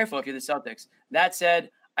careful if you're the Celtics. That said,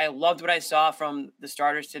 I loved what I saw from the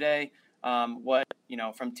starters today.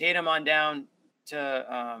 From Tatum on down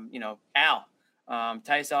to Al.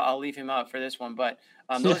 Tice, I'll leave him out for this one, but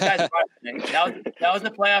those guys that was the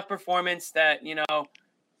playoff performance that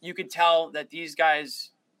you could tell that these guys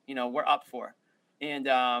were up for. And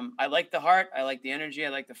I like the heart. I like the energy. I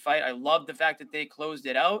like the fight. I love the fact that they closed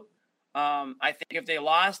it out. I think if they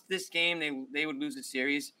lost this game, they would lose the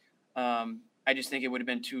series. I just think it would have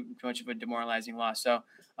been too much of a demoralizing loss. So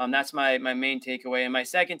that's my main takeaway. And my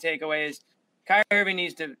second takeaway is Kyrie Irving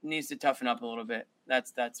needs to toughen up a little bit.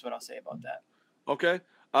 That's what I'll say about that. Okay.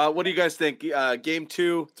 What do you guys think? Game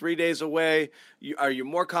 2, 3 days away. Are you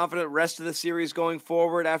more confident rest of the series going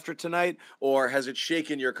forward after tonight, or has it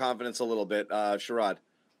shaken your confidence a little bit, Sherrod?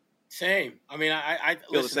 Same. I mean,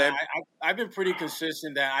 I've been pretty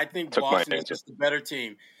consistent that I think Boston is just the better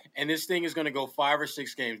team, and this thing is going to go 5 or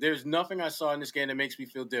 6 games. There's nothing I saw in this game that makes me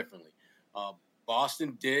feel differently.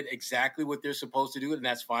 Boston did exactly what they're supposed to do, and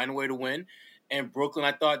that's find a way to win. And Brooklyn,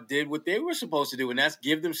 I thought, did what they were supposed to do, and that's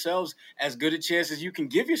give themselves as good a chance as you can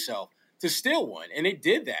give yourself to steal one. And they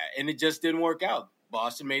did that, and it just didn't work out.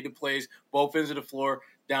 Boston made the plays, both ends of the floor,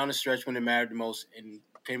 down the stretch when it mattered the most, and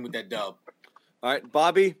came with that dub. All right,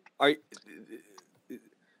 Bobby,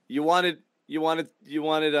 you wanted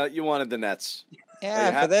the Nets.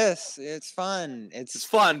 Yeah, for this, it's fun. It's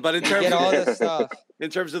fun, but in terms of all this stuff. in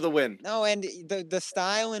terms of the win. No, and the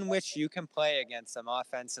style in which you can play against them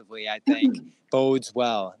offensively, I think, bodes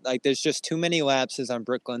well. Like, there's just too many lapses on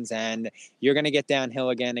Brooklyn's end. You're going to get downhill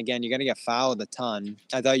again. You're going to get fouled a ton.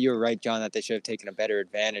 I thought you were right, John, that they should have taken a better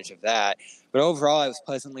advantage of that. But overall, I was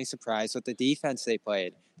pleasantly surprised with the defense they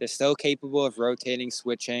played. They're still capable of rotating,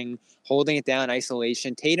 switching, holding it down,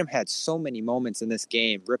 isolation. Tatum had so many moments in this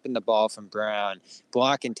game, ripping the ball from Brown,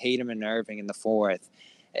 blocking Tatum and Irving in the fourth.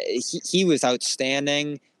 He was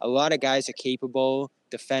outstanding. A lot of guys are capable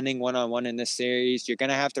defending one-on-one in this series. You're going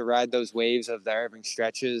to have to ride those waves of the Irving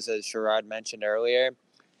stretches, as Sherrod mentioned earlier.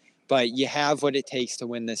 But you have what it takes to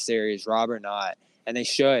win this series, Rob or not. And they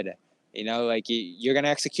should. You're going to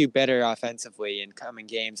execute better offensively in coming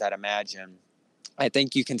games, I'd imagine. I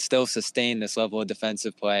think you can still sustain this level of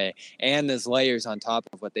defensive play, and there's layers on top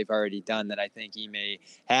of what they've already done that I think Ime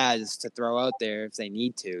has to throw out there if they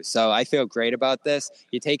need to. So I feel great about this.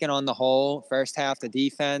 You're taking on the whole first half, the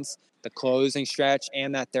defense, the closing stretch,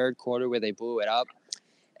 and that third quarter where they blew it up.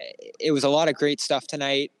 It was a lot of great stuff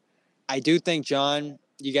tonight. I do think, John,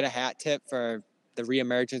 you get a hat tip for the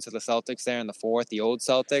reemergence of the Celtics there in the fourth, the old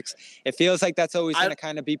Celtics. It feels like that's always going to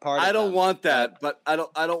kind of be part of it. I don't want that, but I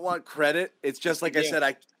don't want credit. It's just like I said,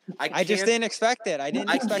 I just didn't expect it. I didn't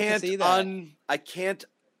expect to see that. I can't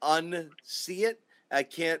unsee it. I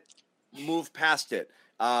can't move past it.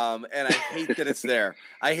 And I hate that it's there.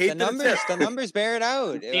 I hate the numbers bear it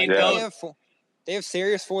out. They have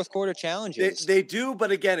serious fourth quarter challenges. They do,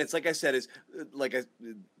 but again, it's like I said,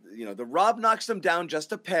 the Rob knocks them down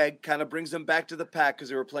just a peg, kind of brings them back to the pack because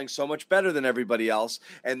they were playing so much better than everybody else.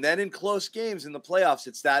 And then in close games in the playoffs,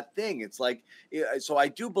 it's that thing. It's like, so I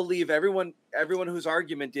do believe everyone whose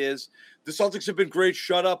argument is the Celtics have been great.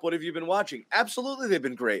 Shut up. What have you been watching? Absolutely, they've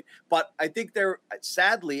been great. But I think they're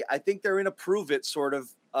in a prove it sort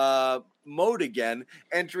of mode again,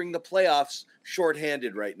 entering the playoffs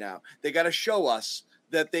shorthanded right now. They got to show us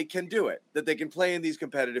that they can do it, that they can play in these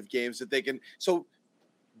competitive games, that they can. So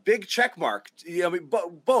big check mark.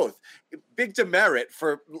 Both big demerit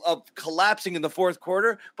for collapsing in the fourth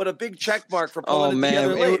quarter, but a big check mark for pulling it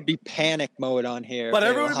together late. It would be panic mode on here. But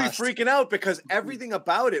everyone would be freaking out because everything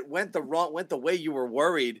about it went the way you were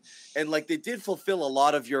worried, and like they did fulfill a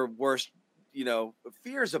lot of your worst,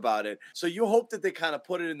 fears about it. So you hope that they kind of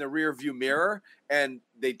put it in the rear view mirror and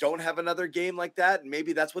they don't have another game like that. And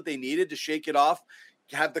maybe that's what they needed to shake it off,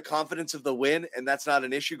 have the confidence of the win, and that's not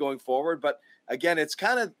an issue going forward. But again, it's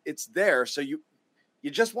there. So you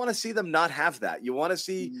just want to see them not have that. You want to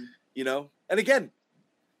see, and again,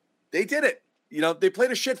 they did it. They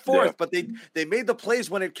played a shit fourth, but they made the plays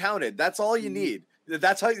when it counted. That's all you need.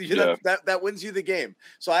 That's how that wins you the game.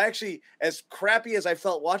 So I actually, as crappy as I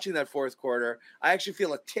felt watching that fourth quarter, I actually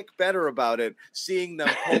feel a tick better about it, seeing them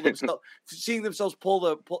seeing themselves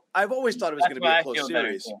pull. I've always thought it was going to be a close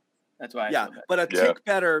series. That's why. But a tick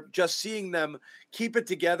better just seeing them keep it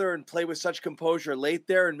together and play with such composure late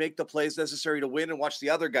there and make the plays necessary to win and watch the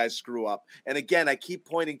other guys screw up. And again, I keep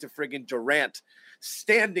pointing to friggin' Durant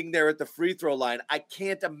standing there at the free throw line. I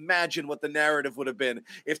can't imagine what the narrative would have been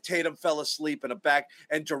if Tatum fell asleep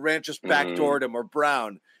and Durant just backdoored him, or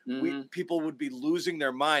Brown. People would be losing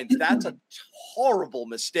their minds. That's a horrible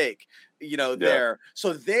mistake, there.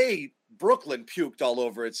 So Brooklyn puked all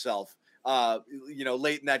over itself.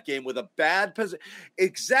 Late in that game with a bad position.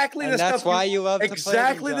 Exactly and the that's stuff. Why you love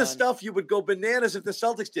exactly to play them, the stuff you would go bananas if the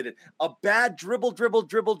Celtics did it. A bad dribble,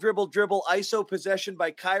 ISO possession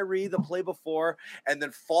by Kyrie the play before, and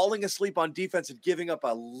then falling asleep on defense and giving up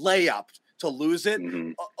a layup to lose it.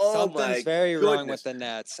 Something's very wrong with the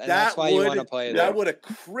Nets, and that's why you want to play them. That would have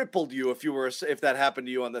crippled you if that happened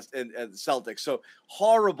to you on the Celtics. So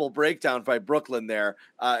horrible breakdown by Brooklyn there,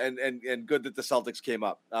 and good that the Celtics came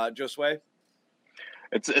up. Josue?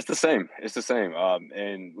 It's the same. It's the same.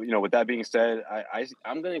 And with that being said,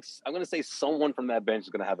 I'm gonna say someone from that bench is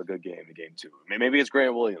gonna have a good game in game two. Maybe it's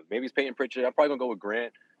Grant Williams. Maybe it's Peyton Pritchard. I'm probably gonna go with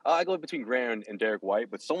Grant. I go between Grant and Derek White,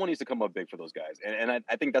 but someone needs to come up big for those guys. And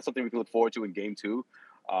I think that's something we can look forward to in game two.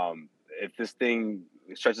 If this thing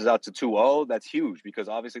stretches out to 2-0, that's huge because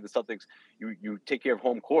obviously the Celtics, you take care of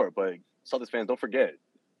home court, but Celtics fans, don't forget,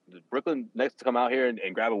 Brooklyn next to come out here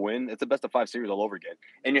and grab a win. It's a best of 5 series all over again.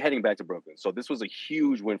 And you're heading back to Brooklyn. So this was a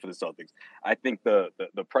huge win for the Celtics. I think the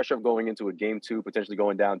pressure of going into a game two, potentially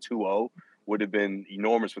going down 2-0, would have been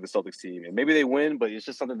enormous for the Celtics team. And maybe they win, but it's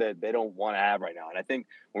just something that they don't want to have right now. And I think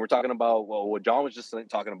when we're talking about, what John was just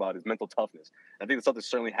talking about is mental toughness. I think the Celtics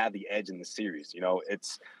certainly have the edge in the series.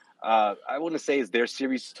 It's I wouldn't say it's their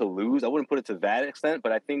series to lose. I wouldn't put it to that extent,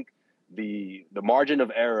 but I think the margin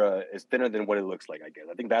of error is thinner than what it looks like, I guess.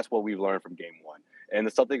 I think that's what we've learned from game one. And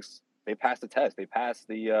the Celtics, they passed the test. They passed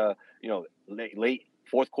the, late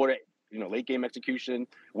fourth quarter, late game execution.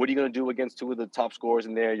 What are you going to do against two of the top scorers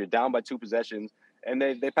in there? You're down by 2 possessions, and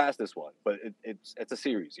they passed this one. But it's a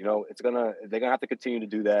series. They're gonna have to continue to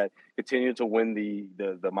do that, continue to win the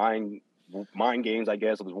mind games, I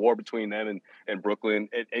guess, of the war between them and Brooklyn.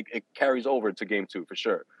 It carries over to game 2 for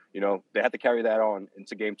sure. They have to carry that on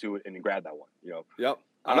into game 2 and grab that one. Yep.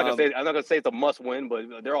 I'm not gonna say it's a must win,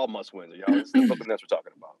 but they're all must wins. It's the Brooklyn Nets we're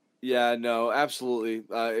talking about. Yeah, no, absolutely.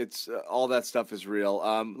 It's all that stuff is real.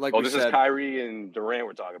 This is Kyrie and Durant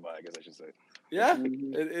we're talking about, I guess I should say. Yeah,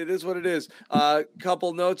 it is what it is.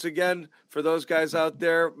 Couple notes again for those guys out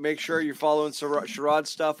there. Make sure you're following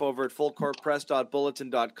Sherrod's stuff over at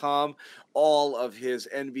fullcourtpress.bulletin.com. All of his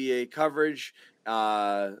NBA coverage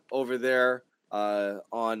over there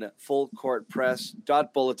on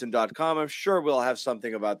fullcourtpress.bulletin.com. I'm sure we'll have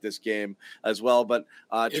something about this game as well. But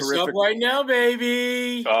it's terrific up right now,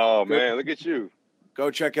 baby. Oh, man, look at you.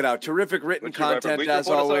 Go check it out. Terrific written content as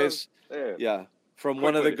always. Yeah. From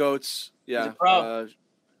one of the GOATs. Yeah.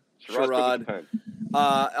 Sherrod.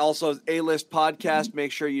 Also, A-List podcast.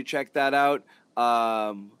 Make sure you check that out.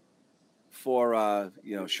 For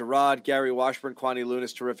Sherrod, Gary Washburn, Kwani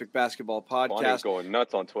Lunis, terrific basketball podcast. Kwani's going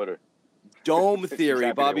nuts on Twitter. Dome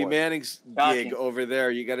Theory, Bobby Manning's gig over there.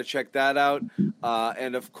 You got to check that out.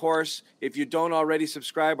 And of course, if you don't already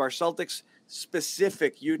subscribe, our Celtics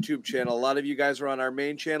specific YouTube channel. A lot of you guys are on our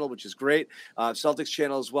main channel, which is great. Celtics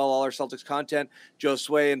channel as well, all our Celtics content. Joe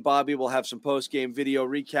Sway and Bobby will have some post-game video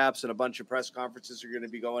recaps, and a bunch of press conferences are going to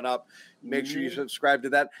be going up. Make sure you subscribe to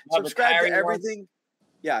that. Subscribe to everything.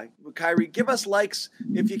 Yeah, Kyrie, give us likes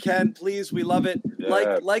if you can, please. We love it.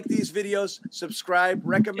 Yeah. Like these videos, subscribe,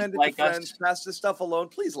 recommend it to friends, pass this stuff along.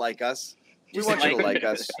 Please like us. We want you to like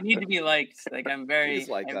us. I need to be liked. I very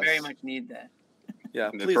much need that.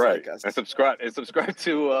 Yeah, please like us. And subscribe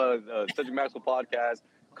to Cedric Maxwell podcast,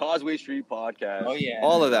 Causeway Street podcast. Oh yeah,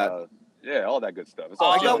 all of that. All that good stuff.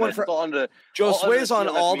 I got one for Joe Sway's on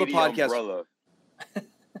all the podcasts.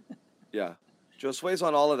 Yeah. Joe Sway's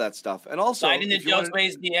on all of that stuff. And also, slide into Joe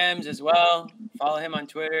Sway's DMs as well. Follow him on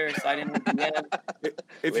Twitter. Slide into DMs.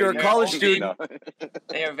 If you're a college student,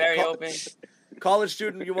 they are very open. College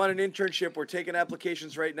student, you want an internship, we're taking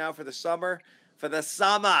applications right now for the summer. You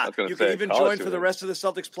can even join for the rest of the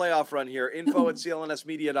Celtics playoff run here.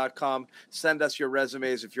 info@clnsmedia.com. Send us your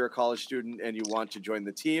resumes if you're a college student and you want to join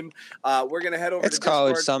the team. We're going to head over to Discord.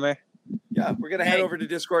 College summer. Yeah, we're going to head over to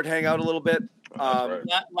Discord, hang out a little bit.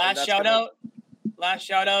 Last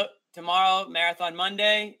shout out. Tomorrow, Marathon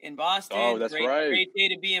Monday in Boston. Oh, that's right. Great day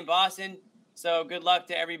to be in Boston. So good luck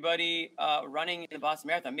to everybody running in the Boston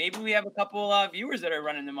Marathon. Maybe we have a couple viewers that are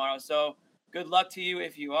running tomorrow. So good luck to you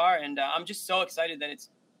if you are. And I'm just so excited that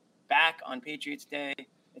it's back on Patriots Day.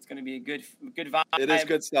 It's going to be a good vibe. It is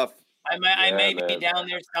good stuff. I may be down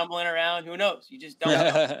there stumbling around. Who knows? You just don't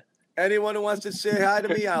know. Anyone who wants to say hi to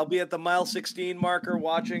me, I'll be at the mile 16 marker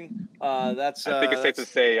watching. I think it's safe to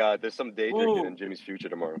say there's some day drinking in Jimmy's future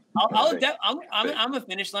tomorrow. I'm a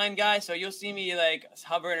finish line guy, so you'll see me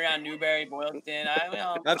hovering around Newbury, Boylston.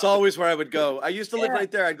 That's always where I would go. I used to live right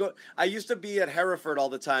there. I used to be at Hereford all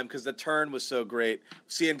the time because the turn was so great.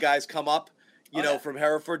 Seeing guys come up, from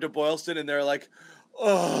Hereford to Boylston, and they're like,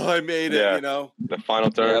 "Oh, I made it!" The final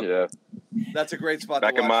turn. Yeah. That's a great spot.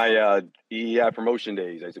 Back in my EI promotion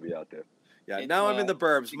days, I used to be out there. Yeah, now I'm in the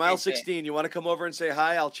burbs. Mile 16. You want to come over and say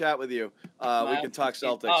hi? I'll chat with you. We can talk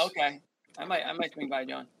Celtics. Oh, okay. I might swing by,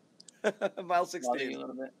 John. Mile 16. A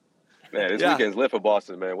little bit. Man, this weekend's lit for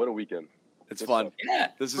Boston, man. What a weekend. It's fun. Yeah.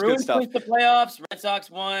 This is good stuff. The playoffs. Red Sox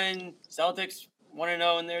won. Celtics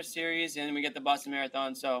 1-0 in their series, and we get the Boston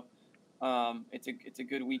Marathon. So it's a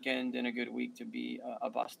good weekend and a good week to be a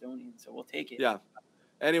Bostonian. So we'll take it. Yeah.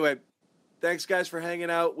 Anyway, thanks, guys, for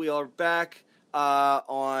hanging out. We are back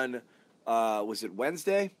on, was it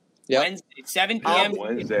Wednesday? Yep. Wednesday, 7 p.m.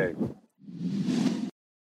 Wednesday.